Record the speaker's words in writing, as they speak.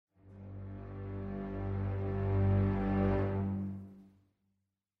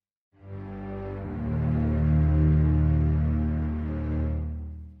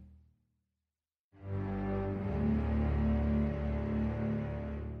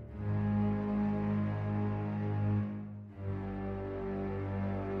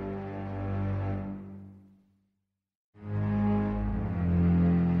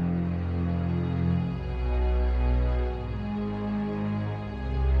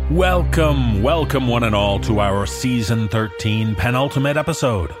Welcome one and all to our Season 13 penultimate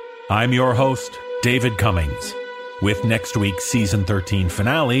episode. I'm your host, David Cummings. With next week's Season 13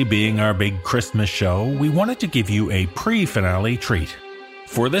 finale being our big Christmas show, we wanted to give you a pre-finale treat.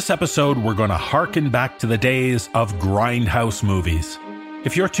 For this episode, we're going to harken back to the days of grindhouse movies.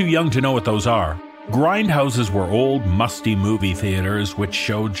 If you're too young to know what those are, grindhouses were old, musty movie theaters which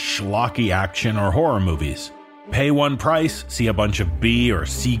showed schlocky action or horror movies. Pay one price, see a bunch of B or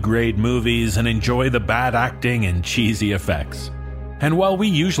C grade movies, and enjoy the bad acting and cheesy effects. And while we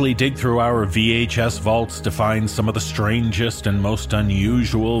usually dig through our VHS vaults to find some of the strangest and most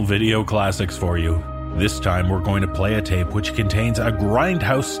unusual video classics for you, this time we're going to play a tape which contains a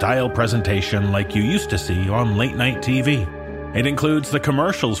grindhouse-style presentation like you used to see on late-night TV. It includes the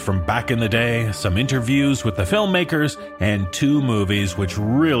commercials from back in the day, some interviews with the filmmakers, and 2 movies which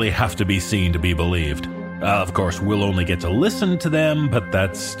really have to be seen to be believed. Of course, we'll only get to listen to them, but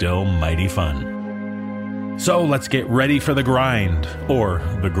that's still mighty fun. So let's get ready for the grind, or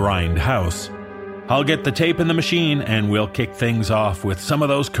the grindhouse. I'll get the tape in the machine, and we'll kick things off with some of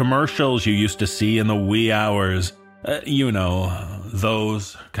those commercials you used to see in the wee hours.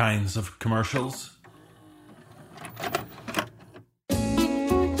 Those kinds of commercials.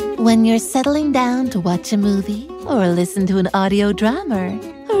 When you're settling down to watch a movie, or listen to an audio drama,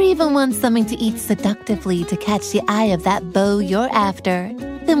 or even want something to eat seductively to catch the eye of that beau you're after,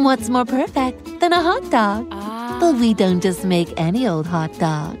 then what's more perfect than a hot dog? But we don't just make any old hot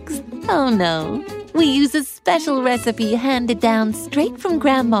dogs. Oh no, we use a special recipe handed down straight from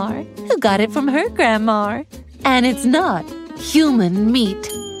Grandma, who got it from her grandma. And it's not human meat.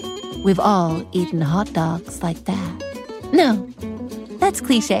 We've all eaten hot dogs like that. No, that's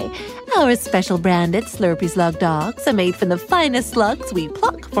cliche. Our special branded Slurpee Slug dogs are made from the finest slugs we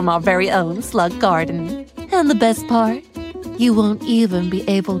pluck from our very own slug garden. And the best part? You won't even be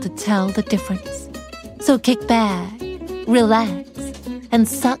able to tell the difference. So kick back, relax, and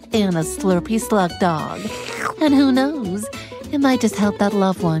suck in a Slurpee Slug dog. And who knows, it might just help that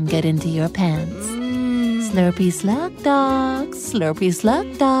loved one get into your pants. Slurpee Slug dogs, Slurpee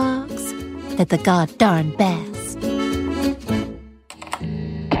Slug dogs. They're the god-darn best.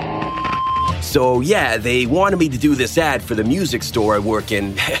 So yeah, they wanted me to do this ad for the music store I work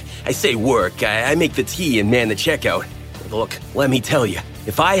in. I say work, I make the tea and man the checkout. Look, let me tell you,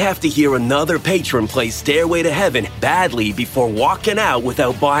 if I have to hear another patron play Stairway to Heaven badly before walking out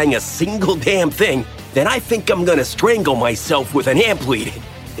without buying a single damn thing, then I think I'm gonna strangle myself with an amp lead.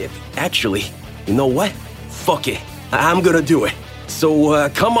 Actually, you know what? Fuck it, I'm gonna do it. So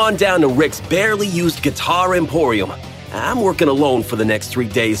come on down to Rick's barely used guitar emporium. I'm working alone for the next 3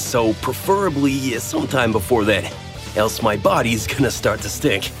 days, so preferably sometime before then. Else my body's gonna start to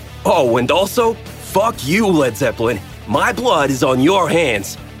stink. Oh, and also, fuck you, Led Zeppelin. My blood is on your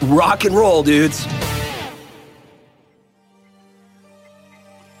hands. Rock and roll, dudes.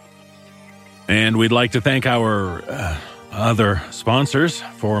 And we'd like to thank our other sponsors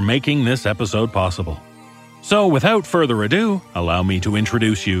for making this episode possible. So without further ado, allow me to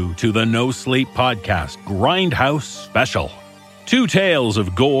introduce you to the NoSleep podcast Grindhouse Special. 2 tales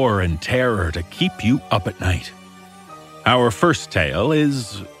of gore and terror to keep you up at night. Our first tale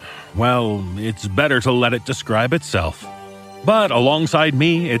is, well, it's better to let it describe itself. But alongside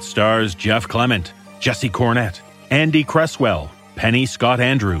me, it stars Jeff Clement, Jesse Cornett, Andy Cresswell, Penny Scott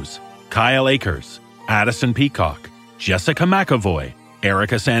Andrews, Kyle Akers, Addison Peacock, Jessica McAvoy,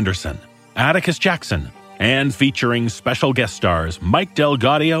 Erica Sanderson, Atticus Jackson, and featuring special guest stars Mike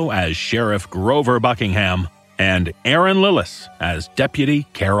Delgadio as Sheriff Grover Buckingham and Aaron Lillis as Deputy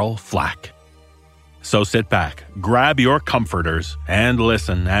Carol Flack. So sit back, grab your comforters, and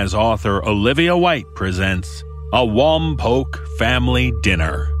listen as author Olivia White presents A Wompoke Family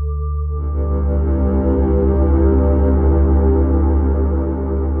Dinner.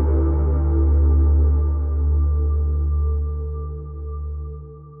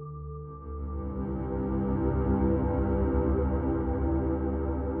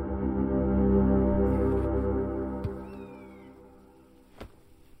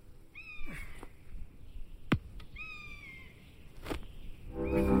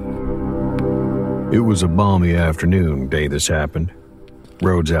 It was a balmy afternoon day this happened.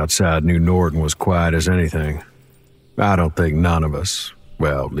 Roads outside New Norton was quiet as anything. I don't think none of us,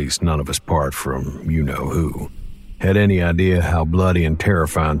 well, at least none of us apart from you-know-who, had any idea how bloody and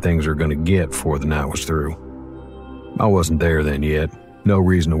terrifying things were going to get before the night was through. I wasn't there then yet, no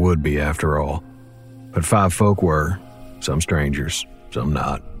reason it would be after all. But 5 folk were, some strangers, some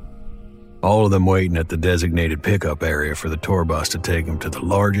not. All of them waiting at the designated pickup area for the tour bus to take them to the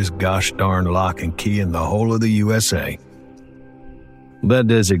largest gosh darn lock and key in the whole of the USA. That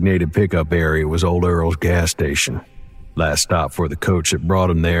designated pickup area was Old Earl's gas station. Last stop for the coach that brought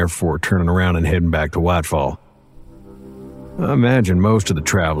him there before turning around and heading back to Whitefall. I imagine most of the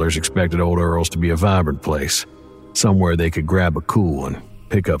travelers expected Old Earl's to be a vibrant place, somewhere they could grab a cool and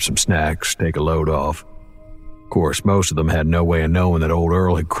pick up some snacks, take a load off. Of course, most of them had no way of knowing that Old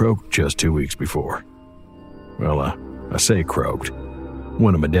Earl had croaked just 2 weeks before. Well, I say croaked.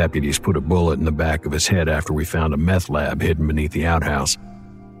 One of my deputies put a bullet in the back of his head after we found a meth lab hidden beneath the outhouse.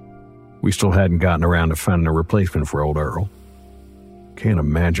 We still hadn't gotten around to finding a replacement for Old Earl. Can't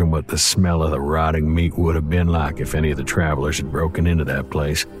imagine what the smell of the rotting meat would have been like if any of the travelers had broken into that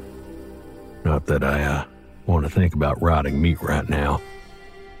place. Not that I want to think about rotting meat right now.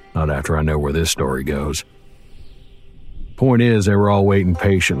 Not after I know where this story goes. Point is, they were all waiting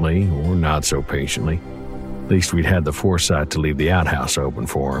patiently, or not so patiently. At least we'd had the foresight to leave the outhouse open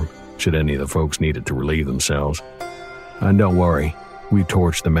for them, should any of the folks need it to relieve themselves. And don't worry, we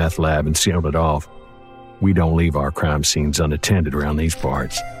torched the meth lab and sealed it off. We don't leave our crime scenes unattended around these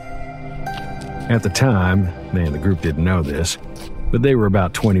parts. At the time, the group didn't know this, but they were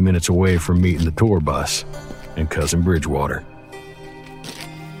about 20 minutes away from meeting the tour bus and Cousin Bridgewater.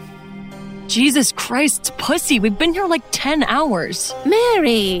 Jesus Christ, pussy, we've been here like 10 hours.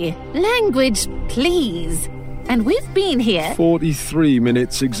 Mary, language, please. And we've been here 43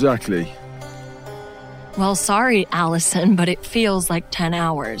 minutes exactly. Well, sorry, Allison, but it feels like 10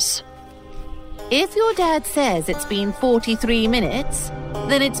 hours. If your dad says it's been 43 minutes,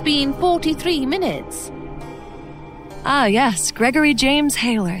 then it's been 43 minutes. Ah, yes, Gregory James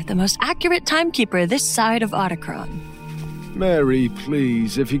Haler, the most accurate timekeeper this side of Otacron. Mary,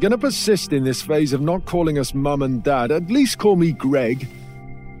 please, if you're going to persist in this phase of not calling us Mum and Dad, at least call me Greg.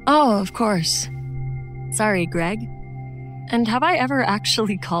 Oh, of course. Sorry, Greg. And have I ever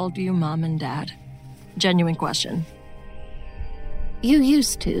actually called you Mom and Dad? Genuine question. You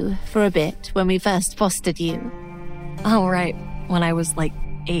used to, for a bit, when we first fostered you. Oh, right. When I was like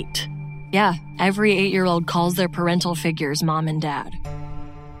 8. Yeah, every 8-year-old calls their parental figures Mom and Dad.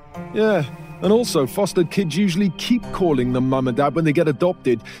 Yeah, and also fostered kids usually keep calling them Mum and Dad when they get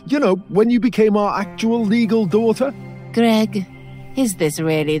adopted. You know, when you became our actual legal daughter. Greg, is this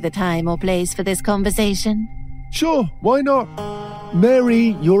really the time or place for this conversation? Sure, why not?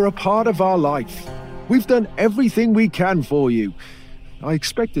 Mary, you're a part of our life. We've done everything we can for you. I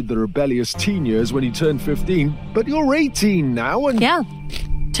expected the rebellious teen years when you turned 15, but you're 18 now and... Yeah,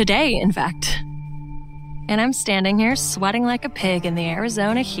 today, in fact. And I'm standing here sweating like a pig in the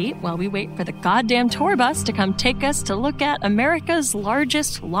Arizona heat while we wait for the goddamn tour bus to come take us to look at America's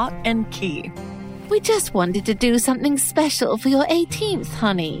largest lock and key. We just wanted to do something special for your 18th,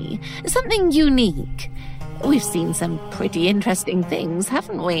 honey. Something unique. We've seen some pretty interesting things,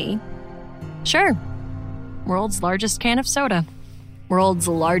 haven't we? Sure. World's largest can of soda. World's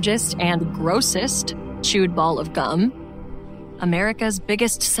largest and grossest chewed ball of gum. America's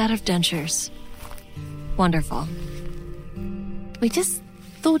biggest set of dentures. Wonderful. We just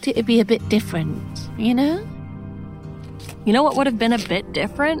thought it'd be a bit different, you know? You know what would have been a bit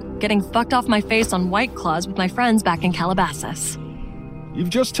different? Getting fucked off my face on White Claws with my friends back in Calabasas. You've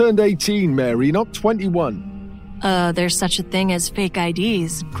just turned 18, Mary, not 21. There's such a thing as fake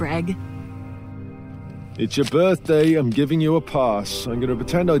IDs, Greg. It's your birthday, I'm giving you a pass. I'm gonna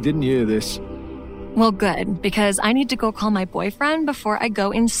pretend I didn't hear this. Well, good, because I need to go call my boyfriend before I go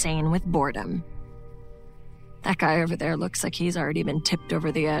insane with boredom. That guy over there looks like he's already been tipped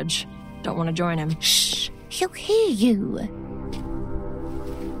over the edge. Don't want to join him. Shh, he'll hear you.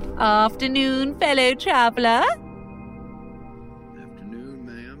 Afternoon, fellow traveler. Afternoon,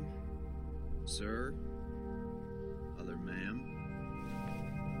 ma'am. Sir. Other ma'am.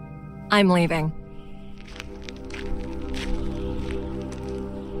 I'm leaving.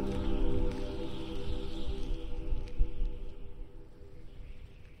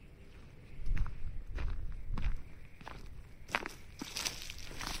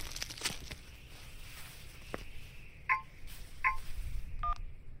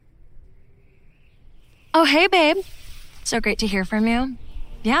 Oh, hey, babe. So great to hear from you.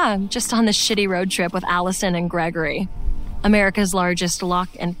 Yeah, I'm just on this shitty road trip with Allison and Gregory. America's largest lock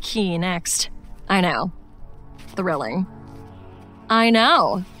and key next. I know. Thrilling. I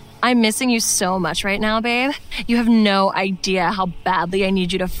know. I'm missing you so much right now, babe. You have no idea how badly I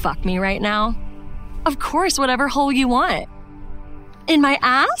need you to fuck me right now. Of course, whatever hole you want. In my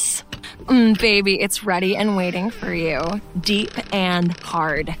ass? Baby, it's ready and waiting for you. Deep and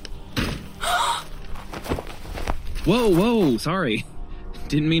hard. Whoa, sorry.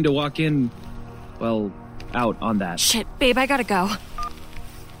 Didn't mean to walk in, out on that. Shit, babe, I gotta go.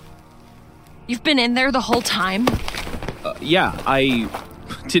 You've been in there the whole time? Yeah, I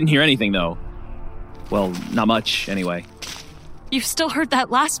didn't hear anything, though. Well, not much, anyway. You still heard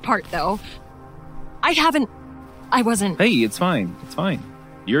that last part, though. I wasn't... Hey, it's fine. It's fine.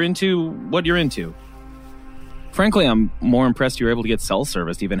 You're into what you're into. Frankly, I'm more impressed you were able to get cell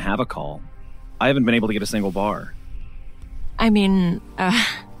service to even have a call. I haven't been able to get a single bar. I mean,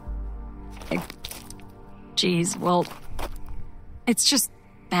 Geez, well... It's just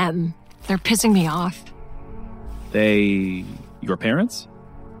them. They're pissing me off. They... your parents?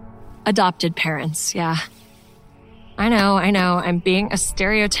 Adopted parents, yeah. I know. I'm being a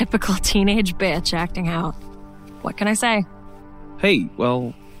stereotypical teenage bitch acting out. What can I say? Hey,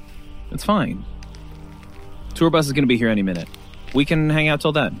 well, it's fine. Tour bus is gonna be here any minute. We can hang out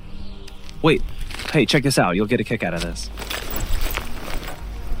till then. Wait, hey, check this out. You'll get a kick out of this.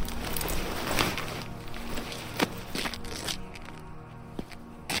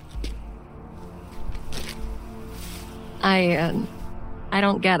 I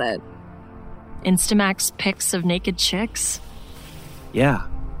don't get it. Instamax pics of naked chicks? Yeah.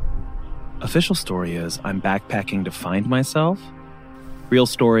 Official story is I'm backpacking to find myself. Real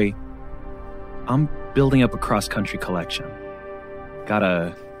story, I'm building up a cross-country collection.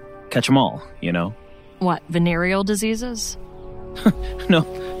 Gotta catch 'em all, you know? What, venereal diseases?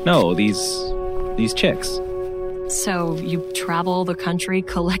 No, these chicks. So you travel the country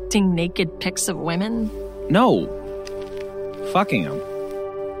collecting naked pics of women? No. Fucking them.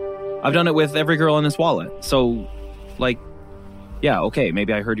 I've done it with every girl in this wallet. So, yeah, okay,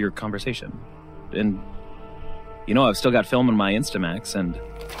 maybe I heard your conversation. And, I've still got film in my Instamax,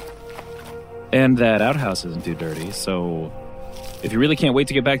 and that outhouse isn't too dirty, so if you really can't wait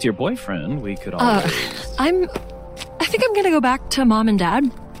to get back to your boyfriend, we could always... I think I'm gonna go back to Mom and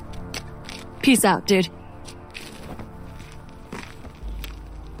Dad. Peace out, dude.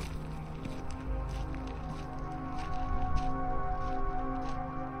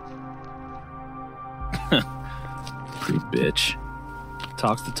 Pretty bitch.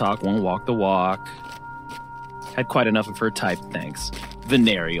 Talks the talk, won't walk the walk. Had quite enough of her type, thanks.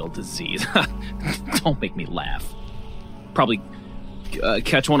 Venereal disease. Don't make me laugh. Probably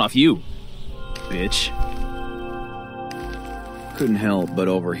catch one off you, bitch. Couldn't help but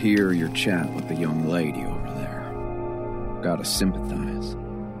overhear your chat with the young lady over there. Gotta sympathize.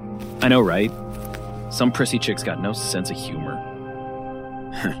 I know, right? Some prissy chick's got no sense of humor.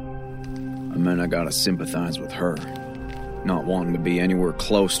 I mean, I gotta sympathize with her. Not wanting to be anywhere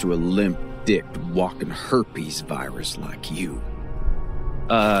close to a limp-dicked walking herpes virus like you.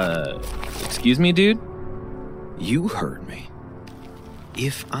 Excuse me, dude? You heard me.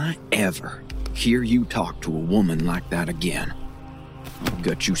 If I ever hear you talk to a woman like that again, I'll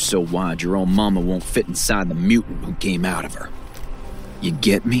gut you so wide your own mama won't fit inside the mutant who came out of her. You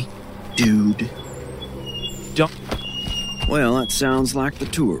get me, dude? Don't... Well, that sounds like the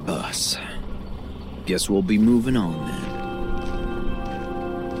tour bus. Guess we'll be moving on then.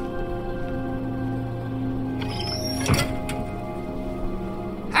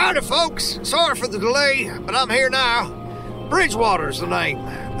 Howdy, folks. Sorry for the delay, but I'm here now. Bridgewater's the name,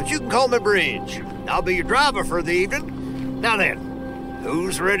 but you can call me Bridge. I'll be your driver for the evening. Now then,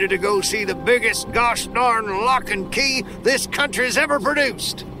 who's ready to go see the biggest gosh darn lock and key this country's ever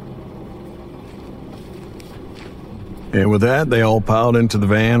produced? And with that, they all piled into the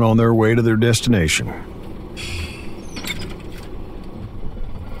van on their way to their destination.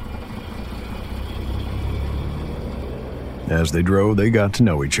 As they drove, they got to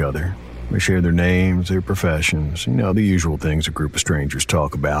know each other. They shared their names, their professions, the usual things a group of strangers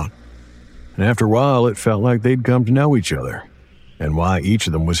talk about. And after a while, it felt like they'd come to know each other, and why each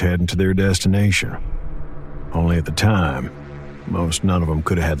of them was heading to their destination. Only at the time, most none of them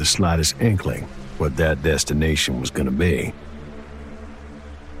could have had the slightest inkling what that destination was going to be.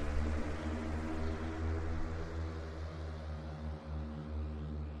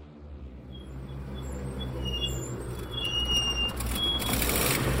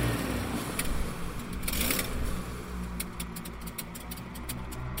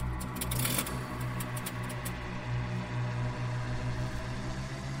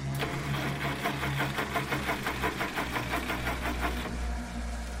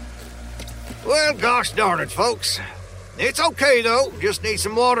 Well, gosh darn it, folks. It's okay, though. Just need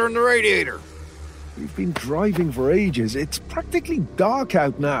some water in the radiator. We've been driving for ages. It's practically dark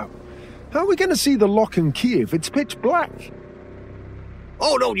out now. How are we going to see the lock and key if it's pitch black?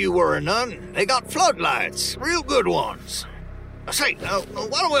 Oh, don't you worry none. They got floodlights. Real good ones. I say, why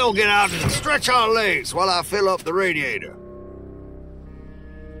don't we all get out and stretch our legs while I fill up the radiator?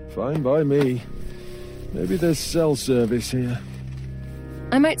 Fine by me. Maybe there's cell service here.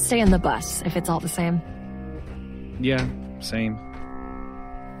 I might stay in the bus if it's all the same. Yeah, same.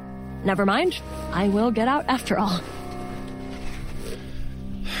 Never mind. I will get out after all.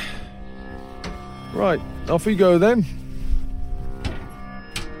 Right, off we go then.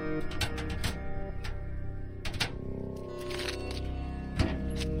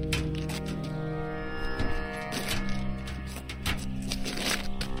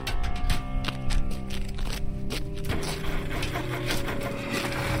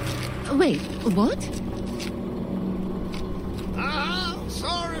 Wait, what?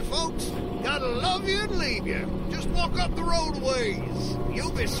 Sorry, folks. Gotta love you and leave you. Just walk up the road a ways.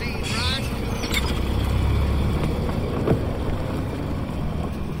 You'll be seen right.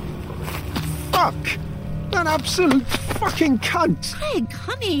 Fuck! An absolute fucking cunt! Craig,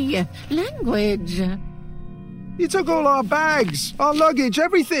 honey, language. He took all our bags, our luggage,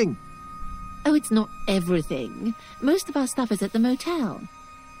 everything! Oh, it's not everything. Most of our stuff is at the motel.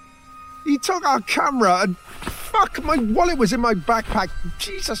 He took our camera and... Fuck, my wallet was in my backpack.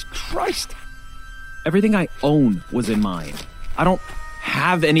 Jesus Christ. Everything I own was in mine. I don't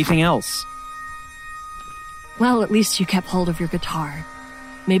have anything else. Well, at least you kept hold of your guitar.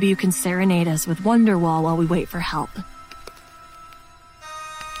 Maybe you can serenade us with Wonderwall while we wait for help.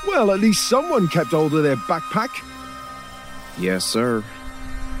 Well, at least someone kept hold of their backpack. Yes, sir.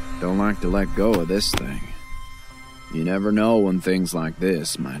 Don't like to let go of this thing. You never know when things like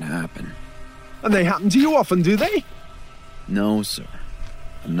this might happen. And they happen to you often, do they? No, sir.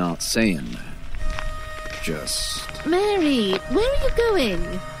 I'm not saying that. Just... Mary, where are you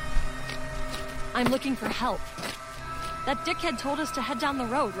going? I'm looking for help. That dickhead told us to head down the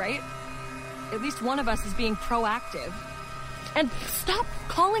road, right? At least one of us is being proactive. And stop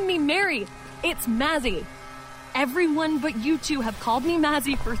calling me Mary. It's Mazzy. Everyone but you two have called me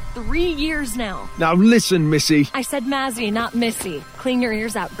Mazzy for 3 years now. Now listen, Missy. I said Mazzy, not Missy. Clean your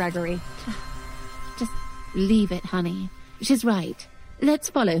ears out, Gregory. Just leave it, honey. She's right. Let's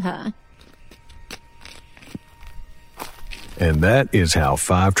follow her. And that is how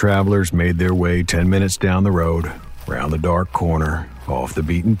 5 travelers made their way 10 minutes down the road, round the dark corner, off the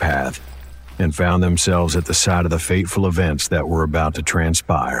beaten path, and found themselves at the site of the fateful events that were about to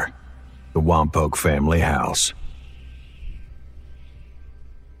transpire, the Wampoke family house.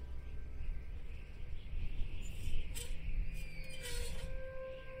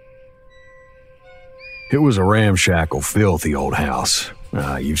 It was a ramshackle, filthy old house.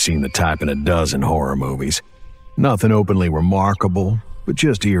 You've seen the type in a dozen horror movies. Nothing openly remarkable, but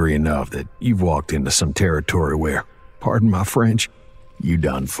just eerie enough that you've walked into some territory where, pardon my French, you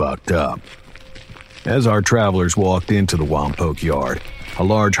done fucked up. As our travelers walked into the Wampoke yard, a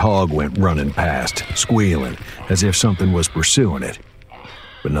large hog went running past, squealing, as if something was pursuing it.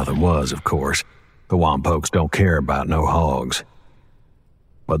 But nothing was, of course. The Wampokes don't care about no hogs.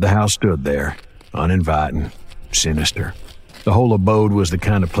 But the house stood there, uninviting, sinister. The whole abode was the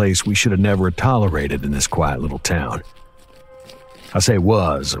kind of place we should have never tolerated in this quiet little town. I say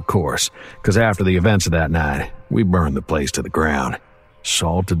was, of course, because after the events of that night, we burned the place to the ground,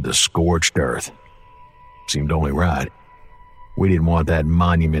 salted the scorched earth. Seemed only right. We didn't want that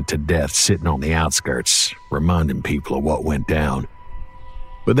monument to death sitting on the outskirts, reminding people of what went down.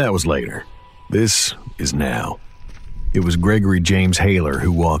 But that was later. This is now. It was Gregory James Haler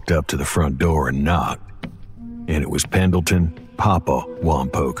who walked up to the front door and knocked. And it was Pendleton, Papa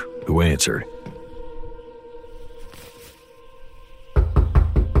Wampoke, who answered.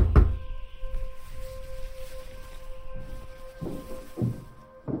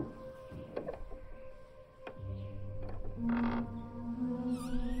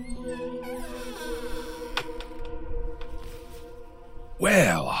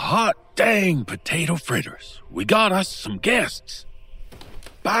 Well, hot dang potato fritters. We got us some guests.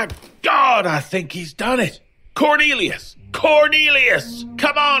 By God, I think he's done it. Cornelius! Cornelius!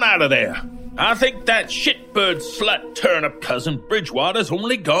 Come on out of there. I think that shitbird slut turnip cousin Bridgewater's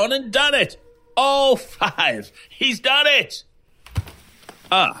only gone and done it. All 5. He's done it.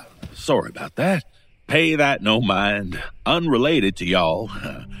 Sorry about that. Pay that no mind. Unrelated to y'all.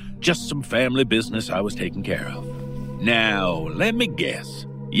 Just some family business I was taking care of. Now, let me guess.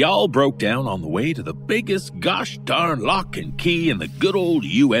 Y'all broke down on the way to the biggest gosh darn lock and key in the good old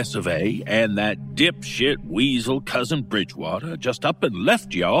US of A, and that dipshit weasel cousin Bridgewater just up and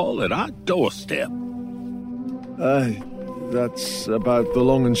left y'all at our doorstep. That's about the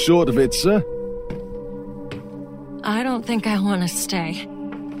long and short of it, sir. I don't think I want to stay.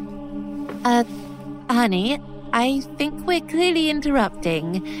 Honey, I think we're clearly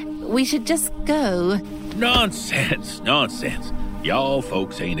interrupting. We should just go. Nonsense. Y'all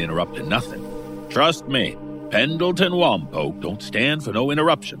folks ain't interrupting nothing. Trust me, Pendleton Wampoke don't stand for no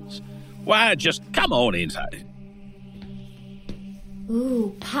interruptions. Why, just come on inside.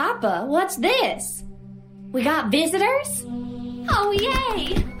 Ooh, Papa, what's this? We got visitors? Oh,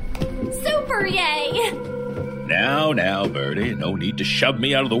 yay! Super yay! Now, Birdie, no need to shove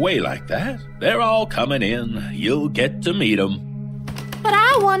me out of the way like that. They're all coming in. You'll get to meet them. But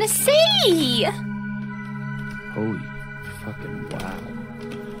I want to see! Holy fucking wow.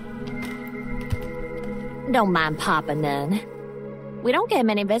 Don't mind Papa none. We don't get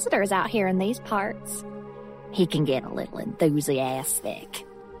many visitors out here in these parts. He can get a little enthusiastic.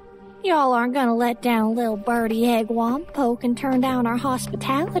 Y'all aren't gonna let down a little birdie egg wompoke and turn down our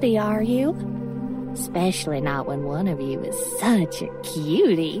hospitality, are you? Especially not when one of you is such a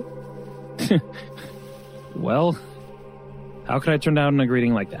cutie. Well, how could I turn down a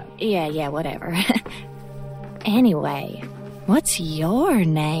greeting like that? Yeah, whatever. Anyway, what's your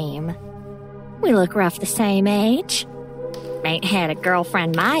name? We look rough the same age. Ain't had a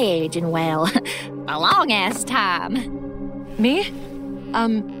girlfriend my age in, well, a long-ass time. Me?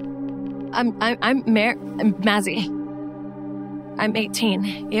 I'm Mazzy. I'm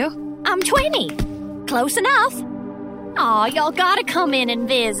 18. You? I'm 20. Close enough. Aw, y'all gotta come in and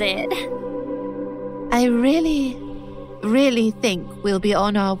visit. I really think we'll be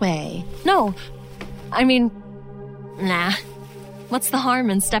on our way. No. I mean, nah. What's the harm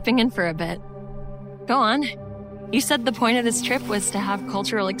in stepping in for a bit? Go on. You said the point of this trip was to have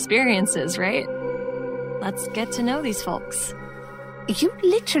cultural experiences, right? Let's get to know these folks. You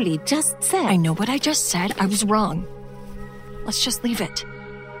literally just said... I know what I just said. I was wrong. Let's just leave it.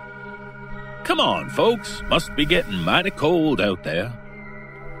 Come on, folks. Must be getting mighty cold out there.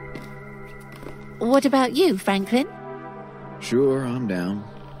 What about you, Franklin? Sure, I'm down.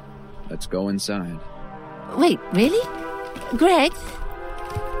 Let's go inside. Wait, really? Greg?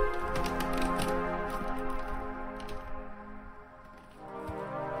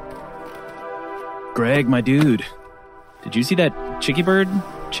 Greg, my dude. Did you see that Chicky Bird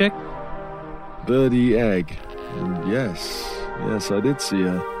chick? Birdie Egg. Yes, I did see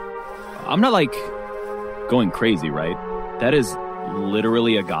her. I'm not, going crazy, right? That is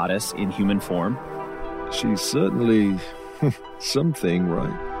literally a goddess in human form. She's certainly something, right?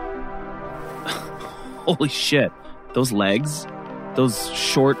 Holy shit. Those legs, those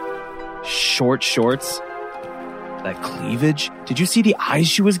short shorts, that cleavage. Did you see the eyes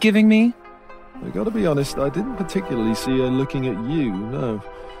she was giving me? I gotta be honest, I didn't particularly see her looking at you, no.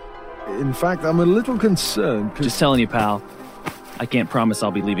 In fact, I'm a little concerned, Just telling you, pal. I can't promise I'll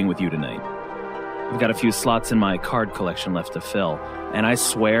be leaving with you tonight. I've got a few slots in my card collection left to fill, and I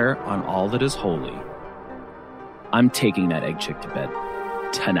swear on all that is holy, I'm taking that egg chick to bed.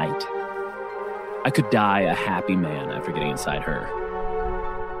 Tonight. I could die a happy man after getting inside her.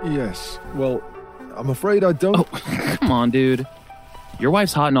 Yes, well, I'm afraid I don't... Oh, come on, dude. Your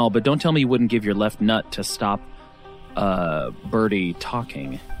wife's hot and all, but don't tell me you wouldn't give your left nut to stop, Birdie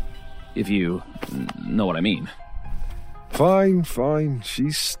talking. If you know what I mean. Fine.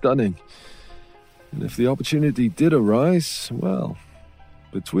 She's stunning. And if the opportunity did arise, well,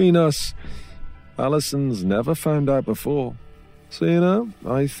 between us, Allison's never found out before. So,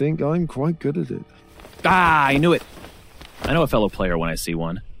 I think I'm quite good at it. Ah, I knew it. I know a fellow player when I see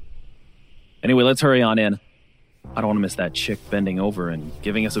one. Anyway, let's hurry on in. I don't want to miss that chick bending over and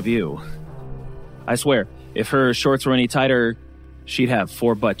giving us a view. I swear, if her shorts were any tighter, she'd have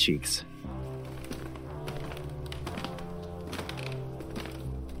 4 butt cheeks.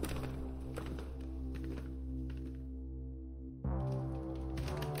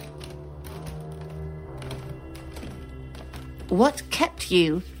 What kept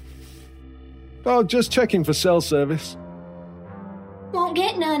you? Oh, just checking for cell service. Won't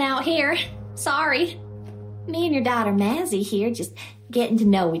get none out here. Sorry. Me and your daughter Mazzy here just getting to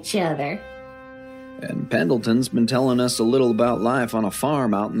know each other. And Pendleton's been telling us a little about life on a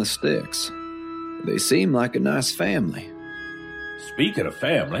farm out in the sticks. They seem like a nice family. Speaking of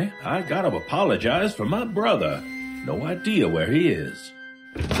family, I gotta apologize for my brother. No idea where he is.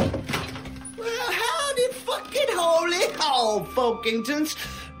 Well, howdy fucking holy ho, Folkengtons.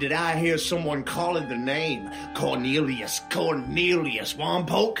 Did I hear someone calling the name Cornelius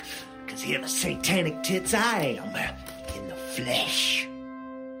Wompoke? 'Cause here the satanic tits I am, in the flesh.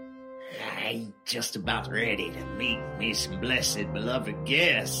 I ain't just about ready to meet me some blessed beloved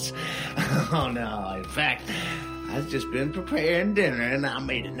guests. Oh no, in fact, I've just been preparing dinner and I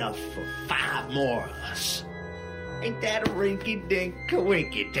made enough for 5 more of us. Ain't that a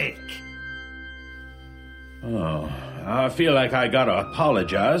rinky-dink-a-winky-dink? Oh, I feel like I gotta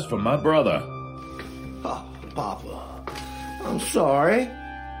apologize for my brother. Oh, Papa, I'm sorry.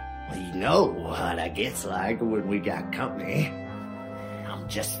 Well, you know what I gets like when we got company. I'm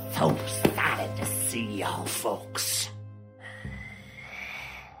just so excited to see y'all folks.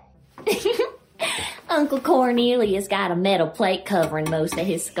 Uncle Cornelius got a metal plate covering most of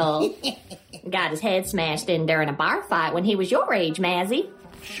his skull. Got his head smashed in during a bar fight when he was your age, Mazzy.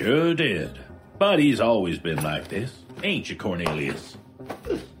 Sure did. But he's always been like this. Ain't you, Cornelius?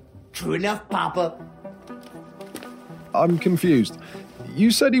 True enough, Papa. I'm confused.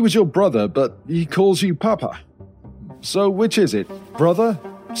 You said he was your brother, but he calls you Papa. So which is it? Brother?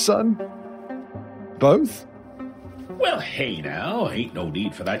 Son? Both? Well, hey now, ain't no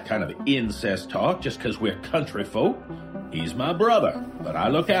need for that kind of incest talk just 'cause we're country folk. He's my brother, but I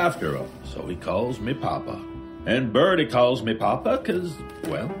look after him, so he calls me Papa. And Birdie calls me Papa 'cause,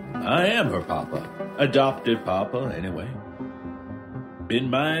 well, I am her Papa. Adopted Papa, anyway. Been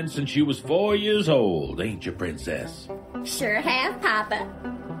mine since you was 4 years old, ain't you, Princess? Sure have, Papa.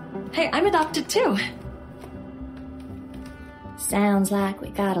 Hey, I'm adopted too. Sounds like we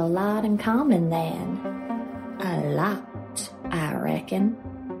got a lot in common then. A lot, I reckon.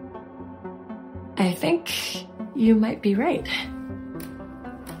 I think you might be right.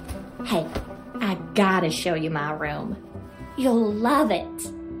 Hey, I gotta show you my room. You'll love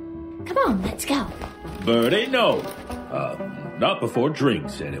it. Come on, let's go. Birdie, no. Not before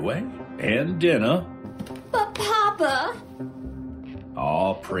drinks, anyway. And dinner. But, Papa...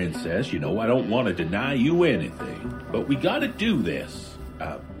 Aw, Princess, you know I don't want to deny you anything. But we gotta do this.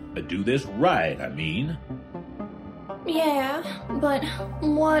 Do this right, I mean. Yeah, but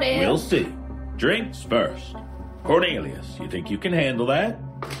what if... We'll see. Drinks first. Cornelius, you think you can handle that?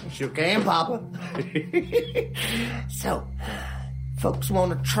 Sure can, Papa. So, folks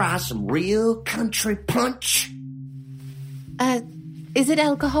want to try some real country punch? Is it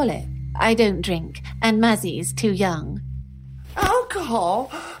alcoholic? I don't drink, and Mazzy's too young. Alcohol?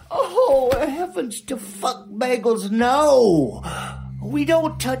 Oh, heavens to fuck bagels, no! We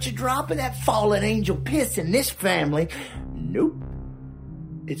don't touch a drop of that fallen angel piss in this family. Nope.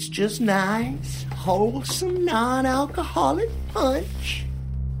 It's just nice, wholesome, non-alcoholic punch.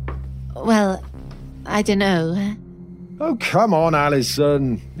 Well, I don't know. Oh, come on,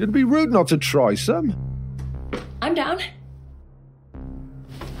 Alison. It'd be rude not to try some. I'm down.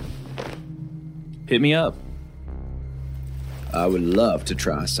 Hit me up. I would love to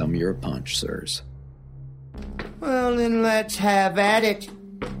try some of your punch, sirs. Well, then let's have at it.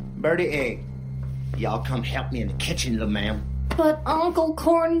 Birdie Egg, y'all come help me in the kitchen, little ma'am. But Uncle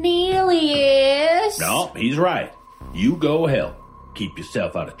Cornelius... No, he's right. You go help. Keep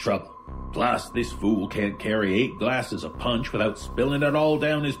yourself out of trouble. Plus, this fool can't carry 8 glasses of punch without spilling it all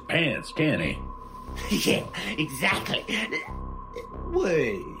down his pants, can he? Yeah, exactly.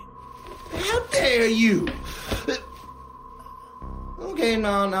 Wait, how dare you? Okay,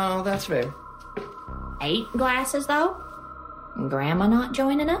 no, that's fair. 8 glasses, though? Grandma not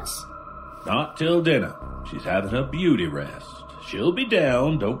joining us? Not till dinner. She's having a beauty rest. She'll be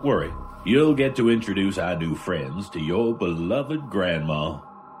down, don't worry. You'll get to introduce our new friends to your beloved grandma.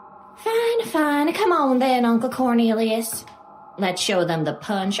 Fine. Come on then, Uncle Cornelius. Let's show them the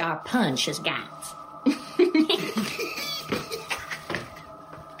punch our punch has got.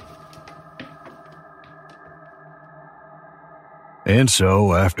 And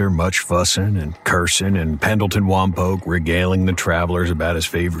so, after much fussing and cursing and Pendleton Wampoke regaling the travelers about his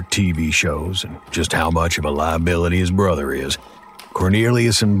favorite TV shows and just how much of a liability his brother is,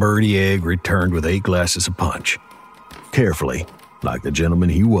 Cornelius and Birdie Egg returned with 8 glasses of punch. Carefully, like the gentleman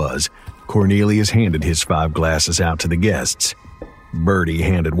he was, Cornelius handed his 5 glasses out to the guests. Birdie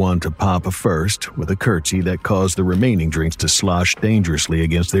handed one to Papa first, with a curtsy that caused the remaining drinks to slosh dangerously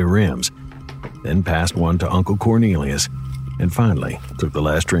against their rims, then passed one to Uncle Cornelius, and finally took the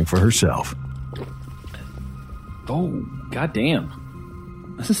last drink for herself. Oh,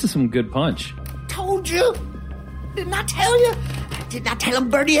 goddamn. This is some good punch. Told you. Didn't I tell you? Didn't I tell him,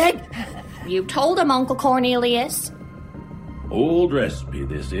 Birdie Egg? You told him, Uncle Cornelius. Old recipe,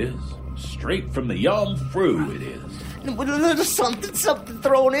 this is. Straight from the young Fru, it is. With a little something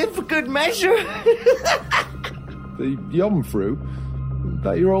thrown in for good measure. The Yomfru?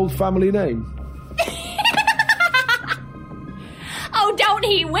 That your old family name? Oh, don't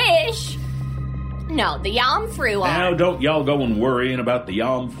he wish? No, the Yomfru are... Now, don't y'all go and worrying about the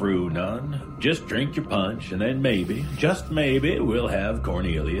Yomfru none. Just drink your punch, and then maybe, just maybe, we'll have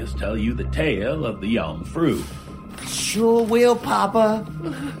Cornelius tell you the tale of the Yomfru. Sure will, Papa.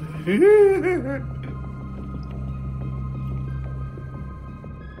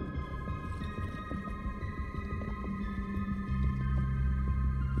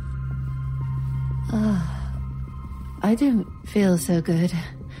 I don't feel so good.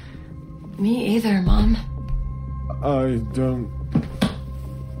 Me either, Mom. I don't...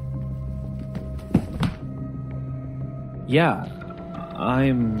 Yeah,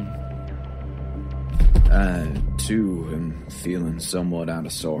 I'm I, too, am feeling somewhat out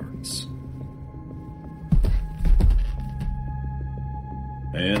of sorts.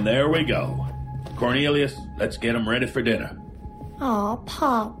 And there we go. Cornelius, let's get him ready for dinner. Aw,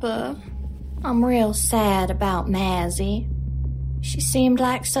 Papa. I'm real sad about Mazzie. She seemed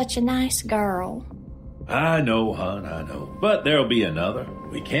like such a nice girl. I know, hon, I know. But there'll be another.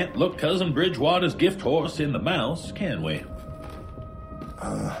 We can't look Cousin Bridgewater's gift horse in the mouth, can we?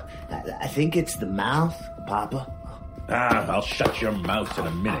 I think it's the mouth, Papa. I'll shut your mouth in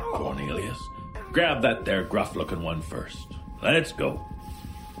a minute, Cornelius. Grab that there gruff-looking one first. Let's go.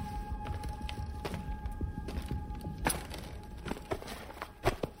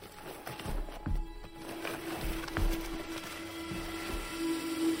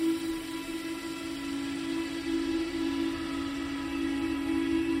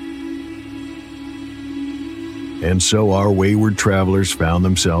 And so our wayward travelers found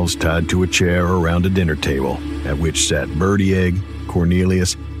themselves tied to a chair around a dinner table, at which sat Birdie Egg,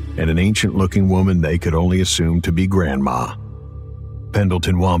 Cornelius, and an ancient-looking woman they could only assume to be Grandma.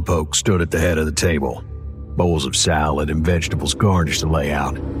 Pendleton Wampoke stood at the head of the table. Bowls of salad and vegetables garnished the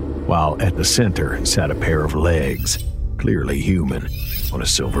layout, while at the center sat a pair of legs, clearly human, on a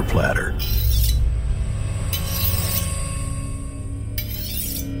silver platter.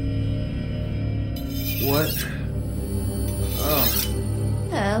 What?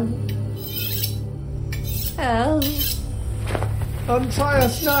 Oh. Untie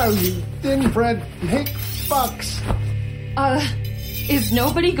us now, you thin-bred hick fucks. Is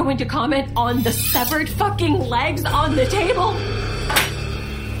nobody going to comment on the severed fucking legs on the table?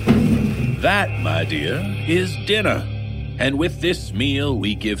 That, my dear, is dinner. And with this meal,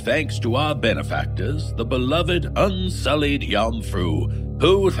 we give thanks to our benefactors, the beloved, unsullied Yomfru,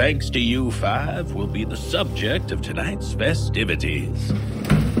 who, thanks to you five, will be the subject of tonight's festivities.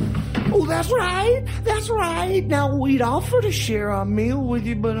 Oh, that's right. That's right. Now, we'd offer to share our meal with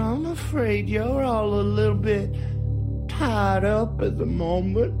you, but I'm afraid you're all a little bit tied up at the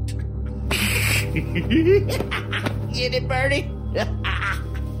moment. Get it, Birdie?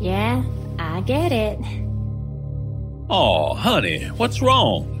 Yeah, I get it. Oh, honey, what's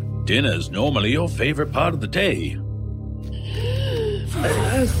wrong? Dinner's normally your favorite part of the day.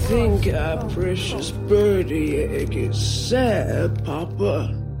 I think our precious Birdie Egg is sad,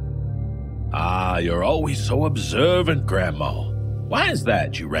 Papa. Ah, you're always so observant, Grandma. Why is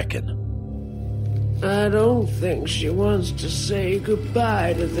that, you reckon? I don't think she wants to say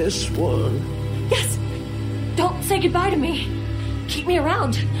goodbye to this one. Yes! Don't say goodbye to me. Keep me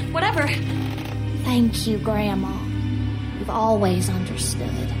around. Whatever. Thank you, Grandma. You've always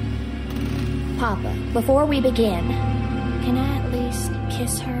understood. Papa, before we begin, can I at least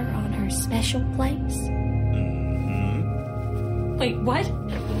kiss her on her special place? Wait, what?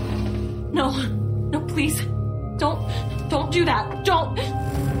 No, please. Don't do that. Don't.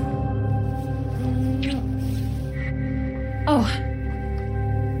 Oh.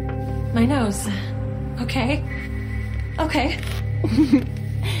 My nose. Okay.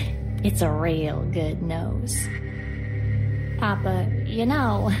 It's a real good nose. Papa, you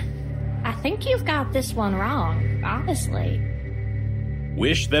know, I think you've got this one wrong, honestly.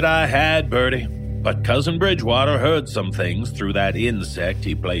 Wish that I had, Birdie. But Cousin Bridgewater heard some things through that insect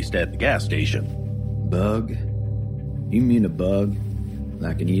he placed at the gas station. Bug? You mean a bug?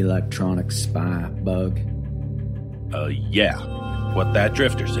 Like an electronic spy bug? Yeah. What that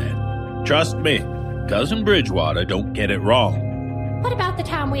drifter said. Trust me, Cousin Bridgewater don't get it wrong. What about the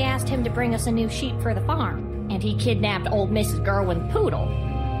time we asked him to bring us a new sheep for the farm, and he kidnapped old Mrs. Gerwin's poodle?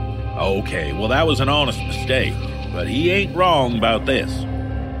 Okay, well that was an honest mistake, but he ain't wrong about this.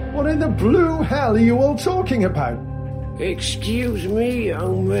 What in the blue hell are you all talking about? Excuse me,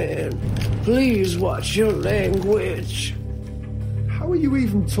 young man. Please watch your language. How are you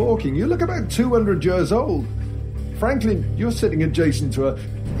even talking? You look about 200 years old. Franklin, you're sitting adjacent to her.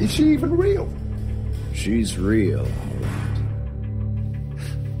 Is she even real? She's real.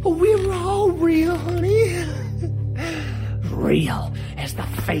 We're all real, honey. Real as the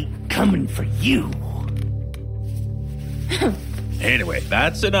fate coming for you. Anyway,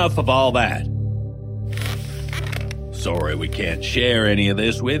 that's enough of all that. Sorry we can't share any of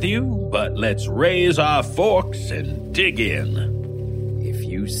this with you, but let's raise our forks and dig in. If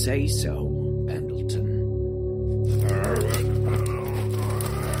you say so, Pendleton.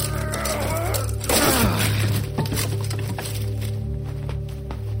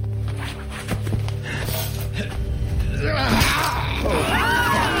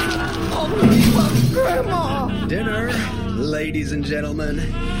 Grandma! Dinner, ladies and gentlemen,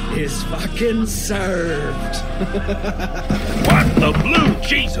 is fucking served. What the blue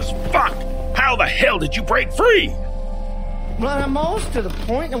Jesus fuck? How How the hell did you break free? Well, I'm almost to the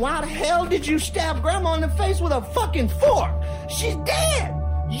point, and why the hell did you stab Grandma in the face with a fucking fork? She's dead!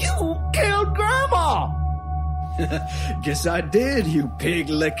 You killed Grandma! Guess I did, you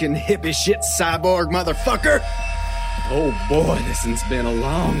pig-licking hippie shit cyborg motherfucker! Oh boy, this one's been a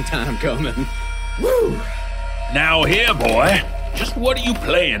long time coming. Woo! Now here, boy. Just what are you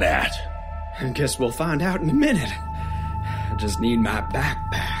playing at? I guess we'll find out in a minute. I just need my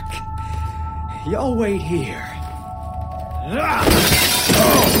backpack. Y'all wait here.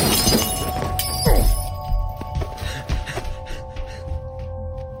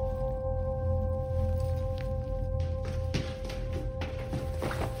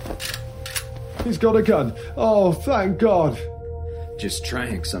 He's got a gun. Oh, thank God. Just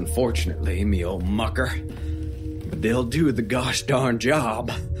tranks, unfortunately, me old mucker. But they'll do the gosh darn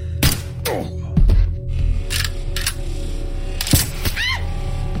job.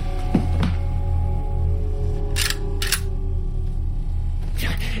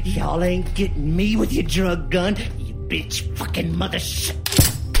 Y'all ain't getting me with your drug gun, you bitch fucking mother shit.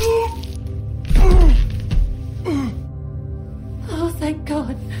 Oh, thank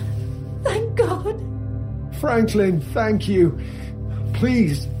God. Thank God. Franklin, thank you.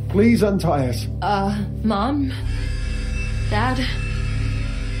 Please untie us. Mom? Dad?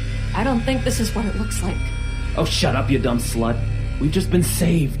 I don't think this is what it looks like. Oh, shut up, you dumb slut. We've just been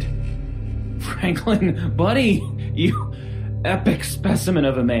saved. Franklin, buddy, you epic specimen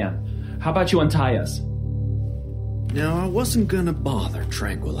of a man. How about you untie us? Now, I wasn't gonna bother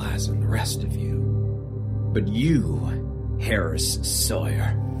tranquilizing the rest of you. But you, Harris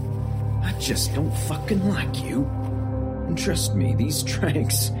Sawyer, I just don't fucking like you. And trust me, these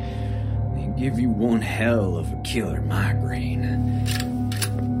tranks, they give you one hell of a killer migraine.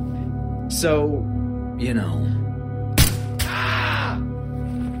 So, you know.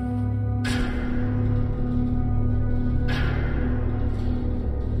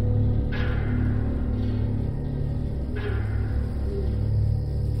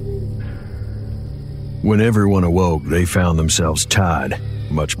 When everyone awoke, they found themselves tied,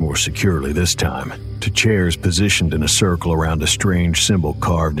 much more securely this time, to chairs positioned in a circle around a strange symbol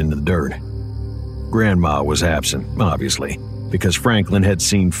carved in the dirt. Grandma was absent, obviously, because Franklin had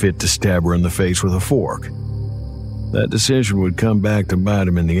seen fit to stab her in the face with a fork. That decision would come back to bite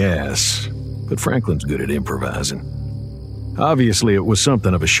him in the ass, but Franklin's good at improvising. Obviously, it was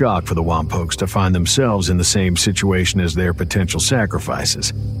something of a shock for the Wampokes to find themselves in the same situation as their potential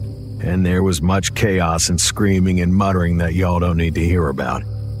sacrifices. And there was much chaos and screaming and muttering that y'all don't need to hear about.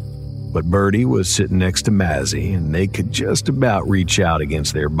 But Birdie was sitting next to Mazzy, and they could just about reach out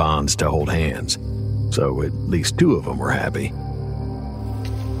against their bonds to hold hands. So at least two of them were happy.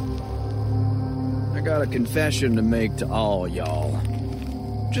 I got a confession to make to all y'all.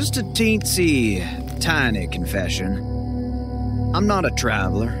 Just a teensy, tiny confession. I'm not a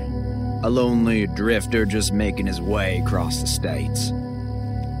traveler. A lonely drifter just making his way across the states.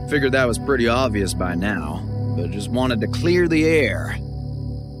 Figured that was pretty obvious by now, but just wanted to clear the air.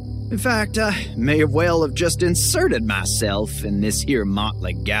 In fact, I may have well have just inserted myself in this here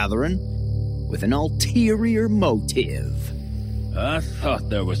motley gathering with an ulterior motive. I thought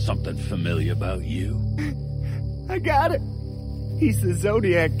there was something familiar about you. I got it. He's the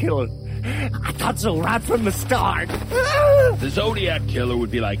Zodiac Killer. I thought so right from the start. The Zodiac Killer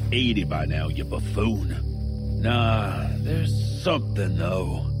would be like 80 by now, you buffoon. Nah, there's something,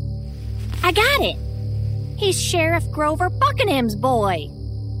 though. I got it. He's Sheriff Grover Buckingham's boy.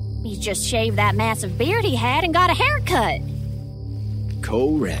 He's just shaved that massive beard he had and got a haircut.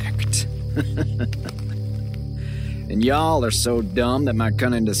 Correct. And y'all are so dumb that my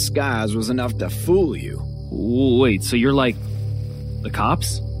cunning disguise was enough to fool you. Wait, so you're like the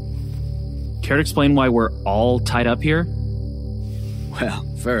cops? Care to explain why we're all tied up here? Well,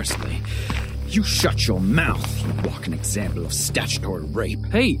 firstly, you shut your mouth, you walking example of statutory rape.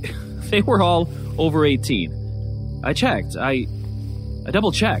 Hey, they were all over 18. I checked. I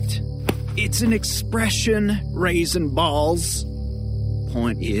double-checked. It's an expression, raisin balls.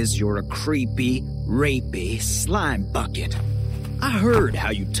 Point is, you're a creepy, rapey slime bucket. I heard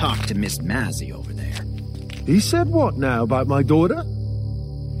how you talked to Miss Mazzy over there. He said what now about my daughter?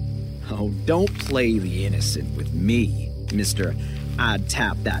 Oh, don't play the innocent with me, Mr. I'd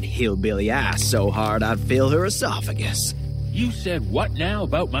tap that hillbilly ass so hard I'd fill her esophagus. You said what now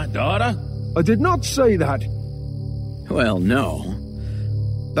about my daughter? I did not say that. Well, no.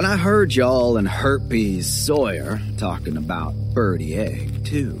 But I heard y'all and Herpes Sawyer talking about Birdie Egg,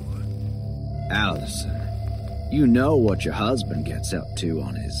 too. Allison, you know what your husband gets up to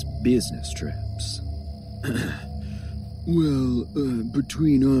on his business trips. Well,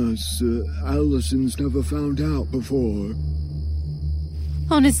 between us, Allison's never found out before.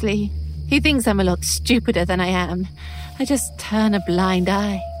 Honestly, he thinks I'm a lot stupider than I am. I just turn a blind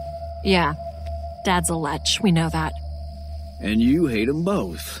eye. Yeah, Dad's a lech, we know that. And you hate them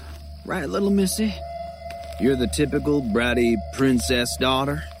both. Right, little missy? You're the typical bratty princess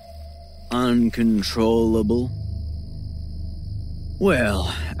daughter? Uncontrollable?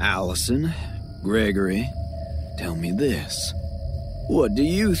 Well, Allison, Gregory, tell me this. What do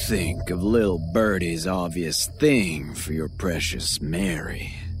you think of Lil Birdie's obvious thing for your precious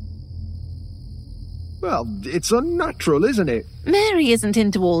Mary? Well, it's unnatural, isn't it? Mary isn't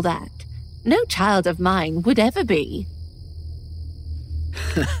into all that. No child of mine would ever be.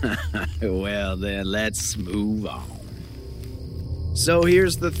 Well, then, let's move on. So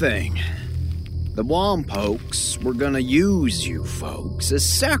here's the thing. The Wompokes were gonna use you folks as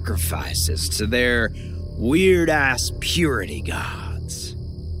sacrifices to their weird-ass purity gods.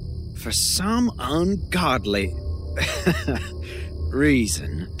 For some ungodly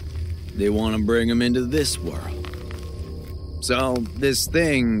reason, they want to bring them into this world. So this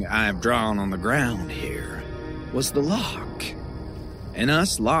thing I've drawn on the ground here was the lock. And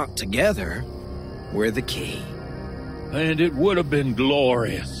us locked together, we're the key. And it would have been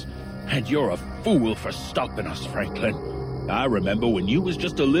glorious. And you're a fool for stopping us, Franklin. I remember when you was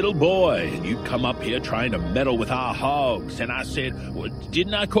just a little boy and you'd come up here trying to meddle with our hogs. And I said, well,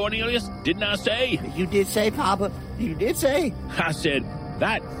 didn't I, Cornelius? Didn't I say? You did say, Papa. You did say. I said,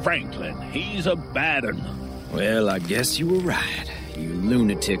 that Franklin, he's a bad un. Well, I guess you were right, you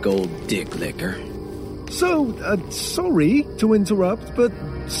lunatic old dick licker. So, sorry to interrupt, but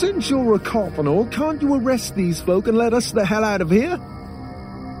since you're a cop and all, can't you arrest these folk and let us the hell out of here?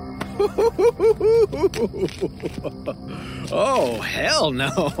 Oh, hell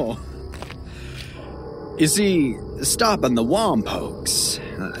no. You see, stopping the Wompokes,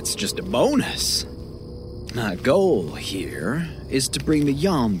 that's just a bonus. My goal here is to bring the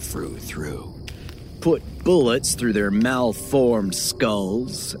Yomfru through. Put bullets through their malformed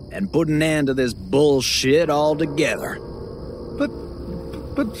skulls and put an end to this bullshit altogether.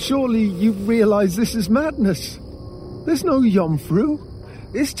 But surely you realize this is madness. There's no Yomfru.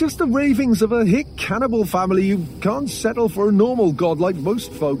 It's just the ravings of a hick cannibal family who can't settle for a normal god like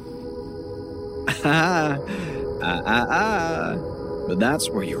most folk. But that's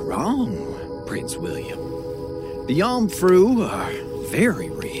where you're wrong, Prince William. The Yomfru are very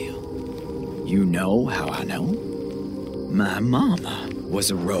real. You know how I know? My mama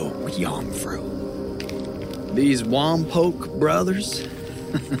was a rogue Yomfru. These Wompoke brothers,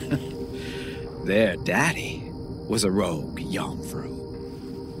 their daddy was a rogue Yomfru.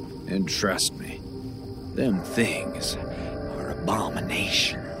 And trust me, them things are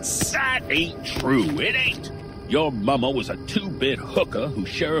abominations. That ain't true, it ain't. Your mama was a two-bit hooker who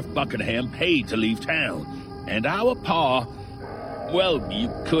Sheriff Buckingham paid to leave town. And our pa, well, you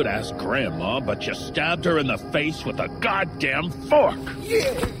could ask Grandma, but you stabbed her in the face with a goddamn fork.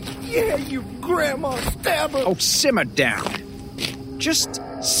 Yeah, you grandma stabber. Oh, simmer down. Just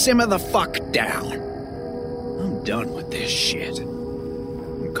simmer the fuck down. I'm done with this shit.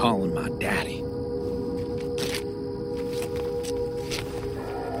 I'm calling my daddy.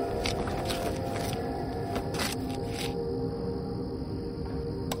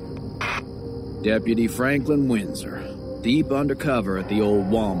 Deputy Franklin Windsor, deep undercover at the old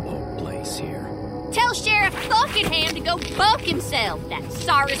Wompoke place here. Tell Sheriff Buckingham to go fuck himself, that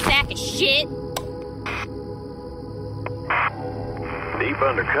sorry sack of shit. Deep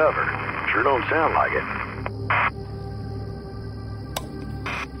undercover? Sure don't sound like it.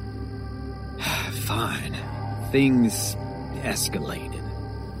 Fine. Things escalated.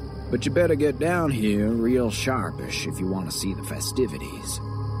 But you better get down here real sharpish if you want to see the festivities.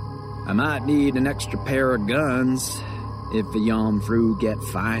 I might need an extra pair of guns if the Yomfru get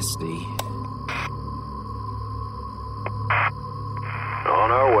feisty.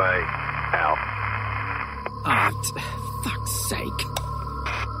 On our way. Out. Fuck's sake.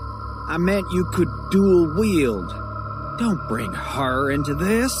 I meant you could dual wield. Don't bring her into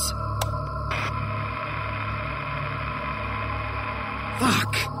this.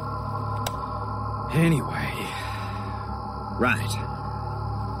 Fuck. Anyway. Right.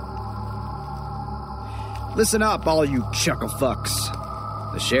 Listen up, all you chuckle fucks.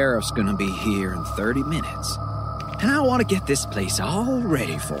 The sheriff's gonna be here in 30 minutes. And I want to get this place all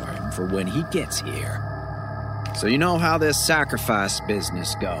ready for him for when he gets here. So you know how this sacrifice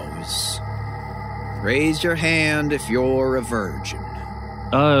business goes. Raise your hand if you're a virgin.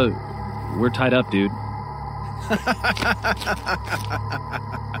 We're tied up, dude.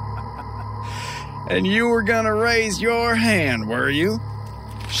 And you were gonna raise your hand, were you?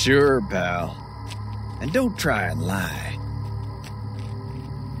 Sure, pal. And don't try and lie.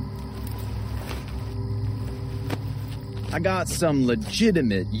 I got some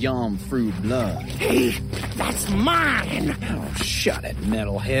legitimate Jomfru blood. Hey, that's mine! Oh, shut it,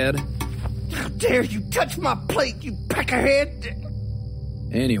 metalhead. How dare you touch my plate, you peckerhead!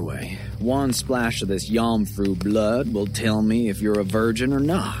 Anyway, one splash of this Jomfru blood will tell me if you're a virgin or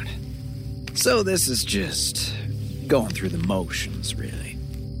not. So this is just going through the motions, really.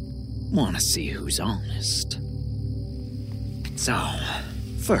 Want to see who's honest. So,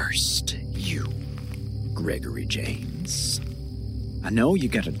 first, you, Gregory James. I know you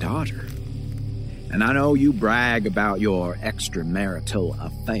got a daughter, and I know you brag about your extramarital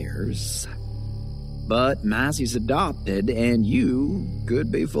affairs, but Massey's adopted, and you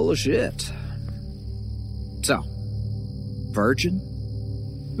could be full of shit. So, virgin?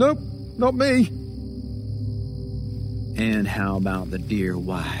 Nope, not me. And how about the dear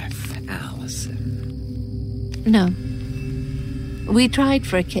wife, Allison? No. We tried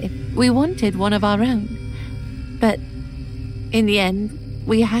for a kid. We wanted one of our own. But in the end,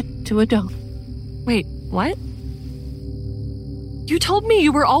 we had to adopt. Wait, what? You told me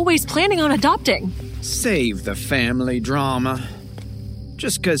you were always planning on adopting. Save the family drama.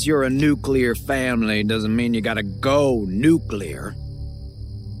 Just 'cause you're a nuclear family doesn't mean you gotta go nuclear.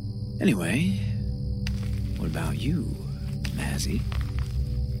 Anyway, what about you, Mazzy?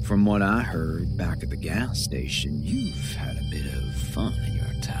 From what I heard back at the gas station, you've had a bit of fun in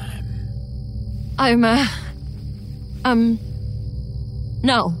your time.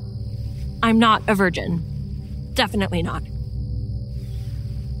 No. I'm not a virgin. Definitely not.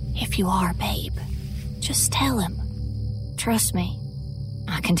 If you are, babe, just tell him. Trust me.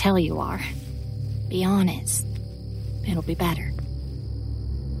 I can tell you are. Be honest. It'll be better.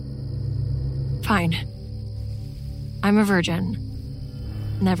 Fine. I'm a virgin.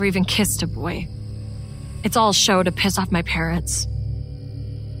 Never even kissed a boy. It's all show to piss off my parents.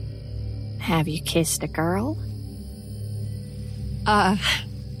 Have you kissed a girl?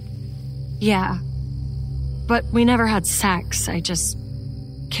 Yeah. But we never had sex, I just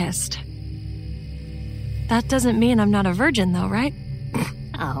kissed. That doesn't mean I'm not a virgin, though, right?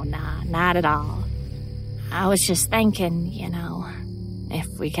 Oh, nah, not at all. I was just thinking, if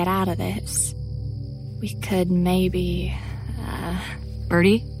we get out of this, we could maybe,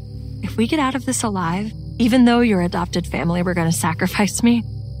 Birdie, if we get out of this alive, even though your adopted family were gonna sacrifice me,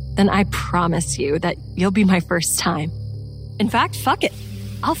 then I promise you that you'll be my first time. In fact, fuck it.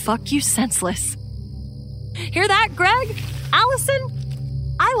 I'll fuck you senseless. Hear that, Greg?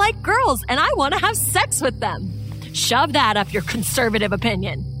 Allison? I like girls and I want to have sex with them. Shove that up your conservative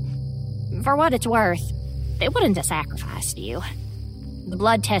opinion. For what it's worth, they wouldn't have sacrificed you. The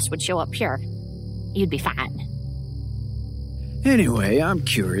blood test would show up pure. You'd be fine. Anyway, I'm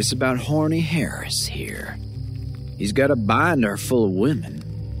curious about Horny Harris here. He's got a binder full of women.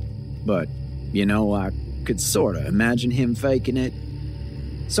 But, I could sort of imagine him faking it.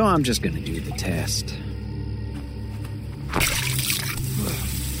 So I'm just gonna do the test.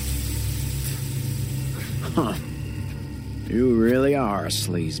 Huh. You really are a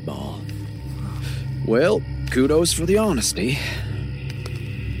sleazeball. Well, kudos for the honesty.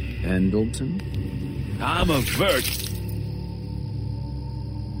 Pendleton? I'm a virgin.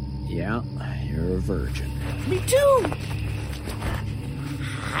 Yeah, you're a virgin. Me too!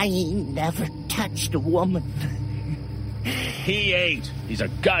 I ain't never touched a woman. He ain't. He's a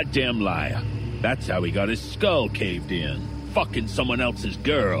goddamn liar. That's how he got his skull caved in. Fucking someone else's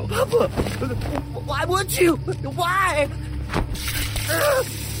girl. Papa! Why would you? Why?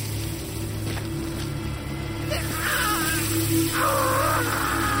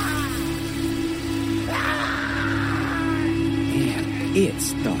 And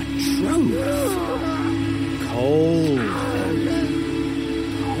it's the truth. Cold.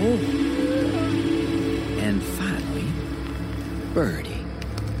 And finally, Birdie.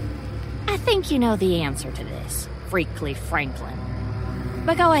 I think you know the answer to this, Freakley Franklin.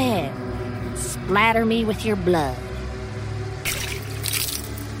 But go ahead. Splatter me with your blood.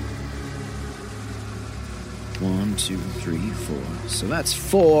 1, 2, 3, 4. So that's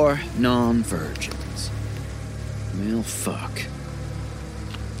 4 non-virgins. Well, fuck.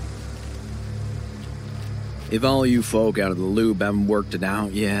 If all you folk out of the loop haven't worked it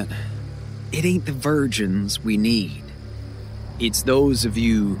out yet, it ain't the virgins we need. It's those of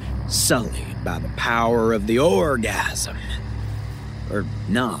you sullied by the power of the orgasm. Or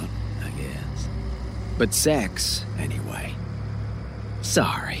not, I guess. But sex, anyway.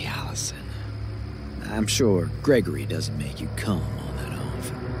 Sorry, Allison. I'm sure Gregory doesn't make you come all that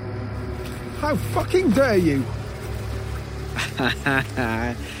often. How fucking dare you?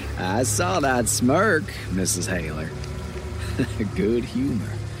 I saw that smirk, Mrs. Haler. Good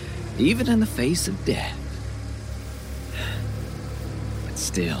humor, even in the face of death. But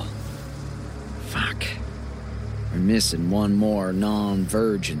still, fuck. We're missing one more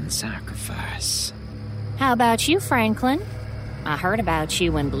non-virgin sacrifice. How about you, Franklin? I heard about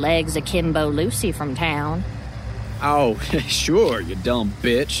you and Legs Akimbo Lucy from town. Oh, sure, you dumb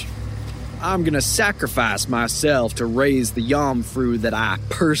bitch. I'm gonna sacrifice myself to raise the Yomfru that I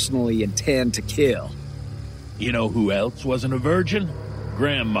personally intend to kill. You know who else wasn't a virgin?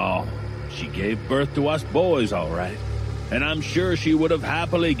 Grandma. She gave birth to us boys, all right. And I'm sure she would have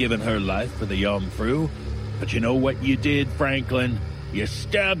happily given her life for the Yomfru. But you know what you did, Franklin? You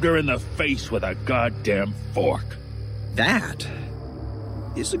stabbed her in the face with a goddamn fork. That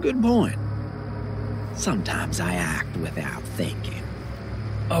is a good point. Sometimes I act without thinking.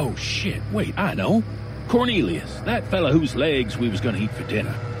 Oh, shit. Wait, I know. Cornelius, that fella whose legs we was gonna eat for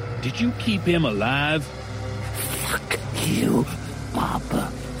dinner. Did you keep him alive? Fuck you, Papa.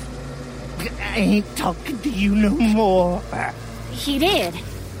 I ain't talking to you no more. He did.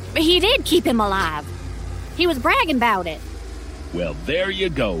 He did keep him alive. He was bragging about it. Well, there you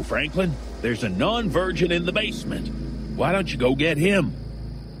go, Franklin. There's a non-virgin in the basement. Why don't you go get him?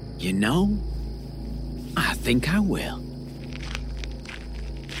 You know, I think I will.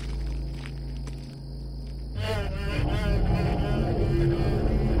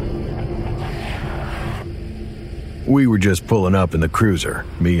 We were just pulling up in the cruiser,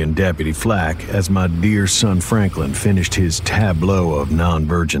 me and Deputy Flack, as my dear son Franklin finished his tableau of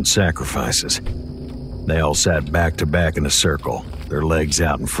non-virgin sacrifices. They all sat back to back in a circle, their legs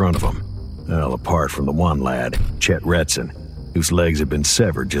out in front of them. Well, apart from the one lad, Chet Retson, whose legs had been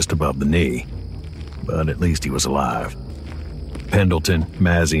severed just above the knee. But at least he was alive. Pendleton,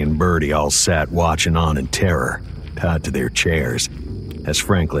 Mazzy, and Birdie all sat watching on in terror, tied to their chairs, as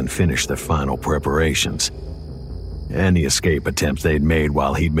Franklin finished the final preparations. Any escape attempts they'd made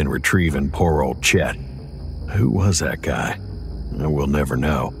while he'd been retrieving poor old Chet. Who was that guy? We'll never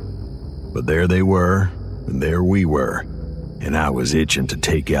know. But there they were, and there we were, and I was itching to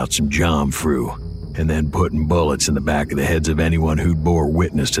take out some Jomfru, and then putting bullets in the back of the heads of anyone who'd bore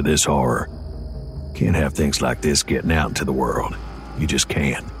witness to this horror. Can't have things like this getting out into the world. You just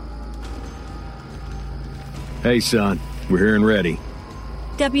can't. Hey, son, we're here and ready.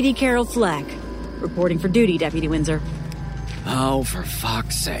 Deputy Carol Flack. Reporting for duty, Deputy Windsor. Oh, for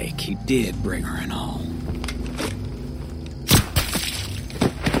fuck's sake, he did bring her in home.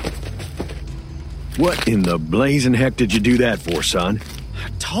 What in the blazing heck did you do that for, son? I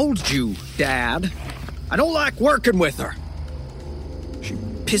told you, Dad. I don't like working with her. She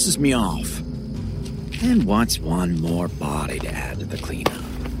pisses me off. And wants one more body to add to the cleanup.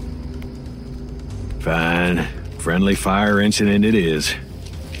 Fine. Friendly fire incident it is.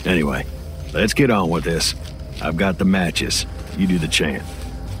 Anyway, let's get on with this. I've got the matches. You do the chant.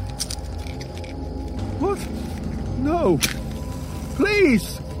 What? No.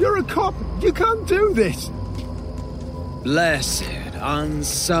 Please! You're a cop! You can't do this! Blessed,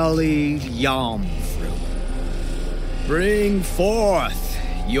 unsullied Yomfru, bring forth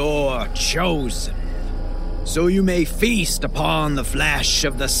your chosen, so you may feast upon the flesh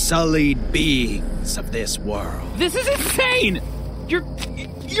of the sullied beings of this world. This is insane! You're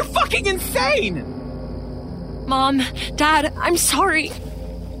fucking insane! Mom, Dad, I'm sorry.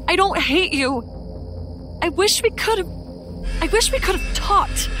 I don't hate you. I wish we could have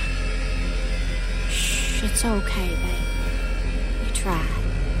talked. Shh, it's okay, babe. You tried.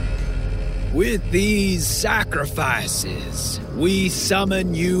 With these sacrifices, we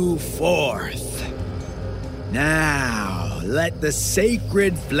summon you forth. Now, let the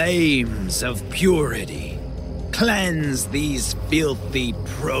sacred flames of purity cleanse these filthy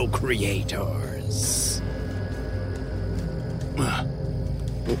procreators.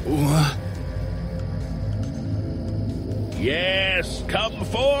 Yes, come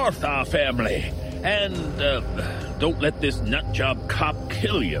forth, our family. And, don't let this nutjob cop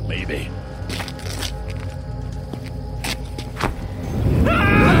kill you, maybe.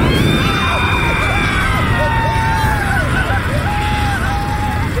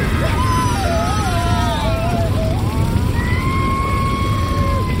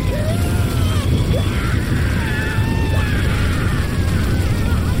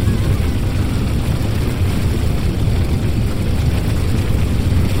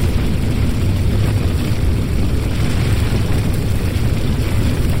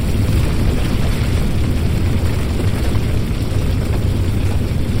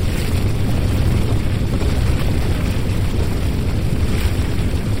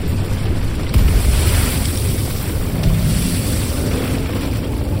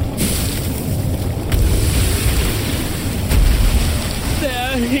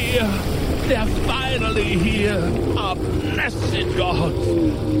 They're finally here. Our blessed gods.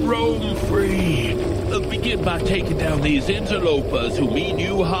 Roam free. Begin by taking down these interlopers who mean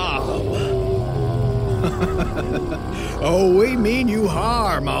you harm. Oh, we mean you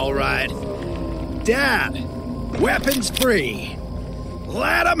harm, all right. Dad, weapons free.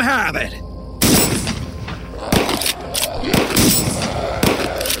 Let 'em have it.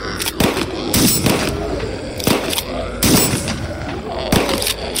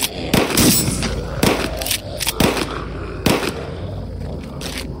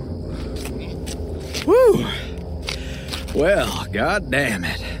 Whew. Well, god damn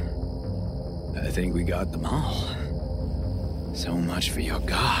it. I think we got them all. So much for your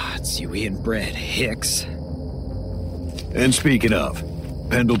gods, you inbred hicks. And speaking of,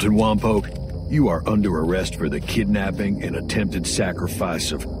 Pendleton Wampoke, you are under arrest for the kidnapping and attempted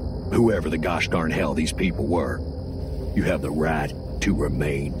sacrifice of whoever the gosh darn hell these people were. You have the right to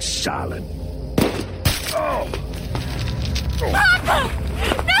remain silent. Papa!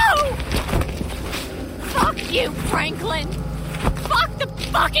 No! Fuck you, Franklin! Fuck the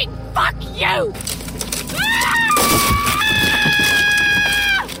fucking fuck you!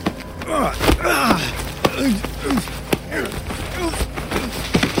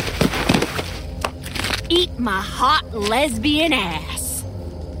 Eat my hot lesbian ass.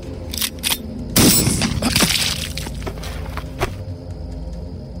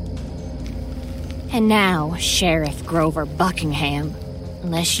 And now, Sheriff Grover Buckingham,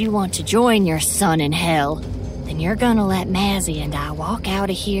 unless you want to join your son in hell, then you're gonna let Mazzy and I walk out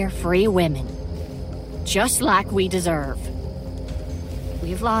of here free women. Just like we deserve.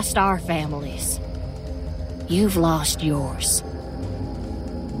 We've lost our families. You've lost yours.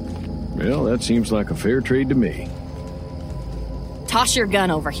 Well, that seems like a fair trade to me. Toss your gun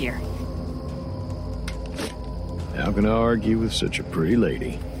over here. How can I argue with such a pretty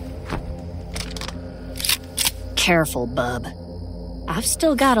lady? Careful, bub. I've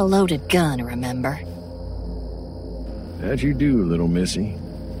still got a loaded gun, remember? That you do, little missy.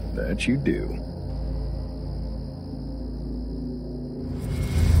 That you do.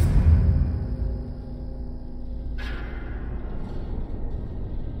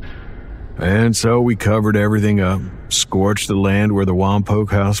 And so we covered everything up, scorched the land where the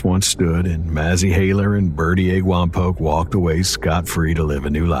Wampoke house once stood, and Mazzy Haler and Bertie Egg Wampoke walked away scot-free to live a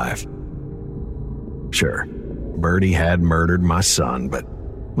new life. Sure, Bertie had murdered my son, but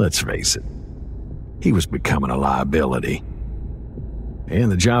let's face it, he was becoming a liability.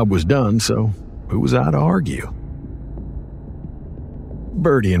 And the job was done, so who was I to argue?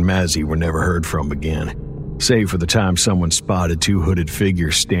 Bertie and Mazzy were never heard from again, save for the time someone spotted two hooded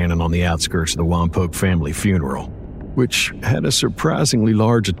figures standing on the outskirts of the Wampoke family funeral, which had a surprisingly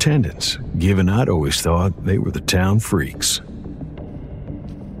large attendance, given I'd always thought they were the town freaks.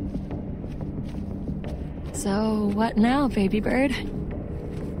 So, what now, baby bird?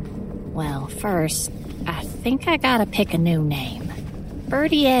 Well, first, I think I gotta pick a new name.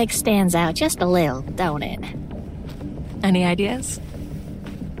 Bertie Egg stands out just a little, don't it? Any ideas?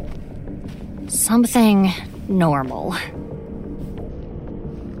 Something normal.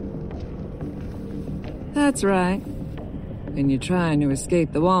 That's right. When you're trying to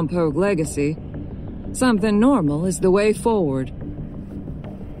escape the Wampoke legacy, something normal is the way forward.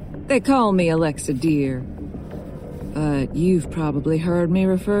 They call me Alexa Deer, but you've probably heard me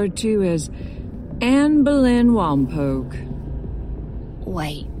referred to as Anne Boleyn Wampoke.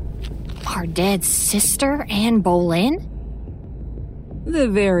 Wait, our dead sister, Anne Boleyn? The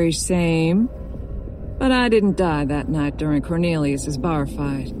very same. But I didn't die that night during Cornelius's bar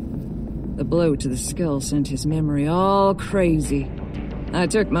fight. The blow to the skull sent his memory all crazy. I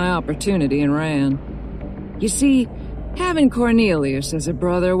took my opportunity and ran. You see, having Cornelius as a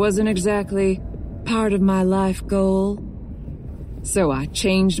brother wasn't exactly part of my life goal. So I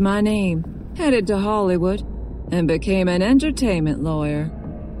changed my name, headed to Hollywood, and became an entertainment lawyer.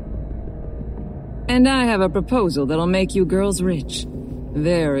 And I have a proposal that'll make you girls rich.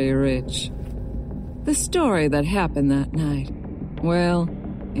 Very rich. The story that happened that night, well,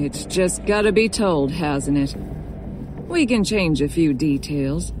 it's just gotta be told, hasn't it? We can change a few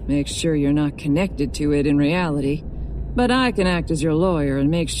details, make sure you're not connected to it in reality, but I can act as your lawyer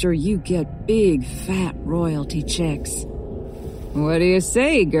and make sure you get big, fat royalty checks. What do you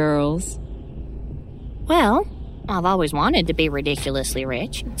say, girls? Well, I've always wanted to be ridiculously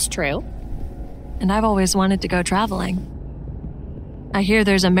rich, it's true. And I've always wanted to go traveling. I hear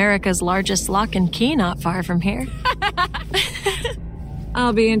there's America's largest lock and key not far from here.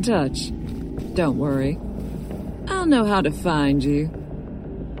 I'll be in touch. Don't worry. I'll know how to find you.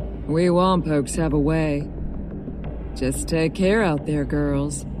 We Wampokes have a way. Just take care out there,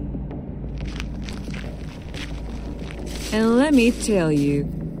 girls. And let me tell you,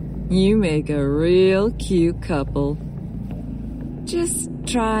 you make a real cute couple. Just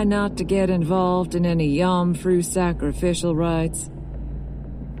try not to get involved in any Yom-Fru sacrificial rites.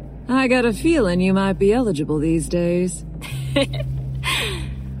 I got a feeling you might be eligible these days.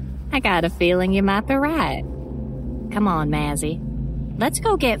 I got a feeling you might be right. Come on, Mazzy. Let's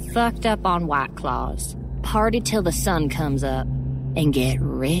go get fucked up on White Claws, party till the sun comes up, and get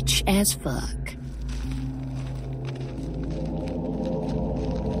rich as fuck.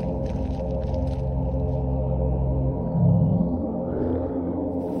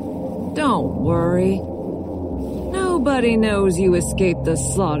 Don't worry. Nobody knows you escaped the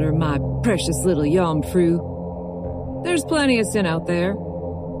slaughter, my precious little Yom-Fru. There's plenty of sin out there.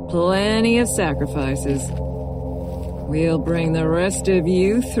 Plenty of sacrifices. We'll bring the rest of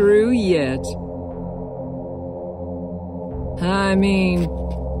you through yet. I mean,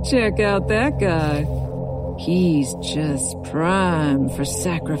 check out that guy. He's just prime for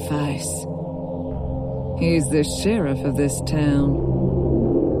sacrifice. He's the sheriff of this town.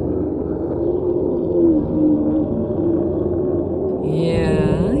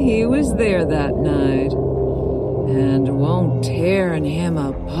 Yeah, he was there that night. And won't tearing him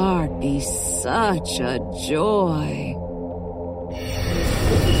apart be such a joy?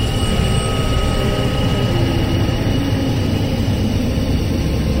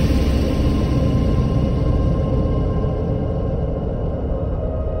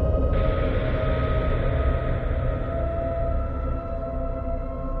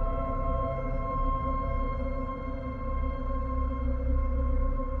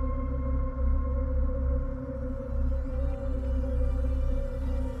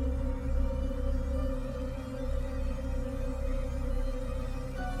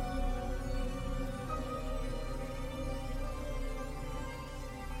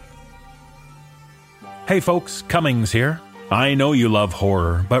 Hey folks, Cummings here. I know you love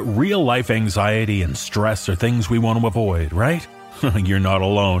horror, but real-life anxiety and stress are things we want to avoid, right? You're not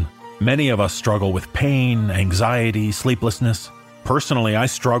alone. Many of us struggle with pain, anxiety, sleeplessness. Personally, I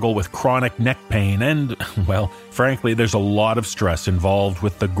struggle with chronic neck pain and, well, frankly, there's a lot of stress involved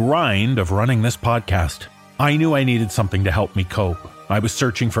with the grind of running this podcast. I knew I needed something to help me cope. I was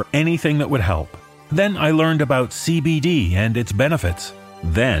searching for anything that would help. Then I learned about CBD and its benefits.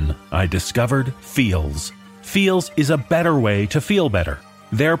 Then I discovered Feels. Feels is a better way to feel better.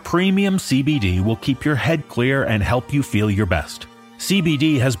 Their premium CBD will keep your head clear and help you feel your best.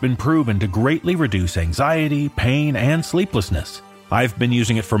 CBD has been proven to greatly reduce anxiety, pain, and sleeplessness. I've been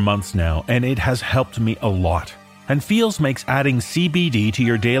using it for months now, and it has helped me a lot. And Feels makes adding CBD to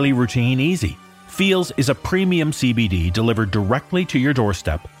your daily routine easy. Feels is a premium CBD delivered directly to your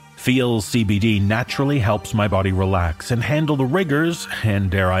doorstep. Feels CBD naturally helps my body relax and handle the rigors, and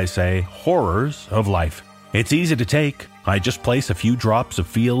dare I say, horrors of life. It's easy to take. I just place a few drops of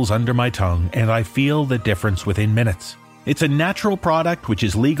Feels under my tongue, and I feel the difference within minutes. It's a natural product which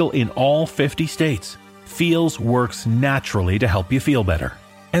is legal in all 50 states. Feels works naturally to help you feel better.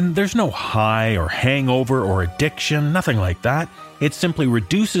 And there's no high or hangover or addiction, nothing like that. It simply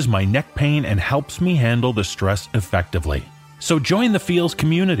reduces my neck pain and helps me handle the stress effectively. So join the Feels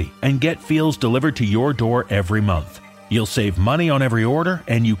community and get Feels delivered to your door every month. You'll save money on every order,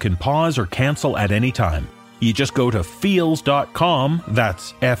 and you can pause or cancel at any time. You just go to feels.com,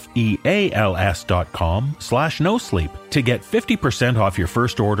 that's FEALS.com/NoSleep to get 50% off your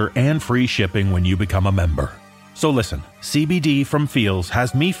first order and free shipping when you become a member. So listen, CBD from Feels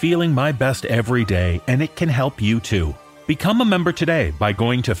has me feeling my best every day, and it can help you too. Become a member today by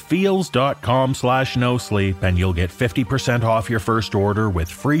going to feals.com/NoSleep and you'll get 50% off your first order with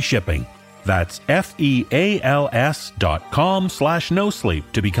free shipping. That's FEALS.com/NoSleep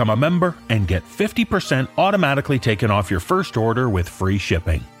to become a member and get 50% automatically taken off your first order with free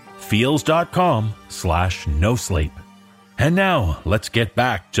shipping. Feals.com/NoSleep. And now, let's get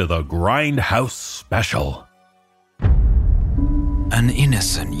back to the Grindhouse Special. An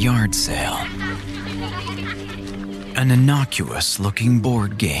innocent yard sale. An innocuous-looking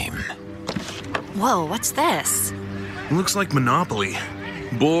board game. Whoa, what's this? Looks like Monopoly.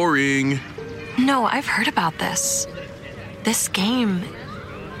 Boring. No, I've heard about this. This game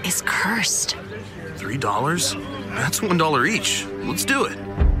is cursed. $3? That's $1 each. Let's do it.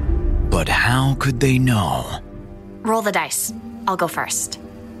 But how could they know? Roll the dice. I'll go first.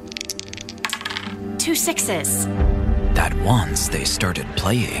 2 6s. That once they started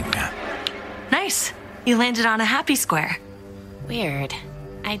playing. Nice. You landed on a happy square. Weird.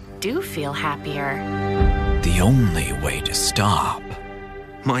 I do feel happier. The only way to stop.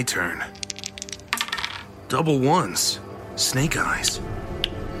 My turn. Double ones. Snake eyes.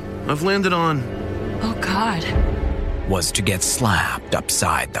 I've landed on... Oh, God. was to get slapped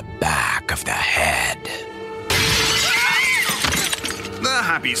upside the back of the head. The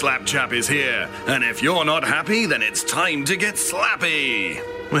Happy Slap Chap is here, and if you're not happy, then it's time to get slappy.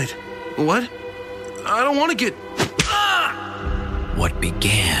 Wait, what? I don't want to get... What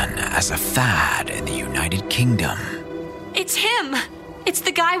began as a fad in the United Kingdom. It's him! It's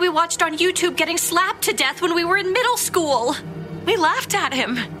the guy we watched on YouTube getting slapped to death when we were in middle school. We laughed at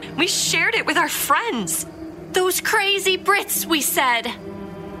him. We shared it with our friends. Those crazy Brits, we said.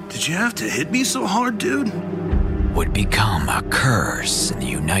 Did you have to hit me so hard, dude? Would become a curse in the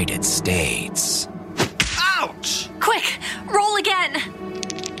United States. Ouch! Quick, roll again.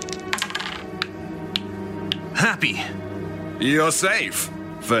 Happy. You're safe.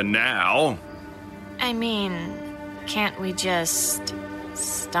 For now. I mean, can't we just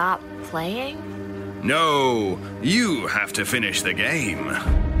stop playing? No, you have to finish the game.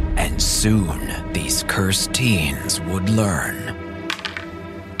 And soon, these cursed teens would learn.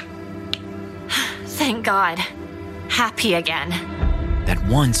 Thank God. Happy again. That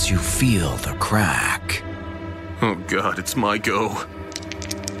once you feel the crack... Oh God, it's my go.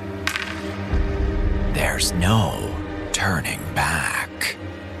 There's no turning back.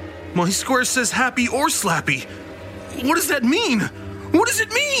 My square says happy or slappy. What does that mean? What does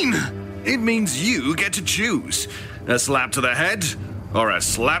it mean? It means you get to choose. A slap to the head or a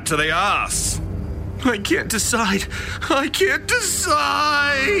slap to the ass. I can't decide. I can't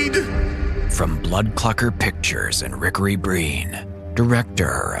decide. From Bloodclucker Pictures and Rickery Breen,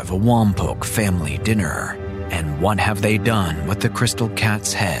 director of A Wompoke Family Dinner, and What Have They Done with the Crystal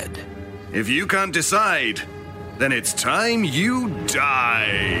Cat's Head. If you can't decide, then it's time you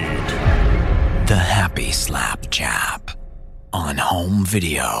died. The Happy Slap Chap. On home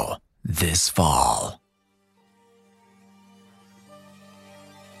video this fall.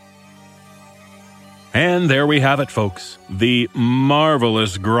 And there we have it, folks. The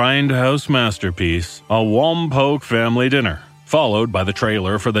marvelous grindhouse masterpiece, A Wompoke Family Dinner, followed by the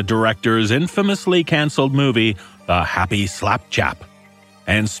trailer for the director's infamously cancelled movie, The Happy Slap Chap.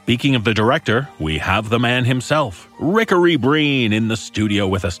 And speaking of the director, we have the man himself, Rickery Breen, in the studio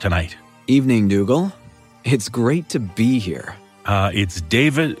with us tonight. Evening, Dougal. It's great to be here. It's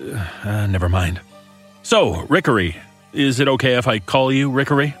David... never mind. So, Rickery, is it okay if I call you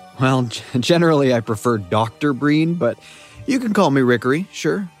Rickery? Well, generally I prefer Dr. Breen, but you can call me Rickery,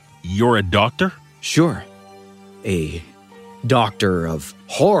 sure. You're a doctor? Sure. A doctor of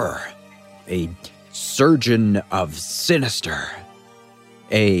horror. A surgeon of sinister.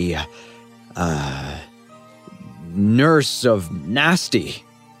 A, nurse of nasty.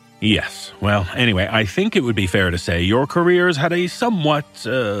 Yes. Well, anyway, I think it would be fair to say your career's had a somewhat,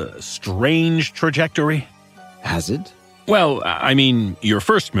 strange trajectory. Has it? Well, I mean, your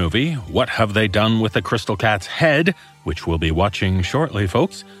first movie, What Have They Done with the Crystal Cat's Head, which we'll be watching shortly,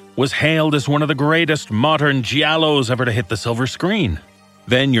 folks, was hailed as one of the greatest modern giallos ever to hit the silver screen.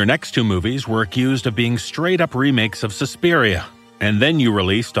 Then your next two movies were accused of being straight-up remakes of Suspiria. And then you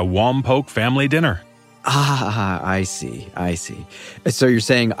released A Wompoke Family Dinner. Ah, I see. So you're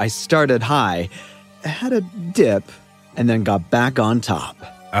saying I started high, had a dip, and then got back on top.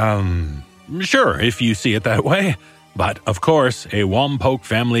 Sure, if you see it that way. But, of course, A Wompoke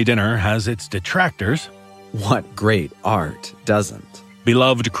Family Dinner has its detractors. What great art doesn't?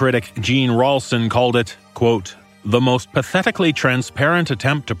 Beloved critic Gene Ralston called it, quote, the most pathetically transparent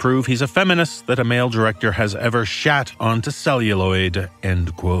attempt to prove he's a feminist that a male director has ever shat onto celluloid,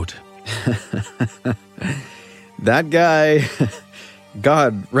 end quote. That guy,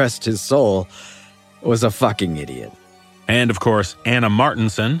 God rest his soul, was a fucking idiot. And, of course, Anna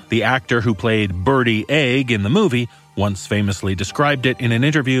Martinson, the actor who played Birdie Egg in the movie, once famously described it in an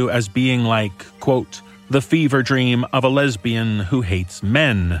interview as being like, quote, the fever dream of a lesbian who hates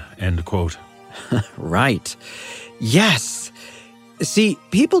men, end quote. Right. Yes. See,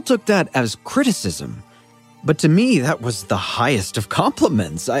 people took that as criticism. But to me, that was the highest of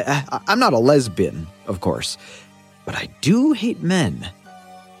compliments. I'm not a lesbian, of course. But I do hate men.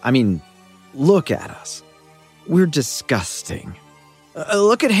 I mean, look at us. We're disgusting.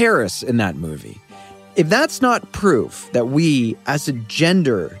 Look at Harris in that movie. If that's not proof that we, as a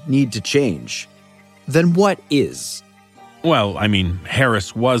gender, need to change, then what is? Well, I mean,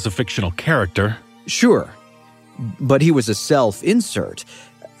 Harris was a fictional character. Sure. But he was a self-insert.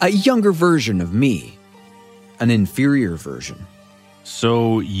 A younger version of me. An inferior version.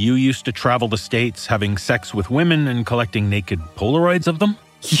 So you used to travel the States having sex with women and collecting naked Polaroids of them?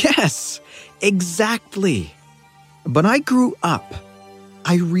 Yes, exactly. But I grew up.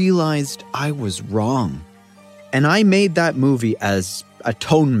 I realized I was wrong. And I made that movie as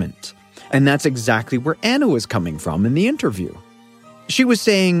atonement, And that's exactly where Anna was coming from in the interview. She was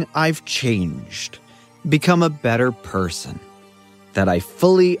saying, I've changed, become a better person, that I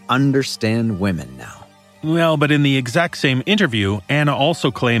fully understand women now. Well, but in the exact same interview, Anna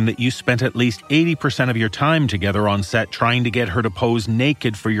also claimed that you spent at least 80% of your time together on set trying to get her to pose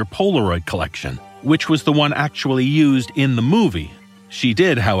naked for your Polaroid collection, which was the one actually used in the movie. She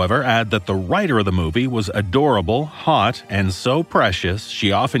did, however, add that the writer of the movie was adorable, hot, and so precious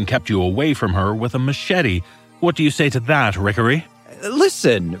she often kept you away from her with a machete. What do you say to that, Rickery?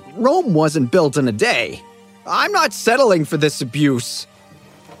 Listen, Rome wasn't built in a day. I'm not settling for this abuse.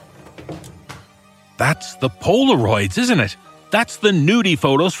 That's the Polaroids, isn't it? That's the nudie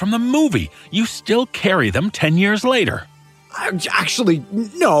photos from the movie. You still carry them 10 years later. Actually,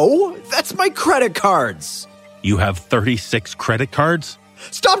 no. That's my credit cards. You have 36 credit cards?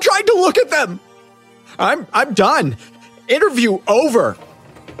 Stop trying to look at them! I'm done. Interview over.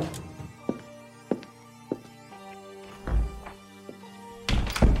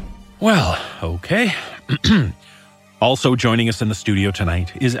 Well, okay. Also joining us in the studio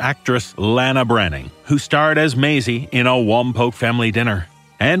tonight is actress Lana Branning, who starred as Maisie in A Wompoke Family Dinner,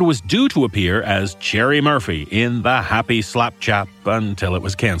 and was due to appear as Cherry Murphy in The Happy Slap Chap until it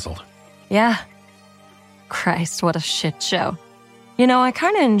was cancelled. Yeah. Christ, what a shit show. You know, I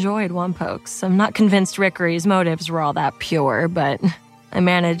kind of enjoyed Wompokes. I'm not convinced Rickery's motives were all that pure, but I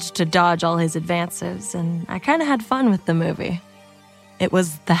managed to dodge all his advances, and I kind of had fun with the movie. It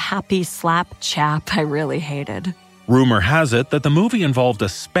was The Happy Slap Chap I really hated. Rumor has it that the movie involved a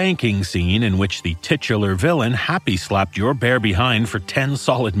spanking scene in which the titular villain happy slapped your bare behind for 10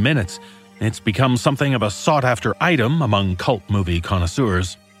 solid minutes. It's become something of a sought-after item among cult movie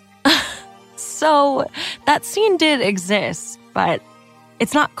connoisseurs. So, that scene did exist, but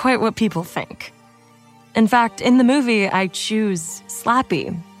it's not quite what people think. In fact, in the movie, I choose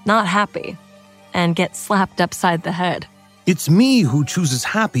slappy, not happy, and get slapped upside the head. It's me who chooses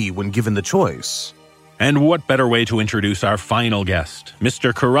happy when given the choice. And what better way to introduce our final guest,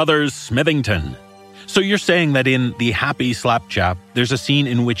 Mr. Carruthers Smithington. So you're saying that in The Happy Slap Chap, there's a scene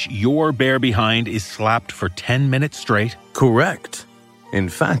in which your bare behind is slapped for 10 minutes straight? Correct. In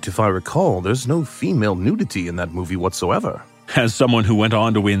fact, if I recall, there's no female nudity in that movie whatsoever. As someone who went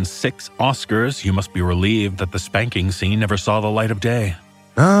on to win 6 Oscars, you must be relieved that the spanking scene never saw the light of day.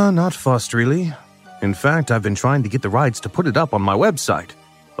 Not fussed, really. In fact, I've been trying to get the rights to put it up on my website.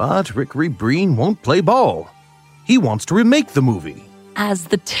 But Rickery Breen won't play ball. He wants to remake the movie. As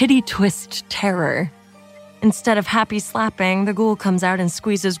the titty twist terror. Instead of happy slapping, the ghoul comes out and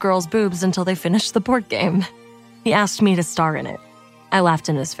squeezes girls' boobs until they finish the board game. He asked me to star in it. I laughed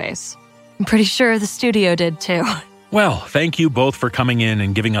in his face. I'm pretty sure the studio did too. Well, thank you both for coming in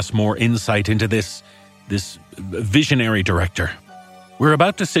and giving us more insight into this visionary director. We're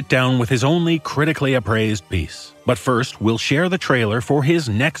about to sit down with his only critically appraised piece. But first, we'll share the trailer for his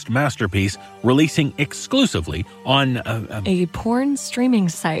next masterpiece, releasing exclusively on a porn streaming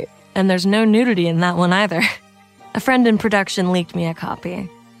site. And there's no nudity in that one either. A friend in production leaked me a copy.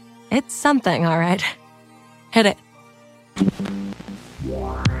 It's something, all right. Hit it.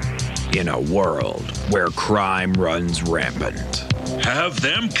 In a world where crime runs rampant. Have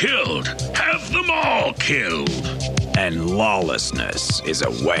them killed. Have them all killed. And lawlessness is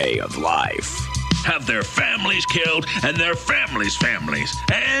a way of life. Have their families killed and their families' families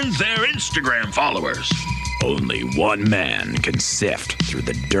and their Instagram followers. Only one man can sift through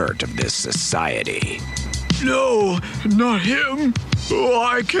the dirt of this society. No, not him. Oh,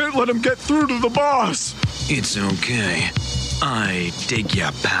 I can't let him get through to the boss. It's okay. I dig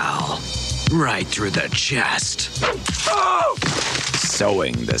ya, pal. Right through the chest. Oh!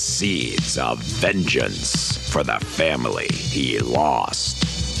 Sowing the seeds of vengeance for the family he lost.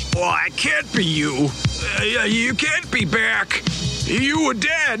 Oh, it can't be you. You can't be back. You were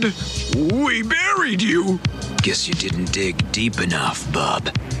dead. We buried you. Guess you didn't dig deep enough, bub.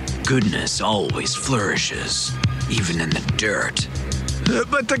 Goodness always flourishes, even in the dirt.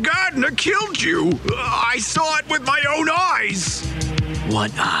 But the gardener killed you. I saw it with my own eyes.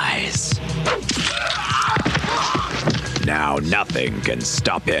 What eyes? Now nothing can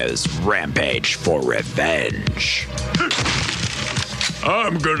stop his rampage for revenge.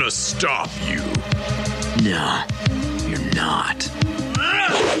 I'm gonna stop you. No, you're not.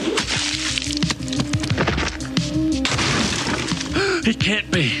 It can't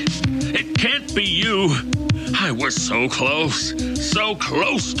be. It can't be you. I was so close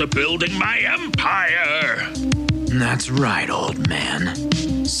to building my empire. That's right, old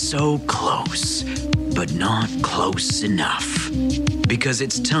man. So close, but not close enough. Because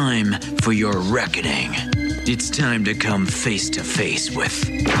it's time for your reckoning It's time to come face to face with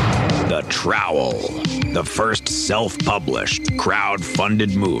The Trowel, the first self-published,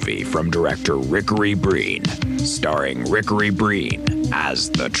 crowd-funded movie from director Rickery Breen, starring Rickery Breen as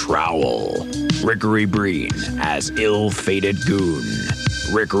The Trowel, Rickery Breen as ill-fated goon,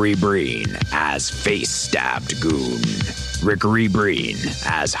 Rickery Breen as face-stabbed goon, Rickery Breen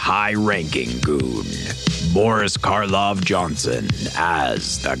as high-ranking goon, Boris Karlov Johnson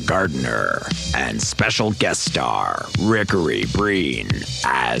as the gardener, and special guest star Rickery Breen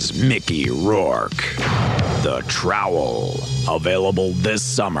as Mickey Rourke. The Trowel, available this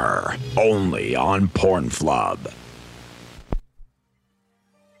summer, only on Pornflub.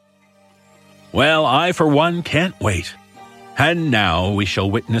 Well, I for one can't wait. And now we shall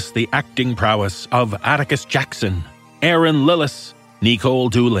witness the acting prowess of Atticus Jackson, Aaron Lillis, Nicole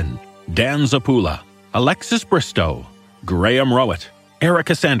Doolin, Dan Zapula, Alexis Bristow, Graham Rowett,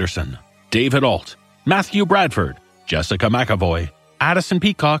 Erica Sanderson, David Alt, Matthew Bradford, Jessica McAvoy, Addison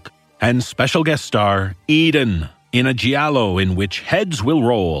Peacock, and special guest star Eden in a giallo in which heads will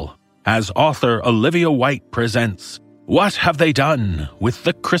roll, as author Olivia White presents What Have They Done with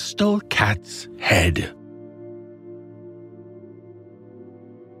the Crystal Cat's Head?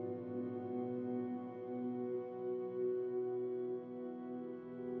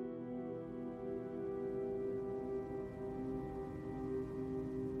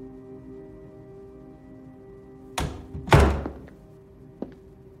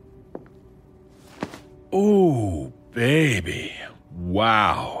 Ooh, baby.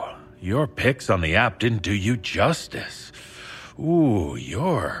 Wow. Your pics on the app didn't do you justice. Ooh,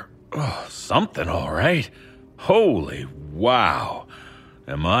 you're something, all right. Holy wow.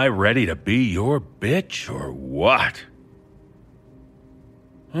 Am I ready to be your bitch or what?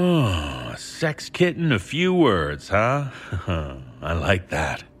 Oh, sex kitten, a few words, huh? I like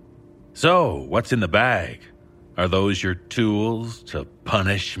that. So, what's in the bag? Are those your tools to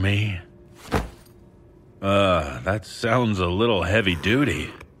punish me? That sounds a little heavy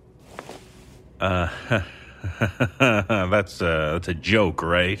duty. That's a joke,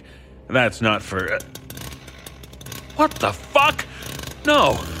 right? That's not for... What the fuck?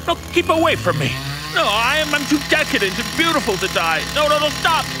 No, keep away from me. No, I'm too decadent and beautiful to die. No,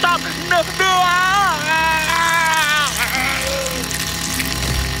 stop, no.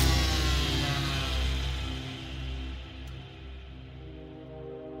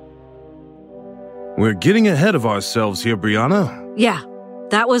 We're getting ahead of ourselves here, Brianna. Yeah,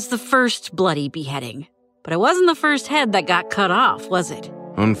 that was the first bloody beheading. But it wasn't the first head that got cut off, was it?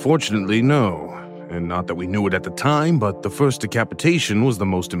 Unfortunately, no. And not that we knew it at the time, but the first decapitation was the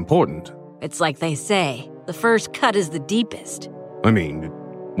most important. It's like they say, the first cut is the deepest. I mean, it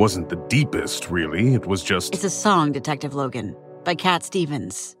wasn't the deepest, really. It was just... It's a song, Detective Logan, by Cat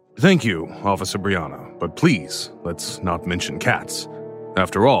Stevens. Thank you, Officer Brianna. But please, let's not mention cats.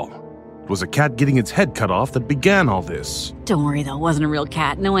 After all, it was a cat getting its head cut off that began all this. Don't worry, though. It wasn't a real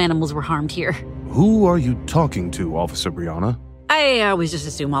cat. No animals were harmed here. Who are you talking to, Officer Brianna? I always just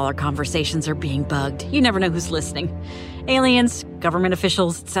assume all our conversations are being bugged. You never know who's listening. Aliens, government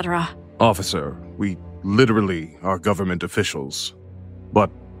officials, etc. Officer, we literally are government officials.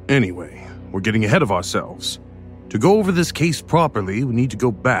 But anyway, we're getting ahead of ourselves. To go over this case properly, we need to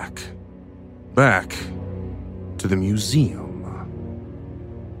go back. Back to the museum.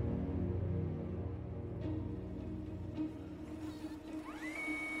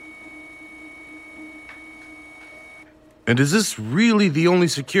 And is this really the only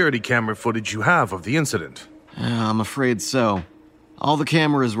security camera footage you have of the incident? I'm afraid so. All the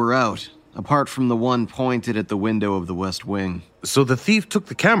cameras were out, apart from the one pointed at the window of the West Wing. So the thief took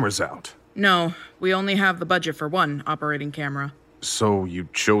the cameras out? No, we only have the budget for one operating camera. So you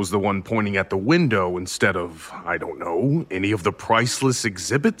chose the one pointing at the window instead of, I don't know, any of the priceless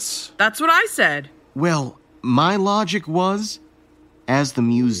exhibits? That's what I said. Well, my logic was, as the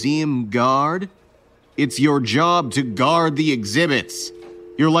museum guard, it's your job to guard the exhibits.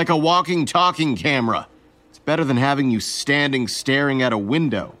 You're like a walking, talking camera. It's better than having you standing staring at a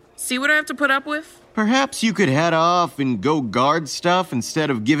window. See what I have to put up with? Perhaps you could head off and go guard stuff instead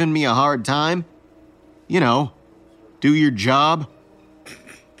of giving me a hard time. You know, do your job.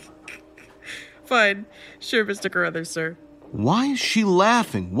 Fine. Sure, Mr. Carruthers, sir. Why is she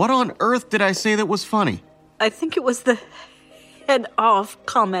laughing? What on earth did I say that was funny? I think it was the head off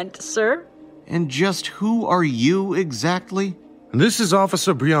comment, sir. And just who are you exactly? This is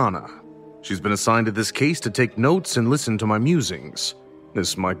Officer Brianna. She's been assigned to this case to take notes and listen to my musings.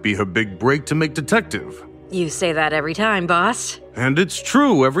 This might be her big break to make detective. You say that every time, boss. And it's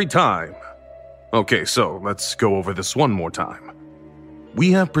true every time. Okay, so let's go over this one more time.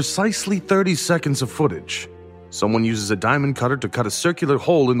 We have precisely 30 seconds of footage. Someone uses a diamond cutter to cut a circular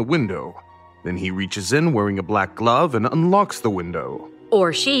hole in the window. Then he reaches in wearing a black glove and unlocks the window.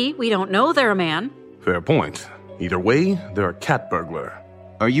 Or she. We don't know they're a man. Fair point. Either way, they're a cat burglar.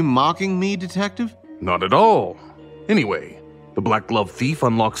 Are you mocking me, Detective? Not at all. Anyway, the black glove thief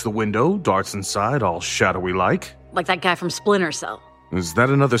unlocks the window, darts inside all shadowy-like. Like that guy from Splinter Cell. Is that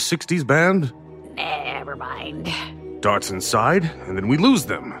another 60s band? Never mind. Darts inside, and then we lose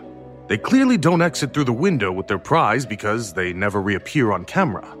them. They clearly don't exit through the window with their prize because they never reappear on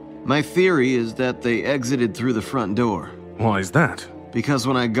camera. My theory is that they exited through the front door. Why is that? Because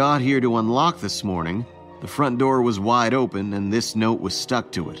when I got here to unlock this morning, the front door was wide open and this note was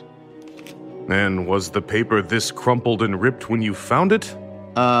stuck to it. And was the paper this crumpled and ripped when you found it?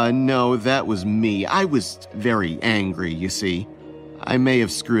 No, that was me. I was very angry, you see. I may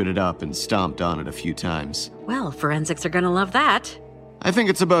have screwed it up and stomped on it a few times. Well, forensics are gonna love that. I think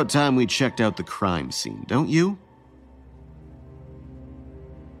it's about time we checked out the crime scene, don't you?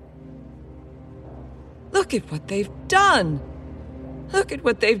 Look at what they've done! Look at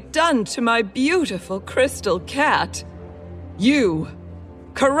what they've done to my beautiful crystal cat! You,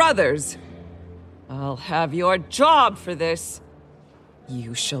 Carruthers! I'll have your job for this.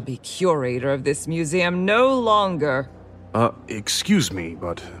 You shall be curator of this museum no longer. Excuse me,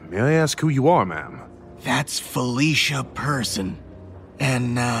 but may I ask who you are, ma'am? That's Felicia Person,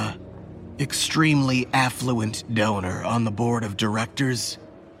 an, extremely affluent donor on the board of directors,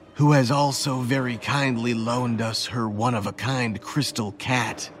 who has also very kindly loaned us her one-of-a-kind crystal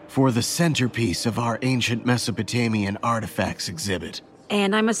cat for the centerpiece of our ancient Mesopotamian artifacts exhibit.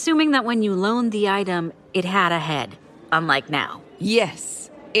 And I'm assuming that when you loaned the item, it had a head, unlike now. Yes,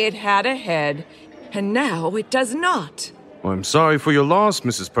 it had a head, and now it does not. I'm sorry for your loss,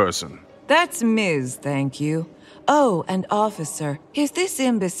 Mrs. Person. That's Ms., thank you. Oh, and officer, if this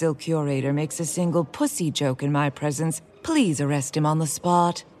imbecile curator makes a single pussy joke in my presence, please arrest him on the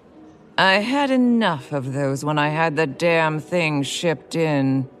spot. I had enough of those when I had the damn thing shipped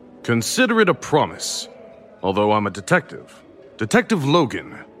in. Consider it a promise. Although I'm a detective. Detective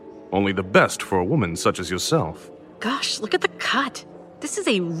Logan. Only the best for a woman such as yourself. Gosh, look at the cut. This is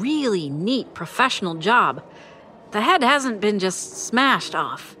a really neat professional job. The head hasn't been just smashed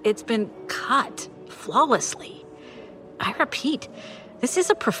off. It's been cut flawlessly. I repeat, this is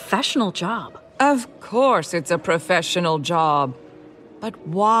a professional job. Of course it's a professional job. But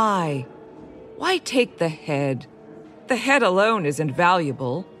why? Why take the head? The head alone isn't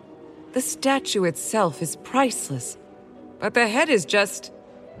valuable. The statue itself is priceless. But the head is just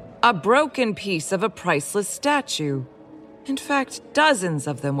a broken piece of a priceless statue. In fact, dozens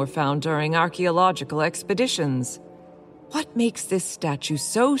of them were found during archaeological expeditions. What makes this statue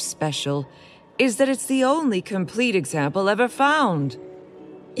so special is that it's the only complete example ever found.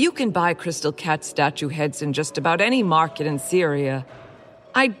 You can buy crystal cat statue heads in just about any market in Syria.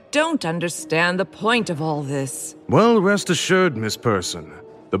 I don't understand the point of all this. Well, rest assured, Miss Person.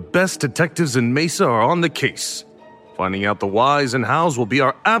 The best detectives in Mesa are on the case. Finding out the whys and hows will be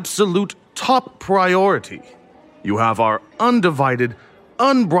our absolute top priority. You have our undivided,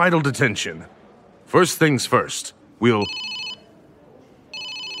 unbridled attention. First things first, we'll...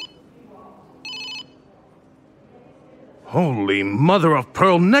 Holy mother of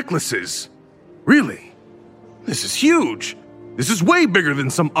pearl necklaces! Really? This is huge! This is way bigger than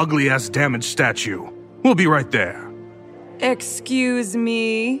some ugly-ass damaged statue. We'll be right there. Excuse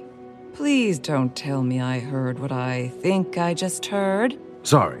me? Please don't tell me I heard what I think I just heard.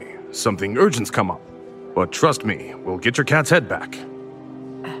 Sorry, something urgent's come up. But trust me, we'll get your cat's head back.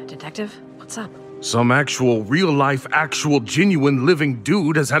 Detective, what's up? Some actual real-life, actual genuine living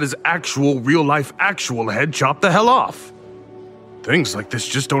dude has had his actual real-life, actual head chopped the hell off. Things like this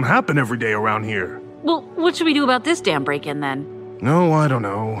just don't happen every day around here. Well, what should we do about this damn break-in then? No, I don't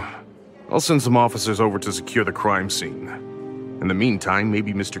know. I'll send some officers over to secure the crime scene. In the meantime,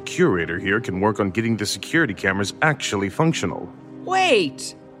 maybe Mr. Curator here can work on getting the security cameras actually functional.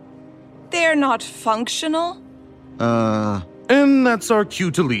 Wait! They're not functional? And that's our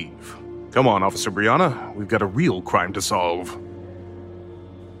cue to leave. Come on, Officer Brianna. We've got a real crime to solve.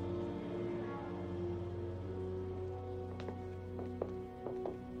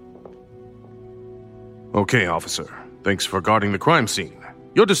 Okay, officer. Thanks for guarding the crime scene.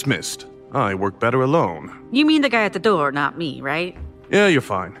 You're dismissed. I work better alone. You mean the guy at the door, not me, right? Yeah, you're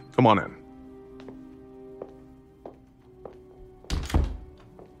fine. Come on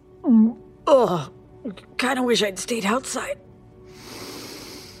in. Ugh. Kinda wish I'd stayed outside.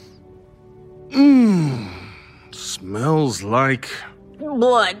 Smells like...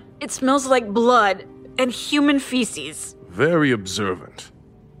 Blood. It smells like blood and human feces. very observant.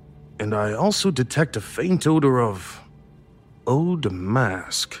 And I also detect a faint odor of eau de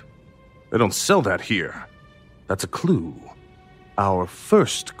masque. They don't sell that here. That's a clue. Our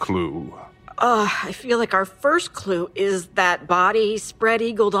first clue. I feel like our first clue is that body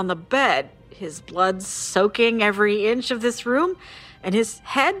spread-eagled on the bed, his blood soaking every inch of this room, and his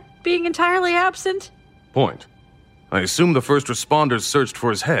head being entirely absent. Point. I assume the first responders searched for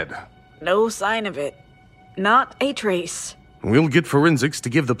his head. No sign of it. Not a trace. We'll get forensics to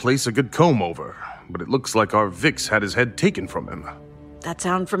give the place a good comb-over, but it looks like our Vix had his head taken from him. That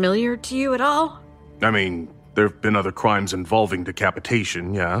sound familiar to you at all? I mean, there have been other crimes involving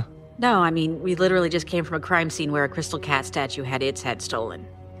decapitation, yeah? No, I mean, we literally just came from a crime scene where a crystal cat statue had its head stolen.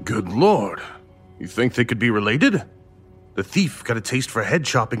 Good lord. You think they could be related? The thief got a taste for head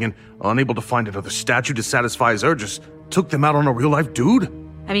chopping and, unable to find another statue to satisfy his urges, took them out on a real-life dude?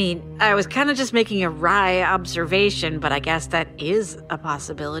 I mean, I was kind of just making a wry observation, but I guess that is a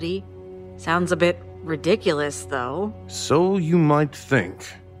possibility. Sounds a bit ridiculous, though. So you might think.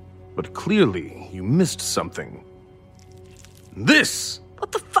 But clearly, you missed something. This!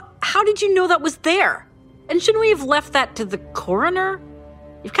 What the fuck? How did you know that was there? And shouldn't we have left that to the coroner?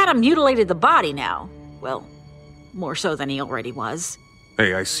 You've kind of mutilated the body now. Well, more so than he already was.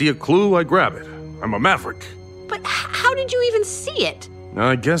 Hey, I see a clue, I grab it. I'm a maverick. But how did you even see it?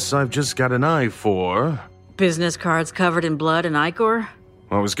 I guess I've just got an eye for... Business cards covered in blood and ichor?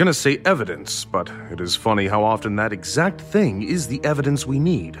 I was gonna say evidence, but it is funny how often that exact thing is the evidence we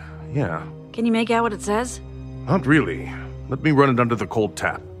need. Yeah. Can you make out what it says? Not really. Let me run it under the cold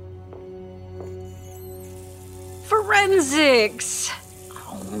tap. Forensics!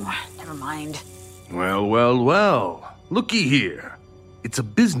 Oh, never mind. Well, well, well. Looky here. It's a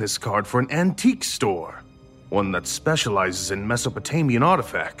business card for an antique store. One that specializes in Mesopotamian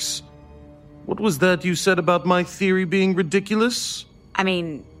artifacts. What was that you said about my theory being ridiculous? I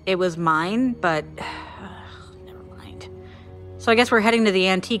mean, it was mine, but... never mind. So I guess we're heading to the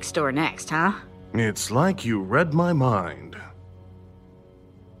antique store next, huh? It's like you read my mind.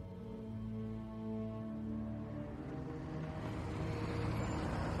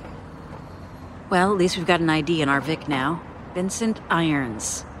 Well, at least we've got an ID in our Vic now. Vincent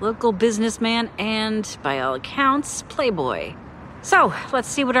Irons, local businessman and, by all accounts, playboy. So, let's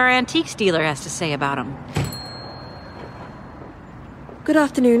see what our antiques dealer has to say about him. Good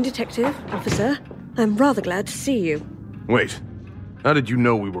afternoon, Detective, Officer. I'm rather glad to see you. Wait, how did you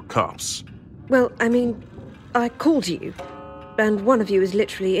know we were cops? Well, I mean, I called you, and one of you is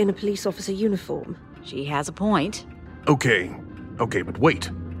literally in a police officer uniform. She has a point. Okay, but wait.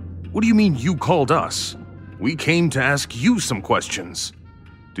 What do you mean you called us? We came to ask you some questions.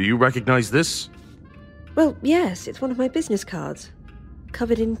 Do you recognize this? Well, yes, it's one of my business cards.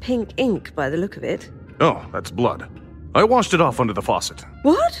 Covered in pink ink by the look of it. Oh, that's blood. I washed it off under the faucet.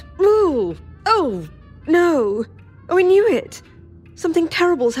 What? Ooh! Oh, no! Oh, I knew it! Something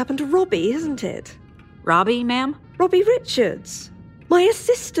terrible's happened to Robbie, hasn't it? Robbie, ma'am? Robbie Richards. My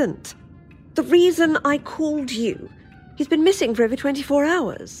assistant. The reason I called you. He's been missing for over 24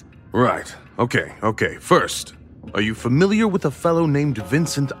 hours. Right. Okay. First, are you familiar with a fellow named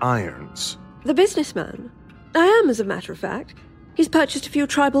Vincent Irons? The businessman? I am, as a matter of fact. He's purchased a few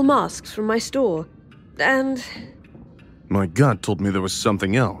tribal masks from my store. And... My gut told me there was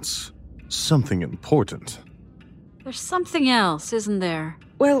something else. Something important. There's something else, isn't there?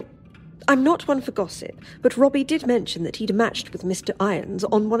 Well, I'm not one for gossip, but Robbie did mention that he'd matched with Mr. Irons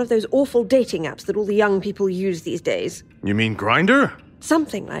on one of those awful dating apps that all the young people use these days. You mean Grindr?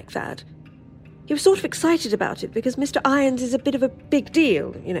 Something like that. He was sort of excited about it because Mr. Irons is a bit of a big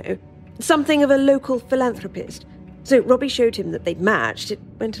deal, you know. Something of a local philanthropist. So Robbie showed him that they'd matched. It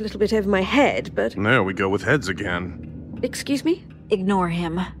went a little bit over my head, but... There we go with heads again. Excuse me? Ignore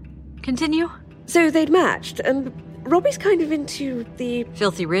him. Continue. So they'd matched, and Robbie's kind of into the...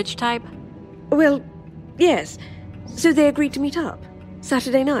 Filthy rich type? Well, yes. So they agreed to meet up.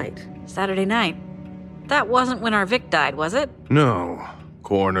 Saturday night. Saturday night? That wasn't when our Vic died, was it? No.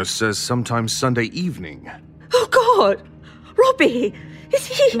 Coroner says sometime Sunday evening. Oh, God! Robbie! Is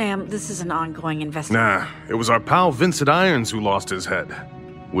he... Ma'am, this is an ongoing investigation. Nah, it was our pal Vincent Irons who lost his head.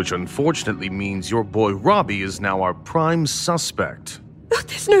 Which unfortunately means your boy Robbie is now our prime suspect. Oh,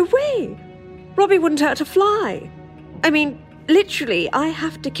 there's no way! Robbie wouldn't hurt a fly. I mean, literally, I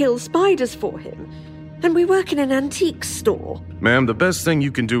have to kill spiders for him. And we work in an antique store. Ma'am, the best thing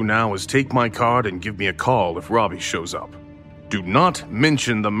you can do now is take my card and give me a call if Robbie shows up. Do not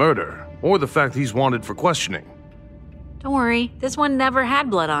mention the murder, or the fact he's wanted for questioning. Don't worry, this one never had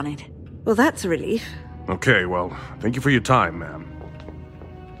blood on it. Well, that's a relief. Okay, well, thank you for your time, ma'am.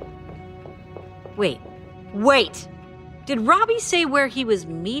 Wait. Did Robbie say where he was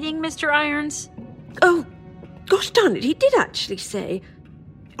meeting Mr. Irons? Oh, gosh darn it, he did actually say.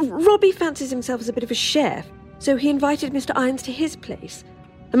 Robbie fancies himself as a bit of a chef, so he invited Mr. Irons to his place.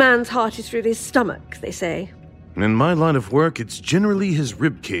 A man's heart is through his stomach, they say. In my line of work, it's generally his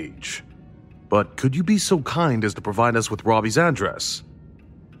rib cage. But could you be so kind as to provide us with Robbie's address?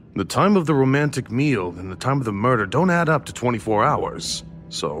 The time of the romantic meal and the time of the murder don't add up to 24 hours,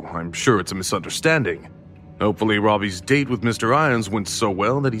 so I'm sure it's a misunderstanding. Hopefully Robbie's date with Mr. Irons went so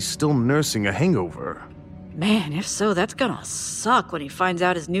well that he's still nursing a hangover. Man, if so, that's gonna suck when he finds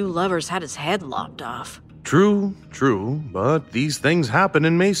out his new lover's had his head lopped off. True, but these things happen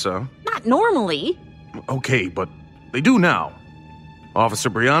in Mesa. Not normally. Okay, but they do now.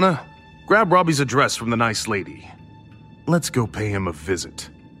 Officer Brianna, grab Robbie's address from the nice lady. Let's go pay him a visit.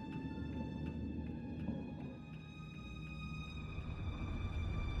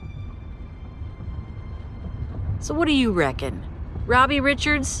 So what do you reckon? Robbie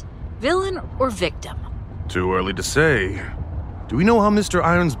Richards, villain or victim? Too early to say. Do we know how Mr.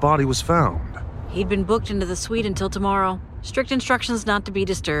 Irons' body was found? He'd been booked into the suite until tomorrow. Strict instructions not to be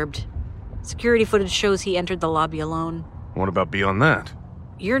disturbed. Security footage shows he entered the lobby alone. What about beyond that?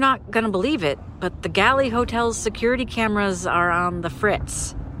 You're not gonna believe it, but the Galley Hotel's security cameras are on the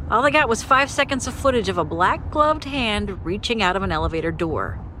fritz. All they got was 5 seconds of footage of a black-gloved hand reaching out of an elevator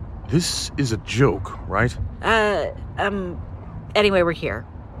door. This is a joke, right? Anyway, we're here.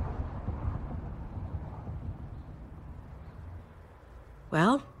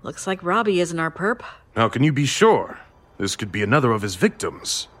 Well, looks like Robbie isn't our perp. How can you be sure? This could be another of his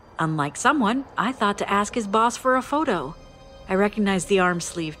victims. Unlike someone, I thought to ask his boss for a photo. I recognize the arm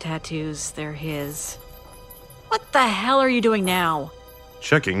sleeve tattoos. They're his. What the hell are you doing now?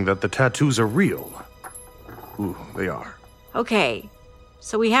 Checking that the tattoos are real. Ooh, they are. Okay,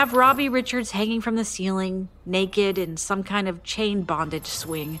 so we have Robbie Richards hanging from the ceiling, naked in some kind of chain bondage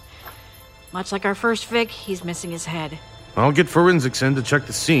swing. Much like our first Vic, he's missing his head. I'll get forensics in to check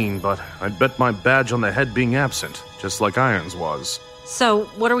the scene, but I'd bet my badge on the head being absent, just like Irons was. So,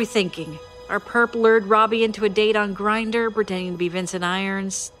 what are we thinking? Our perp lured Robbie into a date on Grindr, pretending to be Vincent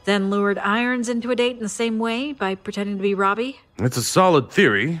Irons, then lured Irons into a date in the same way by pretending to be Robbie? It's a solid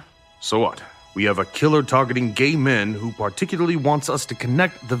theory. So what? We have a killer targeting gay men who particularly wants us to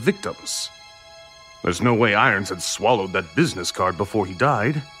connect the victims. There's no way Irons had swallowed that business card before he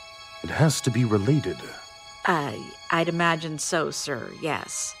died. It has to be related. I'd imagine so, sir,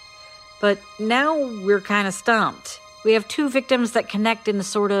 yes. But now we're kind of stumped. We have two victims that connect in a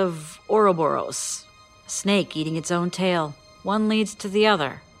sort of Ouroboros. A snake eating its own tail. One leads to the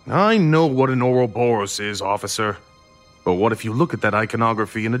other. I know what an Ouroboros is, officer. But what if you look at that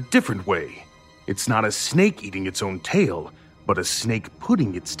iconography in a different way? It's not a snake eating its own tail, but a snake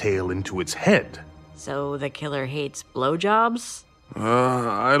putting its tail into its head. So the killer hates blowjobs?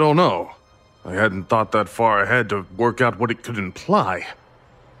 I don't know. I hadn't thought that far ahead to work out what it could imply.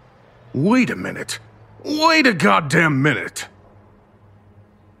 Wait a minute. Wait a goddamn minute.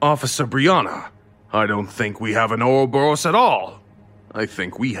 Officer Brianna, I don't think we have an Ouroboros at all. I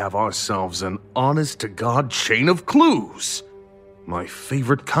think we have ourselves an honest-to-God chain of clues. My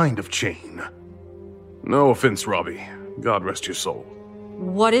favorite kind of chain. No offense, Robbie. God rest your soul.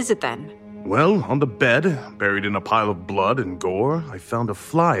 What is it then? Well, on the bed, buried in a pile of blood and gore, I found a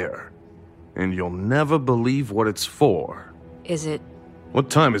flyer. And you'll never believe what it's for. Is it? What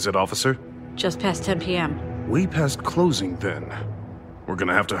time is it, officer? Just past 10 p.m. Way past closing, then. We're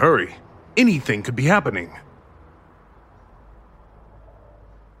gonna have to hurry. Anything could be happening.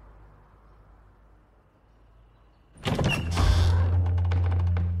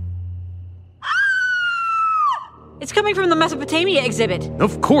 It's coming from the Mesopotamia exhibit.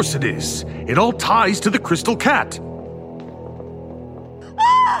 Of course it is. It all ties to the crystal cat.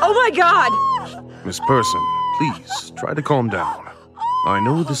 Oh my god! Miss Person, please, try to calm down. I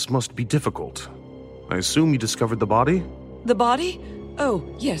know this must be difficult. I assume you discovered the body? The body? Oh,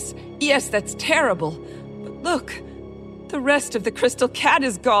 yes. Yes, that's terrible. But look, the rest of the crystal cat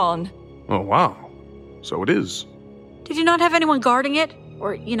is gone. Oh, wow. So it is. Did you not have anyone guarding it?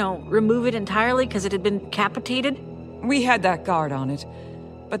 Or, remove it entirely because it had been decapitated? We had that guard on it.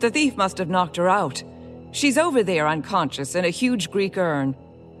 But the thief must have knocked her out. She's over there unconscious in a huge Greek urn.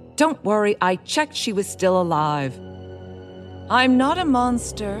 Don't worry, I checked she was still alive. I'm not a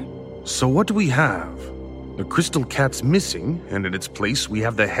monster. So what do we have? The crystal cat's missing, and in its place we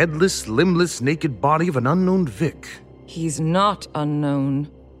have the headless, limbless, naked body of an unknown Vic. He's not unknown.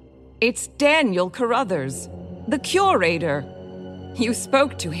 It's Daniel Carruthers, the curator. You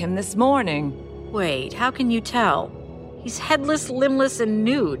spoke to him this morning. Wait, how can you tell? He's headless, limbless, and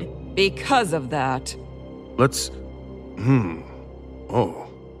nude. Because of that. Let's Oh.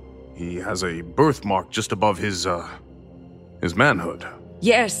 He has a birthmark just above his manhood.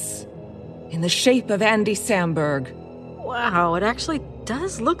 Yes. In the shape of Andy Samberg. Wow, it actually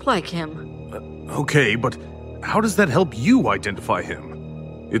does look like him. Okay, but how does that help you identify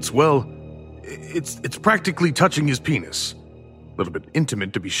him? It's practically touching his penis. A little bit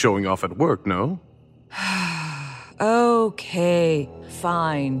intimate to be showing off at work, no? Okay,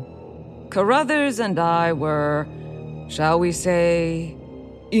 fine. Carruthers and I were, shall we say,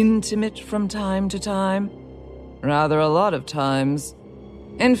 intimate from time to time? Rather a lot of times.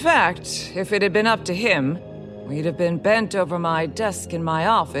 In fact, if it had been up to him, we'd have been bent over my desk in my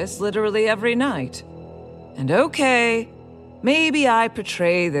office literally every night. And okay, maybe I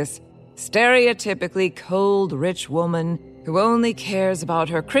portray this stereotypically cold, rich woman who only cares about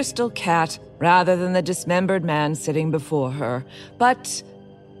her crystal cat rather than the dismembered man sitting before her. But...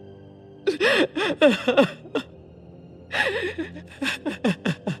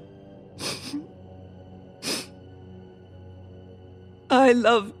 I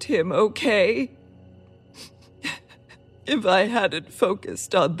loved him, okay? If I hadn't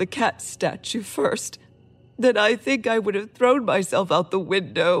focused on the cat statue first, then I think I would have thrown myself out the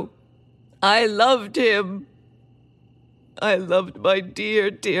window. I loved him. I loved my dear,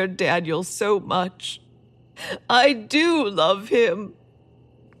 dear Daniel so much. I do love him.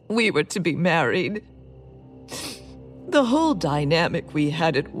 We were to be married. The whole dynamic we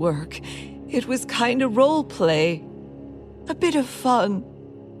had at work, it was kind of role play. A bit of fun.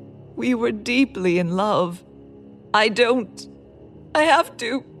 We were deeply in love. I have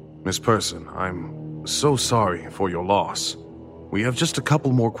to. Miss Person, I'm so sorry for your loss. We have just a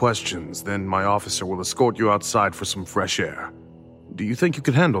couple more questions, then my officer will escort you outside for some fresh air. Do you think you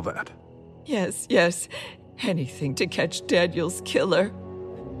can handle that? Yes. Anything to catch Daniel's killer.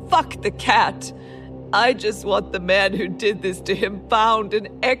 Fuck the cat. I just want the man who did this to him found and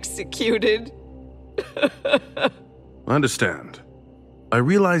executed. I understand. I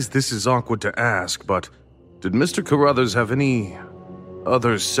realize this is awkward to ask, but did Mr. Carruthers have any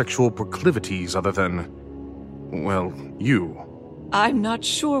other sexual proclivities other than, well, you? I'm not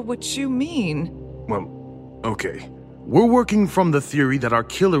sure what you mean. Well, okay. We're working from the theory that our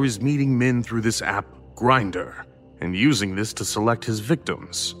killer is meeting men through this app, Grindr, and using this to select his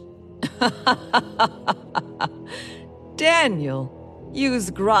victims. Daniel, use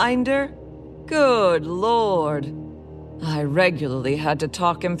Grindr? Good Lord. I regularly had to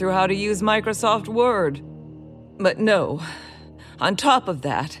talk him through how to use Microsoft Word. But no, on top of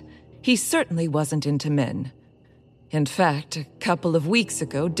that, he certainly wasn't into men. In fact, a couple of weeks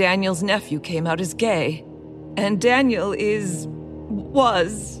ago, Daniel's nephew came out as gay. And Daniel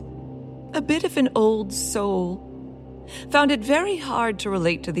was a bit of an old soul. Found it very hard to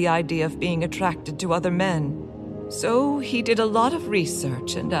relate to the idea of being attracted to other men. So he did a lot of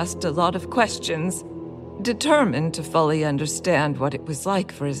research and asked a lot of questions, determined to fully understand what it was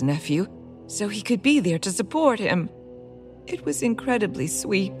like for his nephew, so he could be there to support him. It was incredibly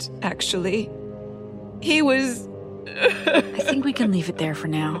sweet, actually. He was... I think we can leave it there for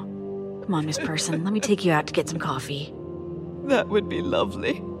now. Come on, Miss Person, let me take you out to get some coffee. That would be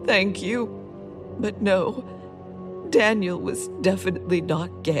lovely, thank you. But no, Daniel was definitely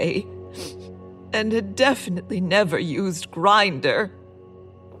not gay, and had definitely never used Grindr.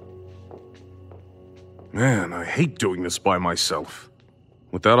 Man, I hate doing this by myself.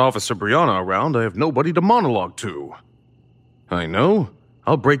 Without Officer Brianna around, I have nobody to monologue to. I know.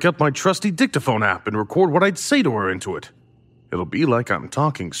 I'll break out my trusty dictaphone app and record what I'd say to her into it. It'll be like I'm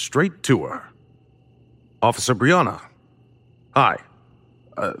talking straight to her. Officer Brianna. Hi.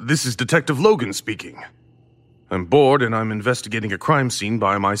 This is Detective Logan speaking. I'm bored and I'm investigating a crime scene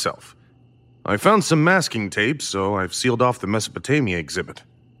by myself. I found some masking tape, so I've sealed off the Mesopotamia exhibit.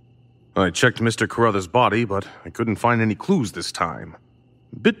 I checked Mr. Carruthers' body, but I couldn't find any clues this time.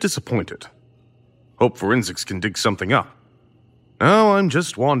 A bit disappointed. Hope forensics can dig something up. Now I'm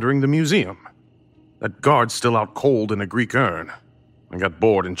just wandering the museum. That guard's still out cold in a Greek urn. I got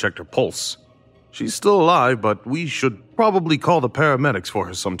bored and checked her pulse. She's still alive, but we should probably call the paramedics for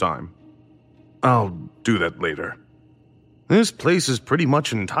her sometime. I'll do that later. This place is pretty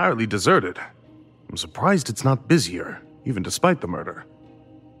much entirely deserted. I'm surprised it's not busier, even despite the murder.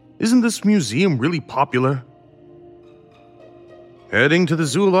 Isn't this museum really popular? Heading to the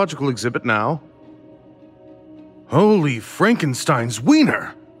zoological exhibit now. Holy Frankenstein's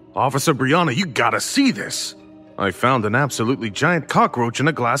wiener! Officer Brianna, you gotta see this! I found an absolutely giant cockroach in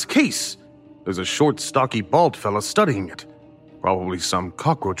a glass case. There's a short, stocky, bald fella studying it. Probably some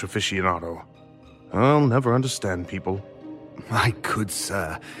cockroach aficionado. I'll never understand people. My good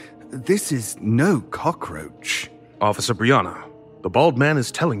sir, this is no cockroach. Officer Brianna, the bald man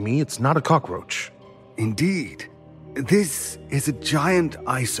is telling me it's not a cockroach. Indeed. This is a giant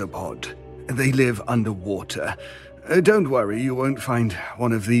isopod. They live underwater. Don't worry, you won't find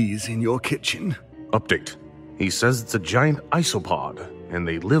one of these in your kitchen. Update. He says it's a giant isopod, and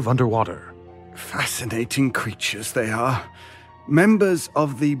they live underwater. Fascinating creatures they are. Members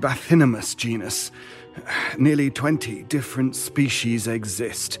of the Bathynomus genus. Nearly 20 different species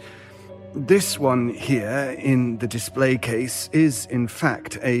exist. This one here, in the display case, is in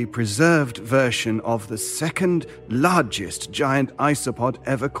fact a preserved version of the second largest giant isopod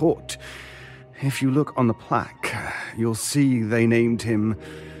ever caught. If you look on the plaque, you'll see they named him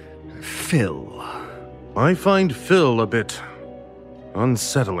Phil. I find Phil a bit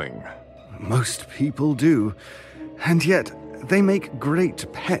unsettling. Most people do. And yet, they make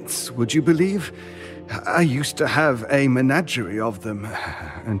great pets, would you believe? I used to have a menagerie of them,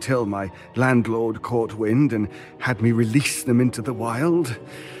 until my landlord caught wind and had me release them into the wild.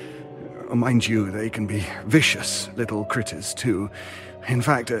 Mind you, they can be vicious little critters, too. In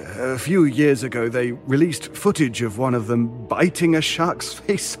fact, a few years ago, they released footage of one of them biting a shark's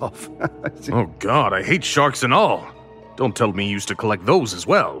face off. Oh, God, I hate sharks and all. Don't tell me you used to collect those as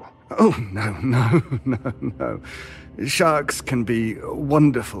well. Oh, no. Sharks can be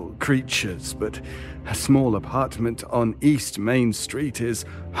wonderful creatures, but a small apartment on East Main Street is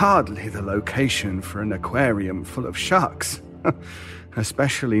hardly the location for an aquarium full of sharks.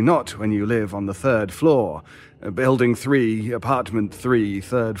 Especially not when you live on the 3rd floor. Building 3, apartment 3,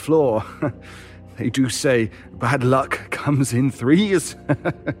 3rd floor. They do say bad luck comes in threes.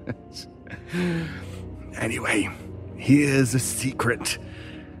 Anyway, here's a secret.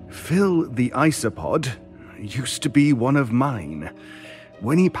 Phil the isopod used to be one of mine.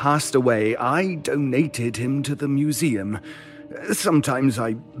 When he passed away, I donated him to the museum. Sometimes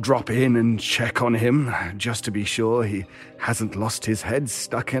I drop in and check on him, just to be sure he hasn't lost his head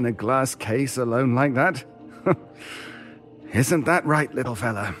stuck in a glass case alone like that. Isn't that right, little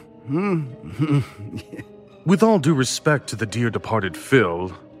fella? With all due respect to the dear departed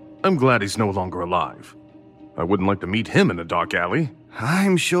Phil, I'm glad he's no longer alive. I wouldn't like to meet him in a dark alley.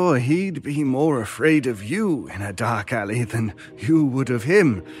 I'm sure he'd be more afraid of you in a dark alley than you would of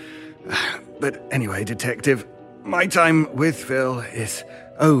him. But anyway, Detective, my time with Phil is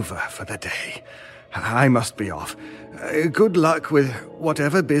over for the day. I must be off. Good luck with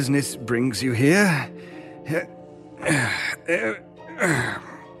whatever business brings you here.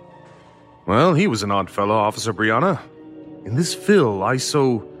 Well, he was an odd fellow, Officer Brianna. And this Phil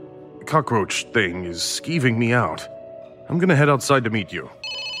cockroach thing is skeeving me out. I'm gonna head outside to meet you.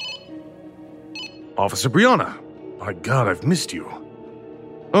 Officer Brianna! My God, I've missed you.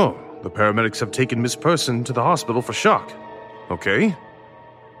 Oh, the paramedics have taken Miss Person to the hospital for shock. Okay.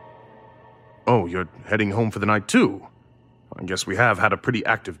 Oh, you're heading home for the night too. I guess we have had a pretty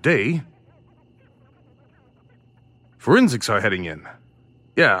active day. Forensics are heading in.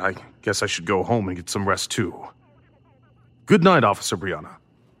 Yeah, I guess I should go home and get some rest too. Good night, Officer Brianna.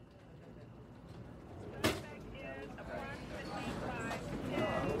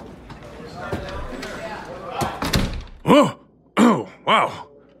 Oh, wow.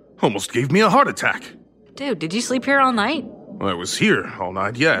 Almost gave me a heart attack. Dude, did you sleep here all night? I was here all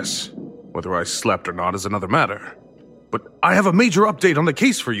night, yes. Whether I slept or not is another matter. But I have a major update on the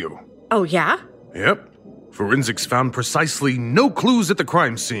case for you. Oh, yeah? Yep. Forensics found precisely no clues at the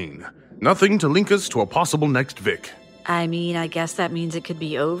crime scene. Nothing to link us to a possible next Vic. I mean, I guess that means it could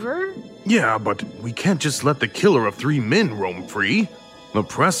be over? Yeah, but we can't just let the killer of 3 men roam free. The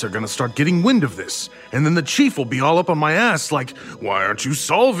press are gonna start getting wind of this, and then the chief will be all up on my ass like, why aren't you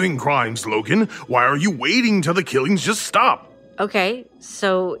solving crimes, Logan? Why are you waiting till the killings just stop? Okay,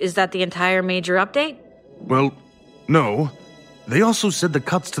 so is that the entire major update? Well, no. They also said the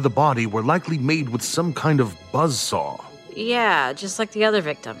cuts to the body were likely made with some kind of buzzsaw. Yeah, just like the other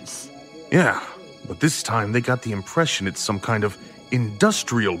victims. Yeah, but this time they got the impression it's some kind of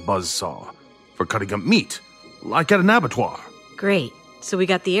industrial buzzsaw for cutting up meat, like at an abattoir. Great. So we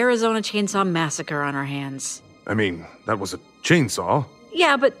got the Arizona Chainsaw Massacre on our hands. I mean, that was a chainsaw.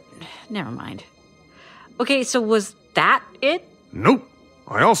 Yeah, but never mind. Okay, so was that it? Nope.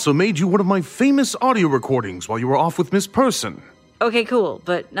 I also made you one of my famous audio recordings while you were off with Miss Person. Okay, cool,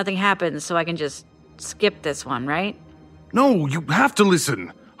 but nothing happened, so I can just skip this one, right? No, you have to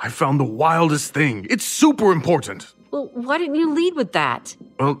listen. I found the wildest thing. It's super important. Well, why didn't you lead with that?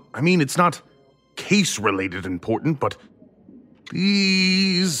 Well, I mean, it's not case-related important, but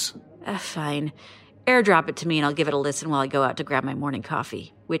please. Fine. Airdrop it to me and I'll give it a listen while I go out to grab my morning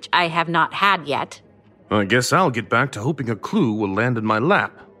coffee, which I have not had yet. I guess I'll get back to hoping a clue will land in my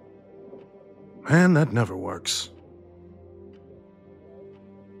lap. Man, that never works.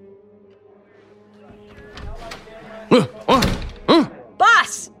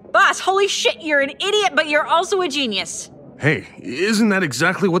 Holy shit, you're an idiot, but you're also a genius. Hey, isn't that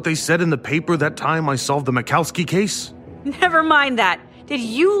exactly what they said in the paper that time I solved the Mikowski case? Never mind that. Did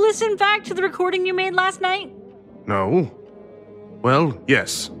you listen back to the recording you made last night? No. Well,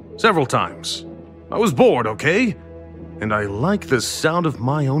 yes, several times. I was bored, okay? And I like the sound of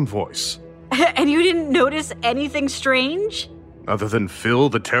my own voice. And you didn't notice anything strange? Other than Phil,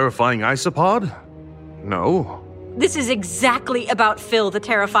 the terrifying isopod? No. This is exactly about Phil, the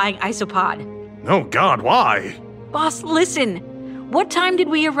terrifying isopod. Oh God, why? Boss, listen. What time did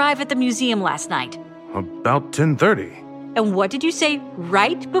we arrive at the museum last night? About 10:30. And what did you say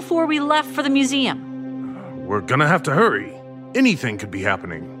right before we left for the museum? We're gonna have to hurry. Anything could be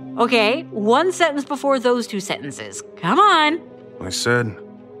happening. Okay, one sentence before those two sentences. Come on. I said...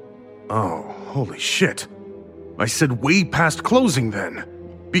 Oh, holy shit. I said way past closing then.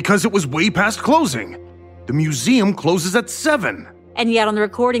 Because it was way past closing. The museum closes at 7. And yet on the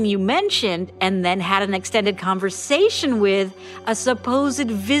recording you mentioned, and then had an extended conversation with, a supposed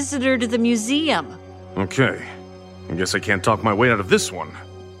visitor to the museum. Okay. I guess I can't talk my way out of this one.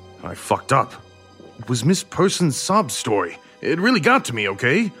 I fucked up. It was Miss Person's sob story. It really got to me,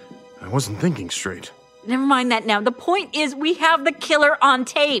 okay? I wasn't thinking straight. Never mind that now. The point is we have the killer on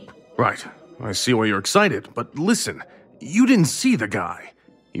tape. Right. I see why you're excited, but listen. You didn't see the guy.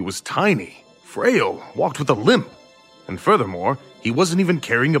 He was tiny, frail, walked with a limp. And furthermore, he wasn't even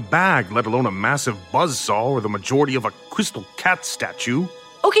carrying a bag, let alone a massive buzzsaw or the majority of a crystal cat statue.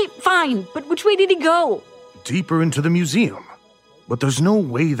 Okay, fine, but which way did he go? Deeper into the museum. But there's no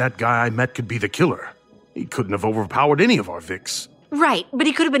way that guy I met could be the killer. He couldn't have overpowered any of our Vics. Right, but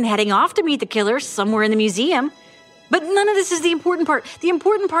he could have been heading off to meet the killer somewhere in the museum. But none of this is the important part. The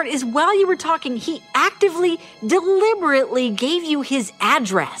important part is while you were talking, he actively, deliberately gave you his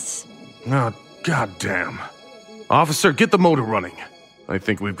address. Oh, goddamn. Officer, get the motor running. I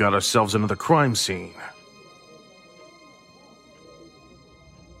think we've got ourselves another crime scene.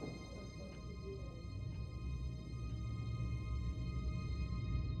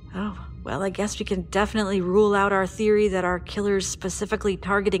 Oh, well, I guess we can definitely rule out our theory that our killer's specifically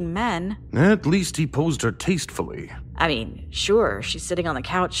targeting men. At least he posed her tastefully. I mean, sure, she's sitting on the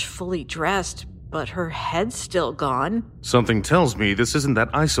couch fully dressed, but her head's still gone. Something tells me this isn't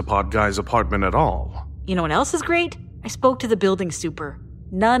that isopod guy's apartment at all. You know what else is great? I spoke to the building super.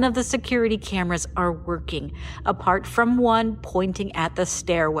 None of the security cameras are working, apart from one pointing at the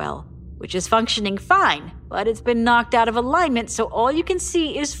stairwell, which is functioning fine, but it's been knocked out of alignment, so all you can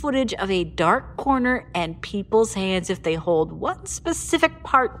see is footage of a dark corner and people's hands if they hold one specific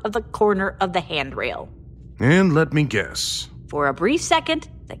part of the corner of the handrail. And let me guess. For a brief second,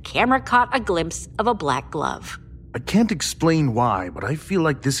 the camera caught a glimpse of a black glove. I can't explain why, but I feel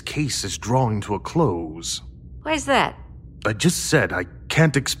like this case is drawing to a close. Why is that? I just said I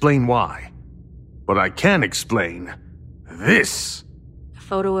can't explain why. But I can explain this. A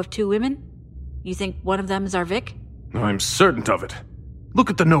photo of two women? You think one of them is our Vic? I'm certain of it. Look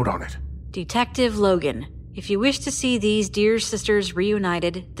at the note on it. Detective Logan, if you wish to see these dear sisters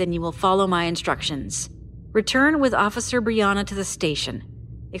reunited, then you will follow my instructions. Return with Officer Brianna to the station.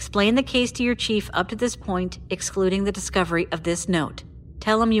 Explain the case to your chief up to this point, excluding the discovery of this note.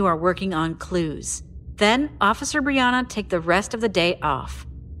 Tell him you are working on clues. Then, Officer Brianna, take the rest of the day off.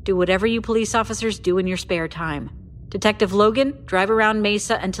 Do whatever you police officers do in your spare time. Detective Logan, drive around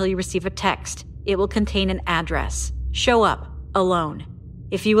Mesa until you receive a text. It will contain an address. Show up, alone.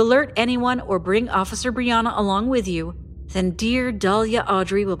 If you alert anyone or bring Officer Brianna along with you, then dear Dahlia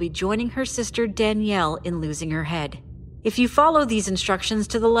Audrey will be joining her sister Danielle in losing her head. If you follow these instructions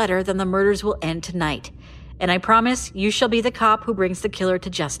to the letter, then the murders will end tonight. And I promise you shall be the cop who brings the killer to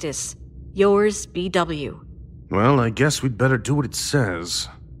justice. Yours, B.W. Well, I guess we'd better do what it says.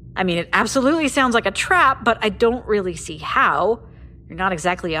 I mean, it absolutely sounds like a trap, but I don't really see how. You're not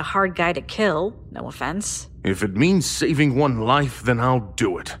exactly a hard guy to kill, no offense. If it means saving one life, then I'll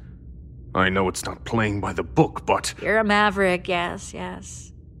do it. I know it's not playing by the book, but... You're a maverick,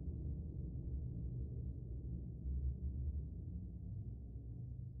 yes.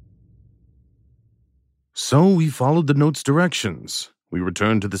 So we followed the note's directions. We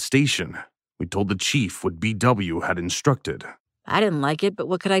returned to the station. We told the chief what BW had instructed. I didn't like it, but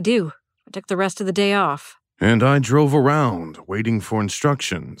what could I do? I took the rest of the day off. And I drove around, waiting for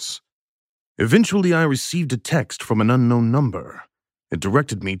instructions. Eventually, I received a text from an unknown number. It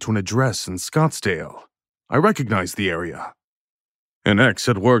directed me to an address in Scottsdale. I recognized the area. An ex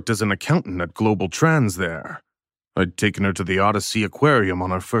had worked as an accountant at Global Trans there. I'd taken her to the Odyssey Aquarium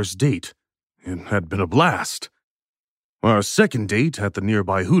on our first date. It had been a blast. Our second date at the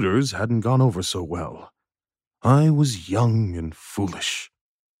nearby Hooters hadn't gone over so well. I was young and foolish.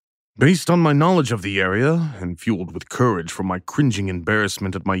 Based on my knowledge of the area, and fueled with courage from my cringing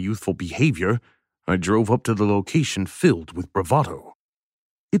embarrassment at my youthful behavior, I drove up to the location filled with bravado.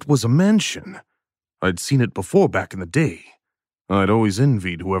 It was a mansion. I'd seen it before back in the day. I'd always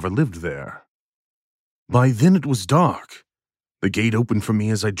envied whoever lived there. By then it was dark. The gate opened for me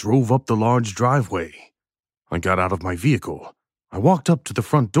as I drove up the large driveway. I got out of my vehicle. I walked up to the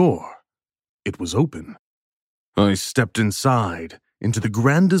front door. It was open. I stepped inside, into the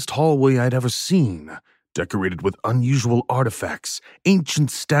grandest hallway I'd ever seen, decorated with unusual artifacts,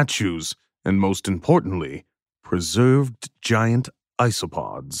 ancient statues, and most importantly, preserved giant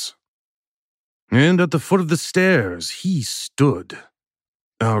isopods. And at the foot of the stairs, he stood.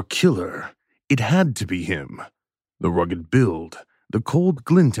 Our killer. It had to be him. The rugged build, the cold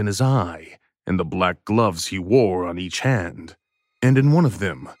glint in his eye, and the black gloves he wore on each hand. And in one of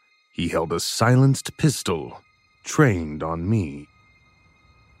them, he held a silenced pistol, trained on me.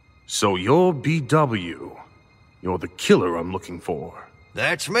 So you're BW. You're the killer I'm looking for.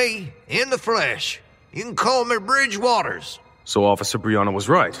 That's me, in the flesh. You can call me Bridgewaters. So Officer Brianna was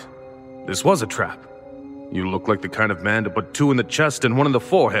right. This was a trap. You look like the kind of man to put 2 in the chest and 1 in the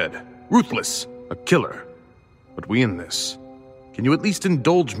forehead. Ruthless, a killer. But we in this. Can you at least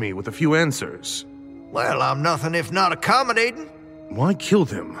indulge me with a few answers? Well, I'm nothing if not accommodating. Why kill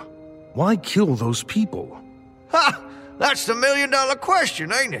them? Why kill those people? Ha! That's the $1 million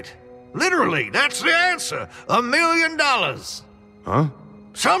question, ain't it? Literally, that's the answer. $1 million. Huh?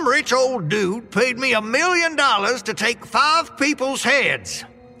 Some rich old dude paid me $1 million to take 5 people's heads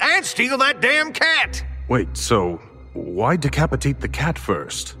and steal that damn cat. Wait, so why decapitate the cat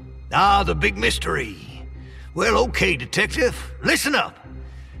first? Ah, the big mystery. Well, okay, detective, listen up.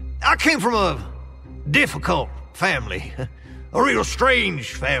 I came from a difficult family. A real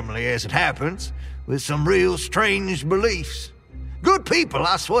strange family, as it happens, with some real strange beliefs. Good people,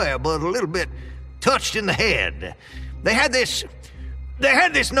 I swear, but a little bit touched in the head. They had this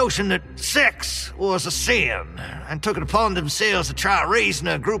notion that sex was a sin, and took it upon themselves to try raising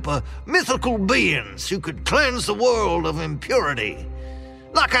a group of mythical beings who could cleanse the world of impurity.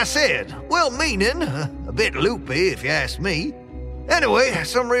 Like I said, well-meaning, a bit loopy if you ask me. Anyway,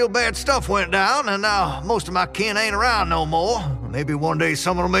 some real bad stuff went down, and now most of my kin ain't around no more. Maybe one day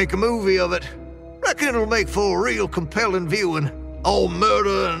someone will make a movie of it. Reckon it'll make for a real compelling viewing. All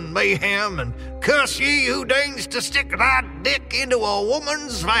murder and mayhem, and curse ye who deigns to stick thy dick into a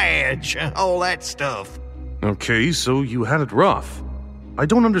woman's vag. All that stuff. Okay, so you had it rough. I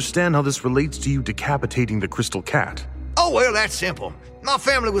don't understand how this relates to you decapitating the crystal cat. Oh, well, that's simple. My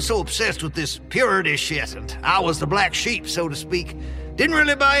family was so obsessed with this purity shit, and I was the black sheep, so to speak. Didn't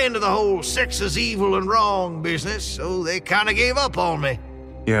really buy into the whole sex is evil and wrong business, so they kind of gave up on me.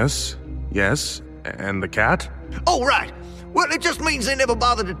 Yes. And the cat? Oh, right. Well, it just means they never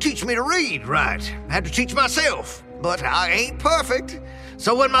bothered to teach me to read right. I had to teach myself. But I ain't perfect.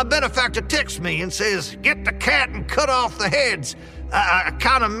 So when my benefactor texts me and says, get the cat and cut off the heads, I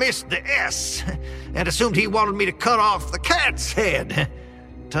kind of missed the S and assumed he wanted me to cut off the cat's head.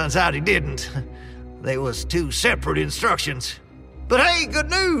 Turns out he didn't. They was 2 separate instructions. But hey, good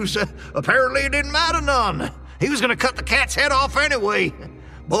news. Apparently it didn't matter none. He was going to cut the cat's head off anyway.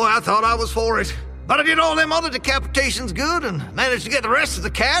 Boy, I thought I was for it. But I did all them other decapitations good and managed to get the rest of the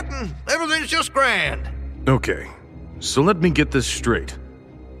cat, and everything's just grand. Okay, so let me get this straight.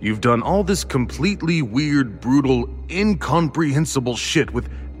 You've done all this completely weird, brutal, incomprehensible shit with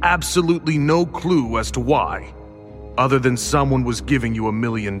absolutely no clue as to why, other than someone was giving you $1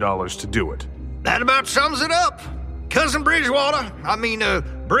 million to do it. That about sums it up. Cousin Bridgewaters,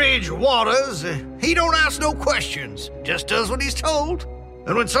 he don't ask no questions, just does what he's told.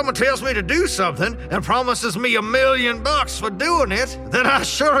 And when someone tells me to do something and promises me $1 million for doing it, then I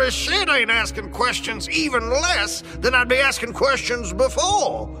sure as shit ain't asking questions, even less than I'd be asking questions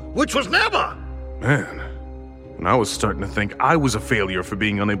before, which was never. Man, and I was starting to think I was a failure for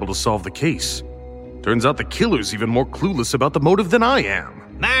being unable to solve the case. Turns out the killer's even more clueless about the motive than I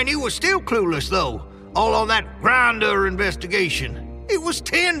am. Man, you were still clueless, though, all on that Grindr investigation. It was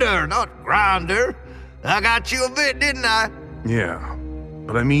Tinder, not Grindr. I got you a bit, didn't I? Yeah.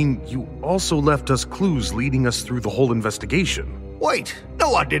 But I mean, you also left us clues leading us through the whole investigation. Wait,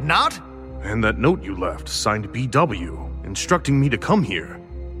 no I did not. And that note you left, signed BW, instructing me to come here.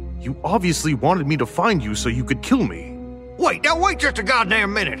 You obviously wanted me to find you so you could kill me. Wait just a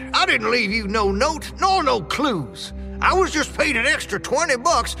goddamn minute. I didn't leave you no note, nor no clues. I was just paid an extra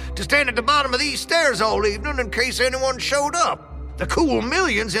 $20 to stand at the bottom of these stairs all evening in case anyone showed up. The cool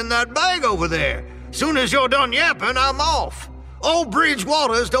million's in that bag over there. Soon as you're done yapping, I'm off. Old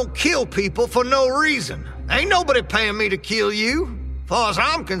Bridgewaters don't kill people for no reason. Ain't nobody paying me to kill you. Far as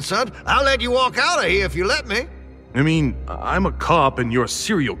I'm concerned, I'll let you walk out of here if you let me. I mean, I'm a cop and you're a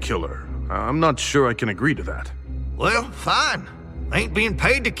serial killer. I'm not sure I can agree to that. Well, fine. I ain't being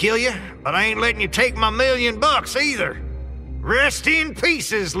paid to kill you, but I ain't letting you take my $1,000,000 either. Rest in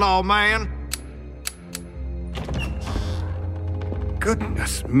pieces, lawman.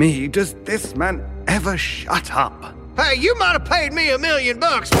 Goodness me, does this man ever shut up? Hey, you might have paid me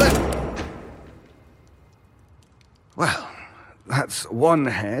 $1,000,000, but... Well, that's one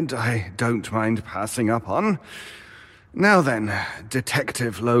head I don't mind passing up on. Now then,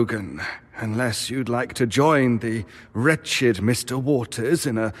 Detective Logan, unless you'd like to join the wretched Mr. Waters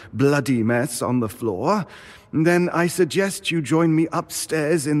in a bloody mess on the floor, then I suggest you join me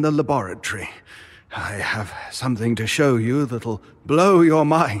upstairs in the laboratory. I have something to show you that'll blow your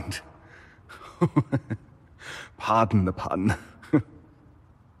mind. Pardon the pun.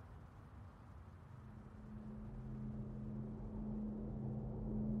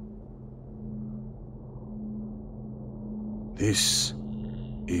 This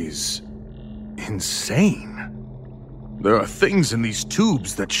is insane. There are things in these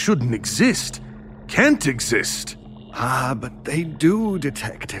tubes that shouldn't exist, can't exist. Ah, but they do,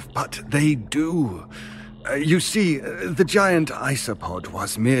 Detective, but they do. You see, the giant isopod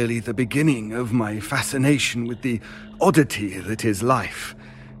was merely the beginning of my fascination with the oddity that is life.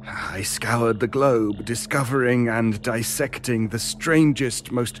 I scoured the globe, discovering and dissecting the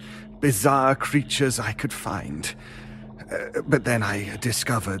strangest, most bizarre creatures I could find. But then I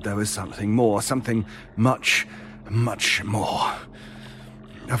discovered there was something more, something much, much more.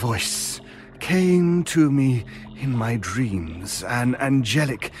 A voice came to me in my dreams, an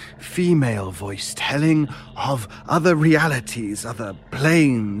angelic female voice telling of other realities, other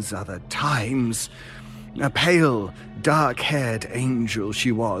planes, other times. A pale, dark-haired angel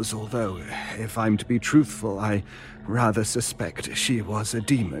she was, although, if I'm to be truthful, I rather suspect she was a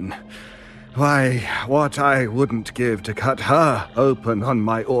demon. Why, what I wouldn't give to cut her open on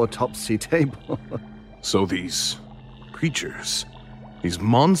my autopsy table. So these creatures, these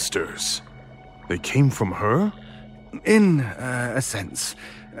monsters, they came from her? In a sense.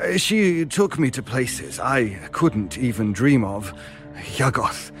 She took me to places I couldn't even dream of.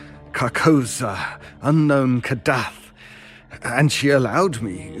 Yuggoth, Carcosa, unknown Kadath. And she allowed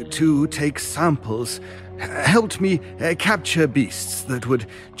me to take samples, helped me capture beasts that would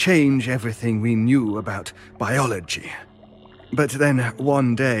change everything we knew about biology. But then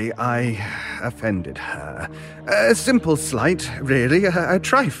one day I offended her. A simple slight, really, a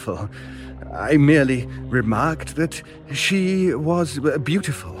trifle. I merely remarked that she was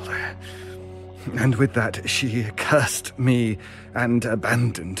beautiful. And with that, she cursed me and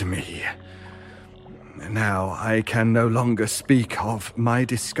abandoned me. Now I can no longer speak of my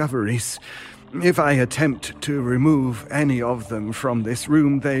discoveries. If I attempt to remove any of them from this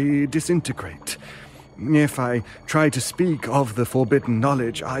room, they disintegrate. If I try to speak of the forbidden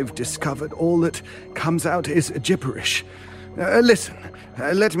knowledge I've discovered, all that comes out is gibberish. Listen,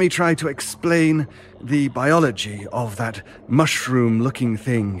 let me try to explain the biology of that mushroom-looking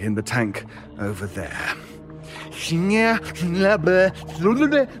thing in the tank over there. You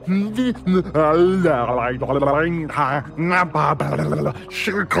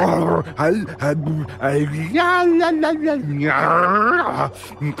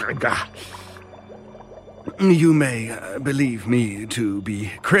may believe me to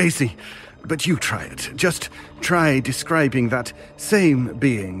be crazy, but you try it. Just try describing that same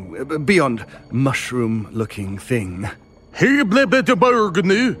being, beyond mushroom-looking thing. Hey, blibberberg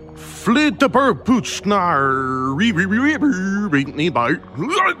nu, flitteper puchnar,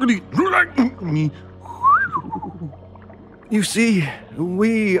 You see,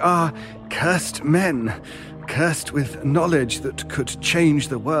 we are cursed men, cursed with knowledge that could change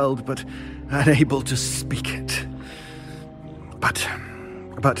the world, but unable to speak it. But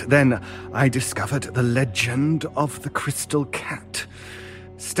then I discovered the legend of the crystal cat.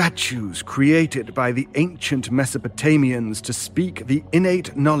 Statues created by the ancient Mesopotamians to speak the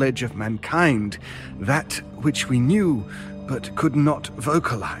innate knowledge of mankind, that which we knew but could not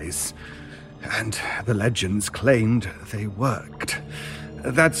vocalize. And the legends claimed they worked.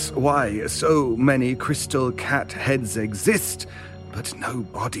 That's why so many crystal cat heads exist, but no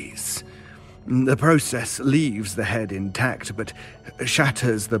bodies. The process leaves the head intact, but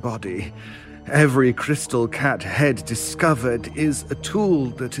shatters the body. Every crystal cat head discovered is a tool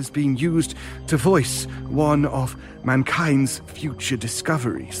that is being used to voice one of mankind's future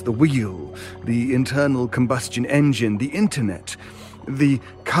discoveries. The wheel, the internal combustion engine, the internet. The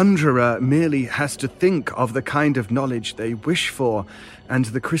conjurer merely has to think of the kind of knowledge they wish for, and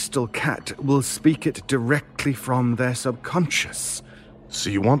the crystal cat will speak it directly from their subconscious. So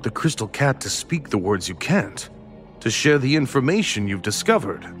you want the Crystal Cat to speak the words you can't? To share the information you've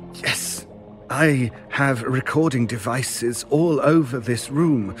discovered? Yes. I have recording devices all over this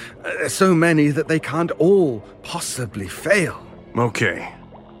room. So many that they can't all possibly fail. Okay.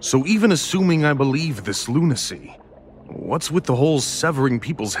 So even assuming I believe this lunacy, what's with the whole severing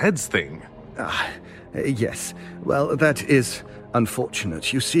people's heads thing? Yes. Well, that is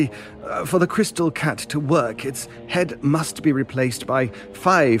unfortunate. You see, for the Crystal Cat to work, its head must be replaced by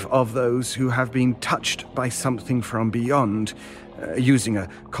 5 of those who have been touched by something from beyond. Using a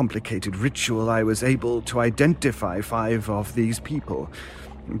complicated ritual, I was able to identify 5 of these people.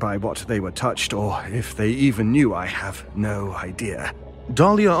 By what they were touched, or if they even knew, I have no idea.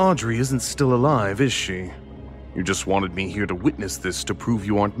 Dahlia Audrey isn't still alive, is she? You just wanted me here to witness this to prove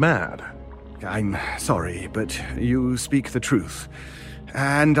you aren't mad. I'm sorry, but you speak the truth.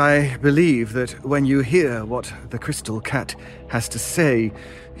 And I believe that when you hear what the Crystal Cat has to say,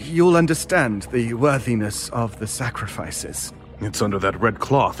 you'll understand the worthiness of the sacrifices. It's under that red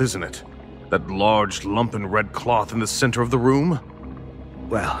cloth, isn't it? That large lumpen red cloth in the center of the room?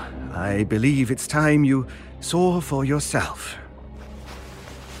 Well, I believe it's time you saw for yourself.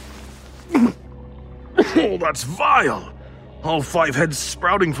 Oh, that's vile! All 5 heads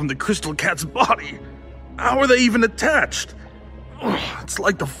sprouting from the Crystal Cat's body. How are they even attached? Oh, it's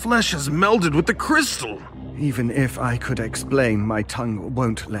like the flesh has melded with the crystal. Even if I could explain, my tongue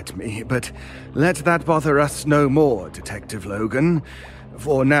won't let me. But let that bother us no more, Detective Logan.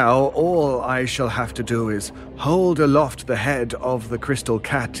 For now, all I shall have to do is hold aloft the head of the Crystal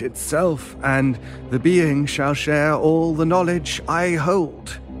Cat itself, and the being shall share all the knowledge I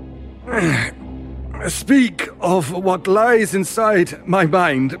hold. Speak of what lies inside my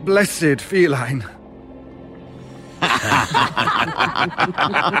mind, blessed feline.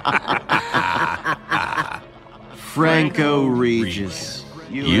 Franco Regis,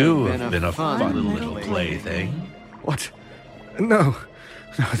 you have been a fun little plaything. What? No,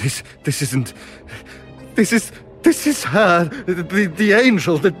 this isn't. This is her, the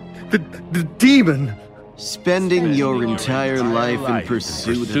angel, the demon. Spending your entire life in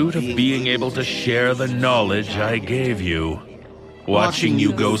pursuit of being able to share the knowledge I gave you. Watching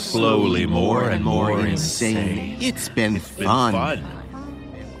you go slowly more and more insane. It's been fun.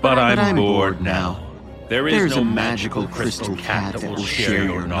 But I'm bored now. There's no magical crystal cat that will share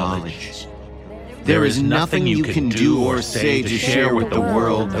your knowledge. There is nothing you can do or say to share with the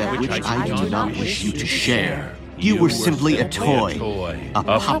world that which I do not wish you to share. You were simply a toy. A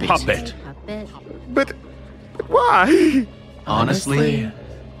puppet. But why? Honestly,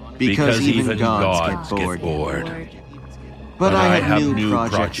 because even gods get bored. But I have new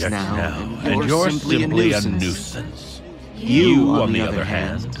projects now, and you're simply a nuisance. You, on the other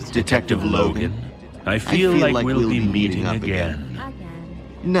hand, Detective Logan, I feel like we'll be meeting again.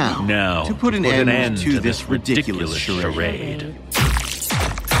 Now, to put an end to this ridiculous charade.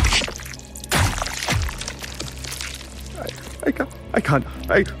 I can't.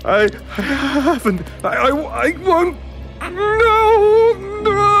 I haven't. I won't.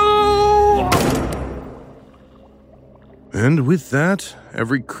 No. And with that,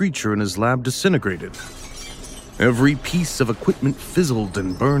 every creature in his lab disintegrated. Every piece of equipment fizzled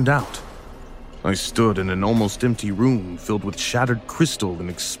and burned out. I stood in an almost empty room filled with shattered crystal and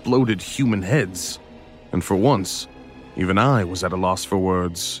exploded human heads. And for once, even I was at a loss for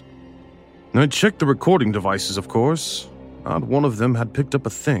words. I checked the recording devices, of course. Not one of them had picked up a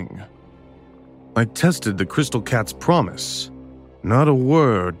thing. I tested the Crystal Cat's promise. Not a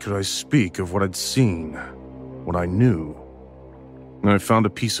word could I speak of what I'd seen, what I knew. I found a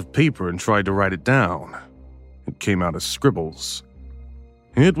piece of paper and tried to write it down. It came out as scribbles.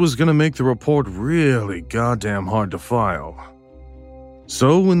 It was going to make the report really goddamn hard to file.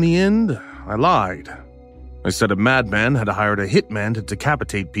 So, in the end, I lied. I said a madman had hired a hitman to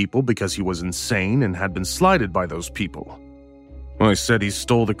decapitate people because he was insane and had been slighted by those people. I said he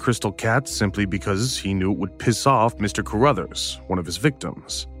stole the Crystal Cat simply because he knew it would piss off Mr. Carruthers, one of his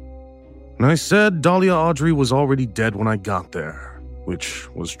victims. And I said Dahlia Audrey was already dead when I got there, which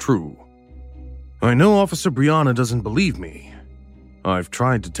was true. I know Officer Brianna doesn't believe me. I've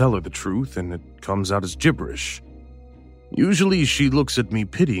tried to tell her the truth, and it comes out as gibberish. Usually she looks at me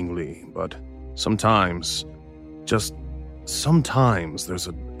pityingly, but sometimes, just sometimes, there's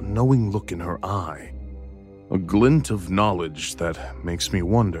a knowing look in her eye. A glint of knowledge that makes me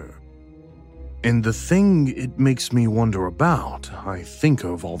wonder. And the thing it makes me wonder about, I think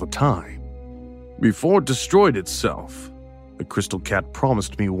of all the time. Before it destroyed itself, the Crystal Cat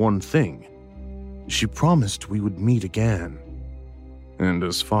promised me one thing. She promised we would meet again. And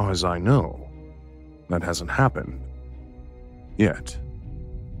as far as I know, that hasn't happened. Yet.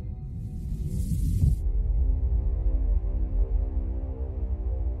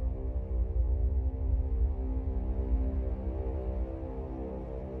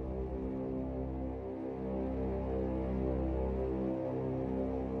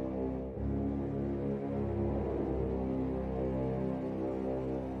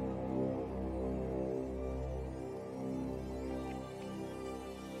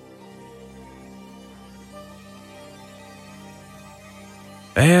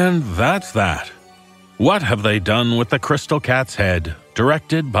 And that's that. What Have They Done with the Crystal Cat's Head?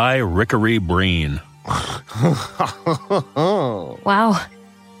 Directed by Rickery Breen. Wow.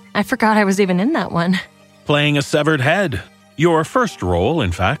 I forgot I was even in that one. Playing a severed head. Your first role,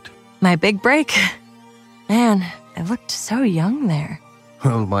 in fact. My big break. Man, I looked so young there.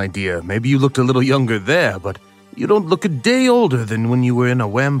 Well, my dear, maybe you looked a little younger there, but you don't look a day older than when you were in a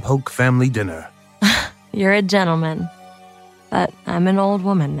Wampoke family dinner. You're a gentleman. But I'm an old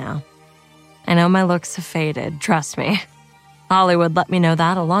woman now. I know my looks have faded, trust me. Hollywood let me know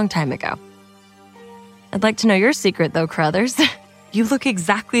that a long time ago. I'd like to know your secret, though, Crothers. You look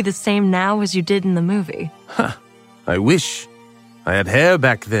exactly the same now as you did in the movie. Huh. I wish. I had hair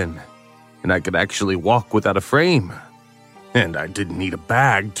back then, and I could actually walk without a frame. And I didn't need a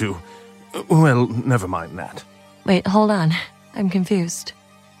bag to... Well, never mind that. Wait, hold on. I'm confused.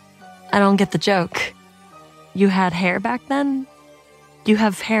 I don't get the joke. You had hair back then? You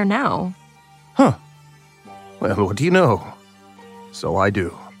have hair now. Huh. Well, what do you know? So I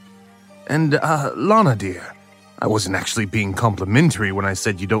do. And, Lana, dear, I wasn't actually being complimentary when I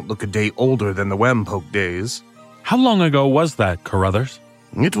said you don't look a day older than the Wampoke days. How long ago was that, Carruthers?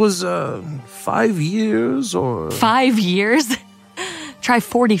 It was, 5 years or... 5 years? Try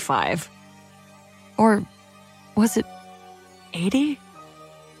 45. Or was it 80?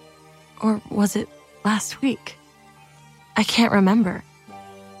 Or was it last week? I can't remember.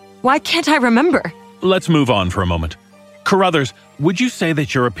 Why can't I remember? Let's move on for a moment. Carruthers, would you say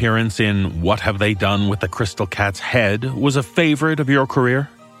that your appearance in What Have They Done with the Crystal Cat's Head was a favorite of your career?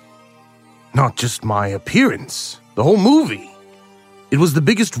 Not just my appearance, the whole movie. It was the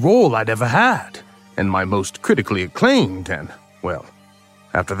biggest role I'd ever had, and my most critically acclaimed, and, well,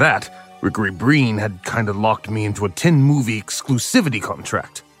 after that, Rickery Breen had kinda locked me into a 10-movie exclusivity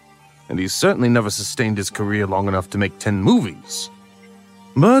contract, and he's certainly never sustained his career long enough to make 10 movies.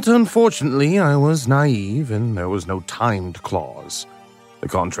 But unfortunately, I was naive, and there was no timed clause. The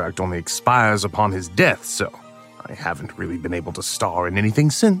contract only expires upon his death, so I haven't really been able to star in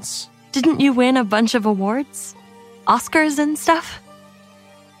anything since. Didn't you win a bunch of awards? Oscars and stuff?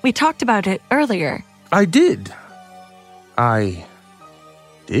 We talked about it earlier. I did. I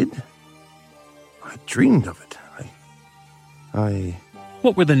dreamed of it. I...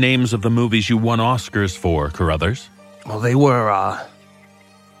 What were the names of the movies you won Oscars for, Carruthers? Well, they were,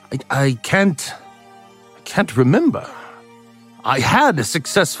 I can't remember. I had a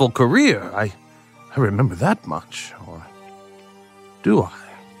successful career. I remember that much. Or do I?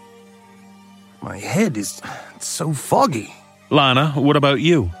 My head is so foggy. Lana, what about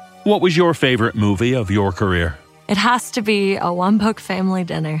you? What was your favorite movie of your career? It has to be A Wampoke Family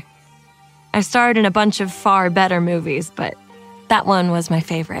Dinner. I starred in a bunch of far better movies, but that one was my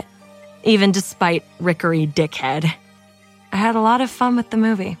favorite, even despite Rickery Dickhead. I had a lot of fun with the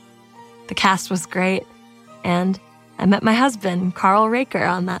movie. The cast was great, and I met my husband, Carl Raker,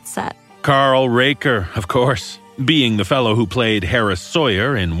 on that set. Carl Raker, of course. Being the fellow who played Harris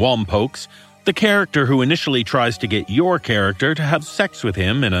Sawyer in Wampokes, the character who initially tries to get your character to have sex with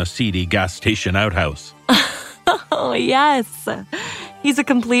him in a seedy gas station outhouse. Oh, yes. He's a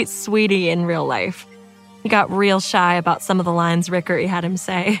complete sweetie in real life. He got real shy about some of the lines Rickery had him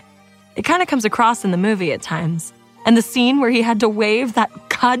say. It kind of comes across in the movie at times. And the scene where he had to wave that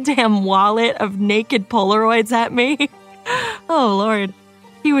goddamn wallet of naked Polaroids at me. Oh, Lord.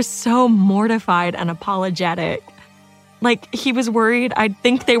 He was so mortified and apologetic. Like, he was worried I'd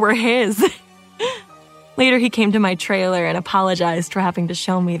think they were his. Later, he came to my trailer and apologized for having to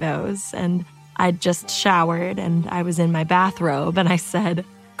show me those. And I'd just showered and I was in my bathrobe. And I said,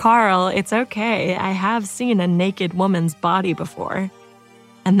 Carl, it's okay. I have seen a naked woman's body before.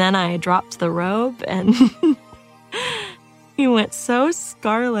 And then I dropped the robe and... He went so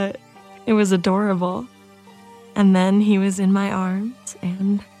scarlet. It was adorable. And then he was in my arms,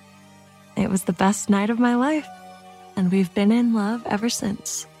 and it was the best night of my life. And we've been in love ever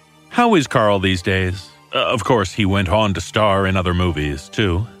since. How is Carl these days? Of course, he went on to star in other movies,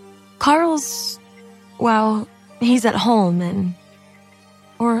 too. Carl's... well, he's at home and...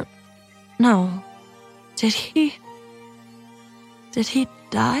 or... no. Did he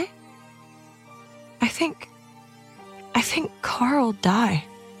die? I think Carl died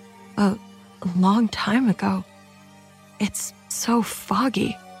a long time ago. It's so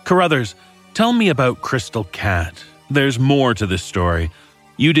foggy. Carruthers, tell me about Crystal Cat. There's more to this story.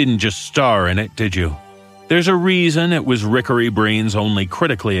 You didn't just star in it, did you? There's a reason it was Rickery Breen's only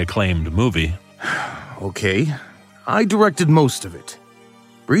critically acclaimed movie. Okay, I directed most of it.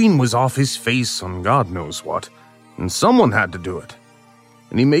 Breen was off his face on God knows what, and someone had to do it.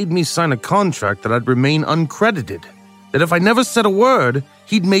 And he made me sign a contract that I'd remain uncredited. that if I never said a word,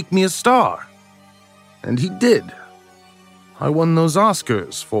 he'd make me a star. And he did. I won those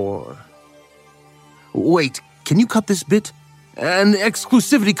Oscars for... Wait, can you cut this bit? An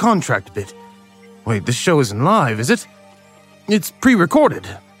exclusivity contract bit. Wait, this show isn't live, is it? It's pre-recorded.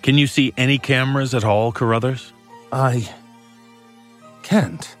 Can you see any cameras at all, Carruthers? I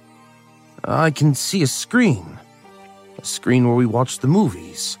can't. I can see a screen. A screen where we watch the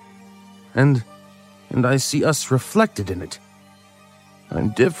movies. And I see us reflected in it.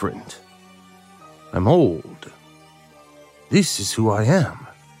 I'm different. I'm old. This is who I am.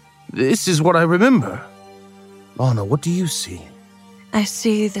 This is what I remember. Lana, what do you see? I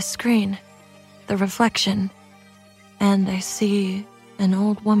see the screen, the reflection, and I see an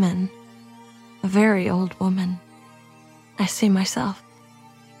old woman, a very old woman. I see myself.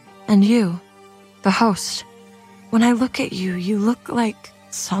 And you, the host. When I look at you, you look like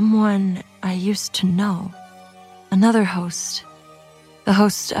someone I used to know. Another host. The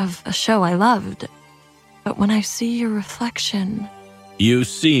host of a show I loved. But when I see your reflection... You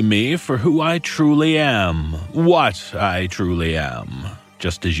see me for who I truly am, what I truly am,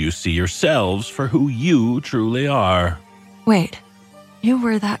 just as you see yourselves for who you truly are. Wait, you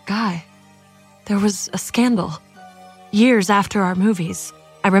were that guy. There was a scandal. Years after our movies.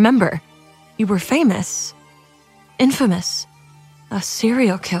 I remember. You were famous. Infamous. A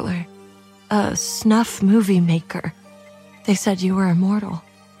serial killer. A snuff movie maker. They said you were immortal.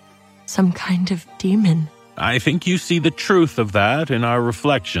 Some kind of demon. I think you see the truth of that in our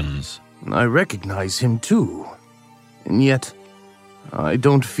reflections. I recognize him too. And yet, I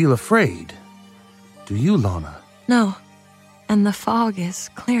don't feel afraid. Do you, Lana? No. And the fog is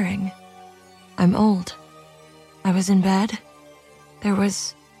clearing. I'm old. I was in bed. There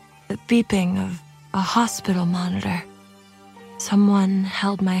was the beeping of a hospital monitor. Someone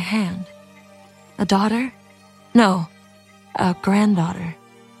held my hand. A daughter? No, a granddaughter.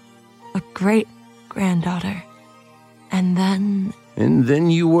 A great-granddaughter. And then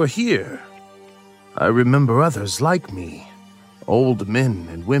you were here. I remember others like me. Old men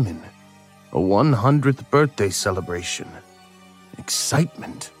and women. A 100th birthday celebration.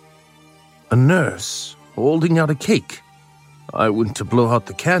 Excitement. A nurse holding out a cake. I went to blow out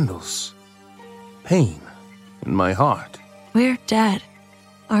the candles. Pain in my heart. We're dead,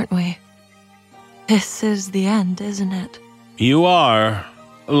 aren't we? This is the end, isn't it? You are.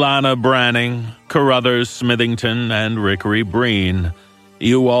 Lana Branning, Carruthers Smithington, and Rickery Breen.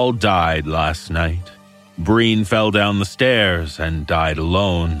 You all died last night. Breen fell down the stairs and died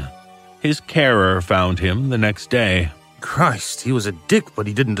alone. His carer found him the next day. Christ, he was a dick, but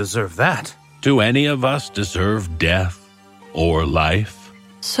he didn't deserve that. Do any of us deserve death or life?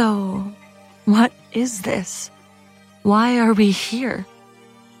 So, what is this? Why are we here?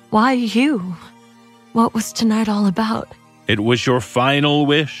 Why you? What was tonight all about? It was your final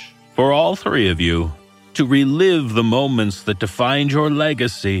wish, for all three of you, to relive the moments that defined your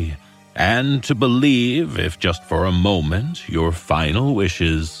legacy, and to believe, if just for a moment, your final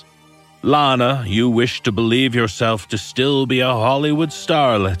wishes. Lana, you wish to believe yourself to still be a Hollywood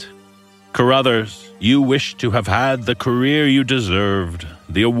starlet. Carruthers, you wish to have had the career you deserved,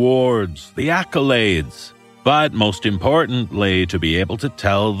 the awards, the accolades, but most importantly, to be able to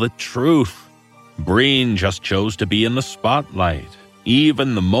tell the truth. Breen just chose to be in the spotlight.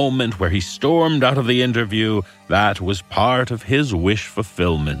 Even the moment where he stormed out of the interview, that was part of his wish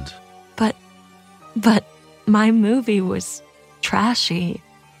fulfillment. But my movie was trashy,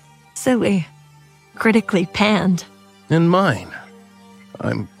 silly, critically panned. And mine.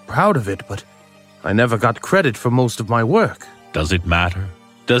 I'm proud of it, but I never got credit for most of my work. Does it matter?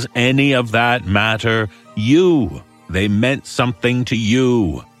 Does any of that matter? You. They meant something to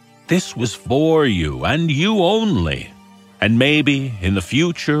you. This was for you, and you only. And maybe, in the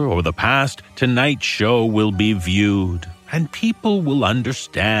future or the past, tonight's show will be viewed, and people will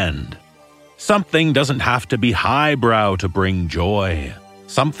understand. Something doesn't have to be highbrow to bring joy.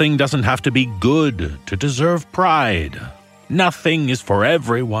 Something doesn't have to be good to deserve pride. Nothing is for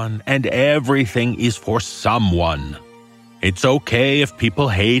everyone, and everything is for someone. It's okay if people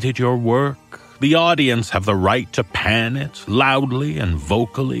hated your work. The audience have the right to pan it loudly and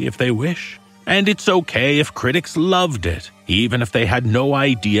vocally if they wish. And it's okay if critics loved it, even if they had no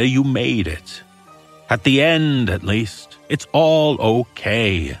idea you made it. At the end, at least, it's all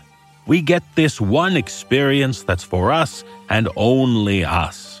okay. We get this one experience that's for us and only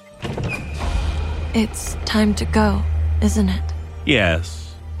us. It's time to go, isn't it?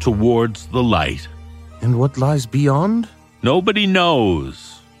 Yes, towards the light. And what lies beyond? Nobody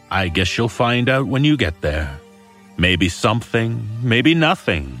knows. I guess you'll find out when you get there. Maybe something, maybe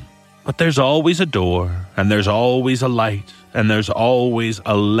nothing. But there's always a door and there's always a light, and there's always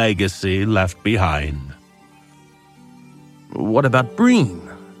a legacy left behind. What about Breen?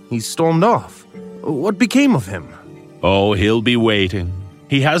 He stormed off. What became of him? Oh, he'll be waiting.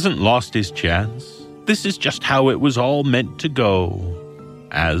 He hasn't lost his chance. This is just how it was all meant to go,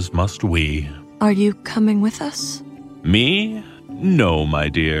 as must we. Are you coming with us? Me? No, my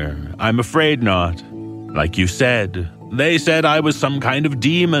dear. I'm afraid not. Like you said, they said I was some kind of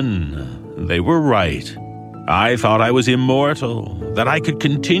demon. They were right. I thought I was immortal, that I could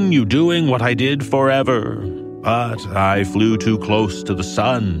continue doing what I did forever. But I flew too close to the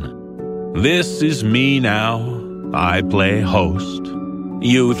sun. This is me now. I play host.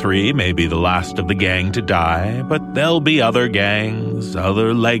 You three may be the last of the gang to die, but there'll be other gangs,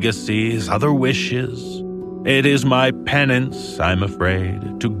 other legacies, other wishes. It is my penance, I'm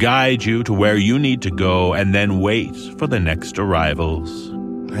afraid, to guide you to where you need to go and then wait for the next arrivals.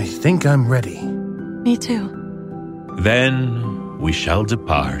 I think I'm ready. Me too. Then we shall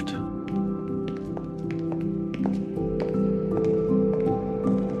depart.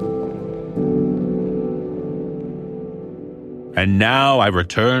 And now I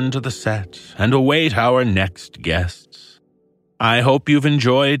return to the set and await our next guests. I hope you've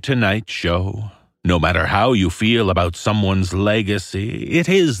enjoyed tonight's show. No matter how you feel about someone's legacy, it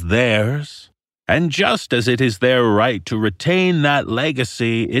is theirs. And just as it is their right to retain that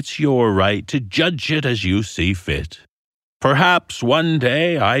legacy, it's your right to judge it as you see fit. Perhaps one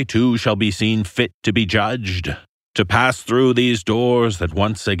day I too shall be seen fit to be judged, to pass through these doors that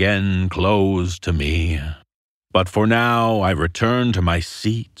once again close to me. But for now, I return to my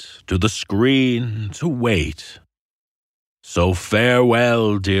seat, to the screen, to wait. So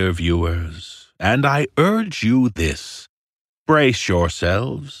farewell, dear viewers, and I urge you this. Brace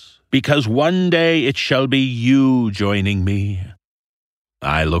yourselves, because one day it shall be you joining me.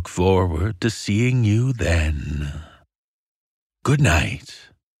 I look forward to seeing you then. Good night.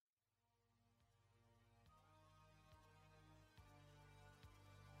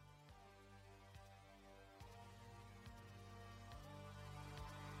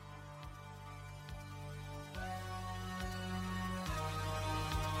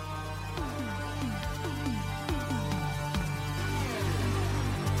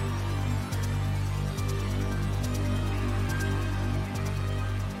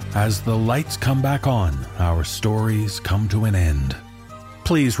 As the lights come back on, our stories come to an end.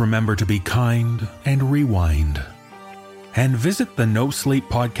 Please remember to be kind and rewind. And visit the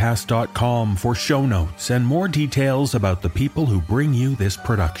NoSleepPodcast.com for show notes and more details about the people who bring you this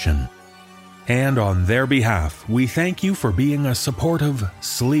production. And on their behalf, we thank you for being a supportive,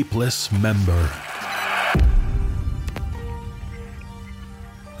 sleepless member.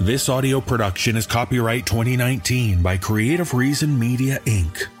 This audio production is copyright 2019 by Creative Reason Media,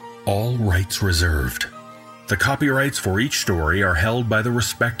 Inc., all rights reserved. The copyrights for each story are held by the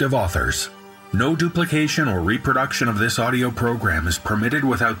respective authors. No duplication or reproduction of this audio program is permitted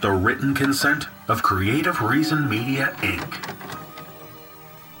without the written consent of Creative Reason Media, Inc.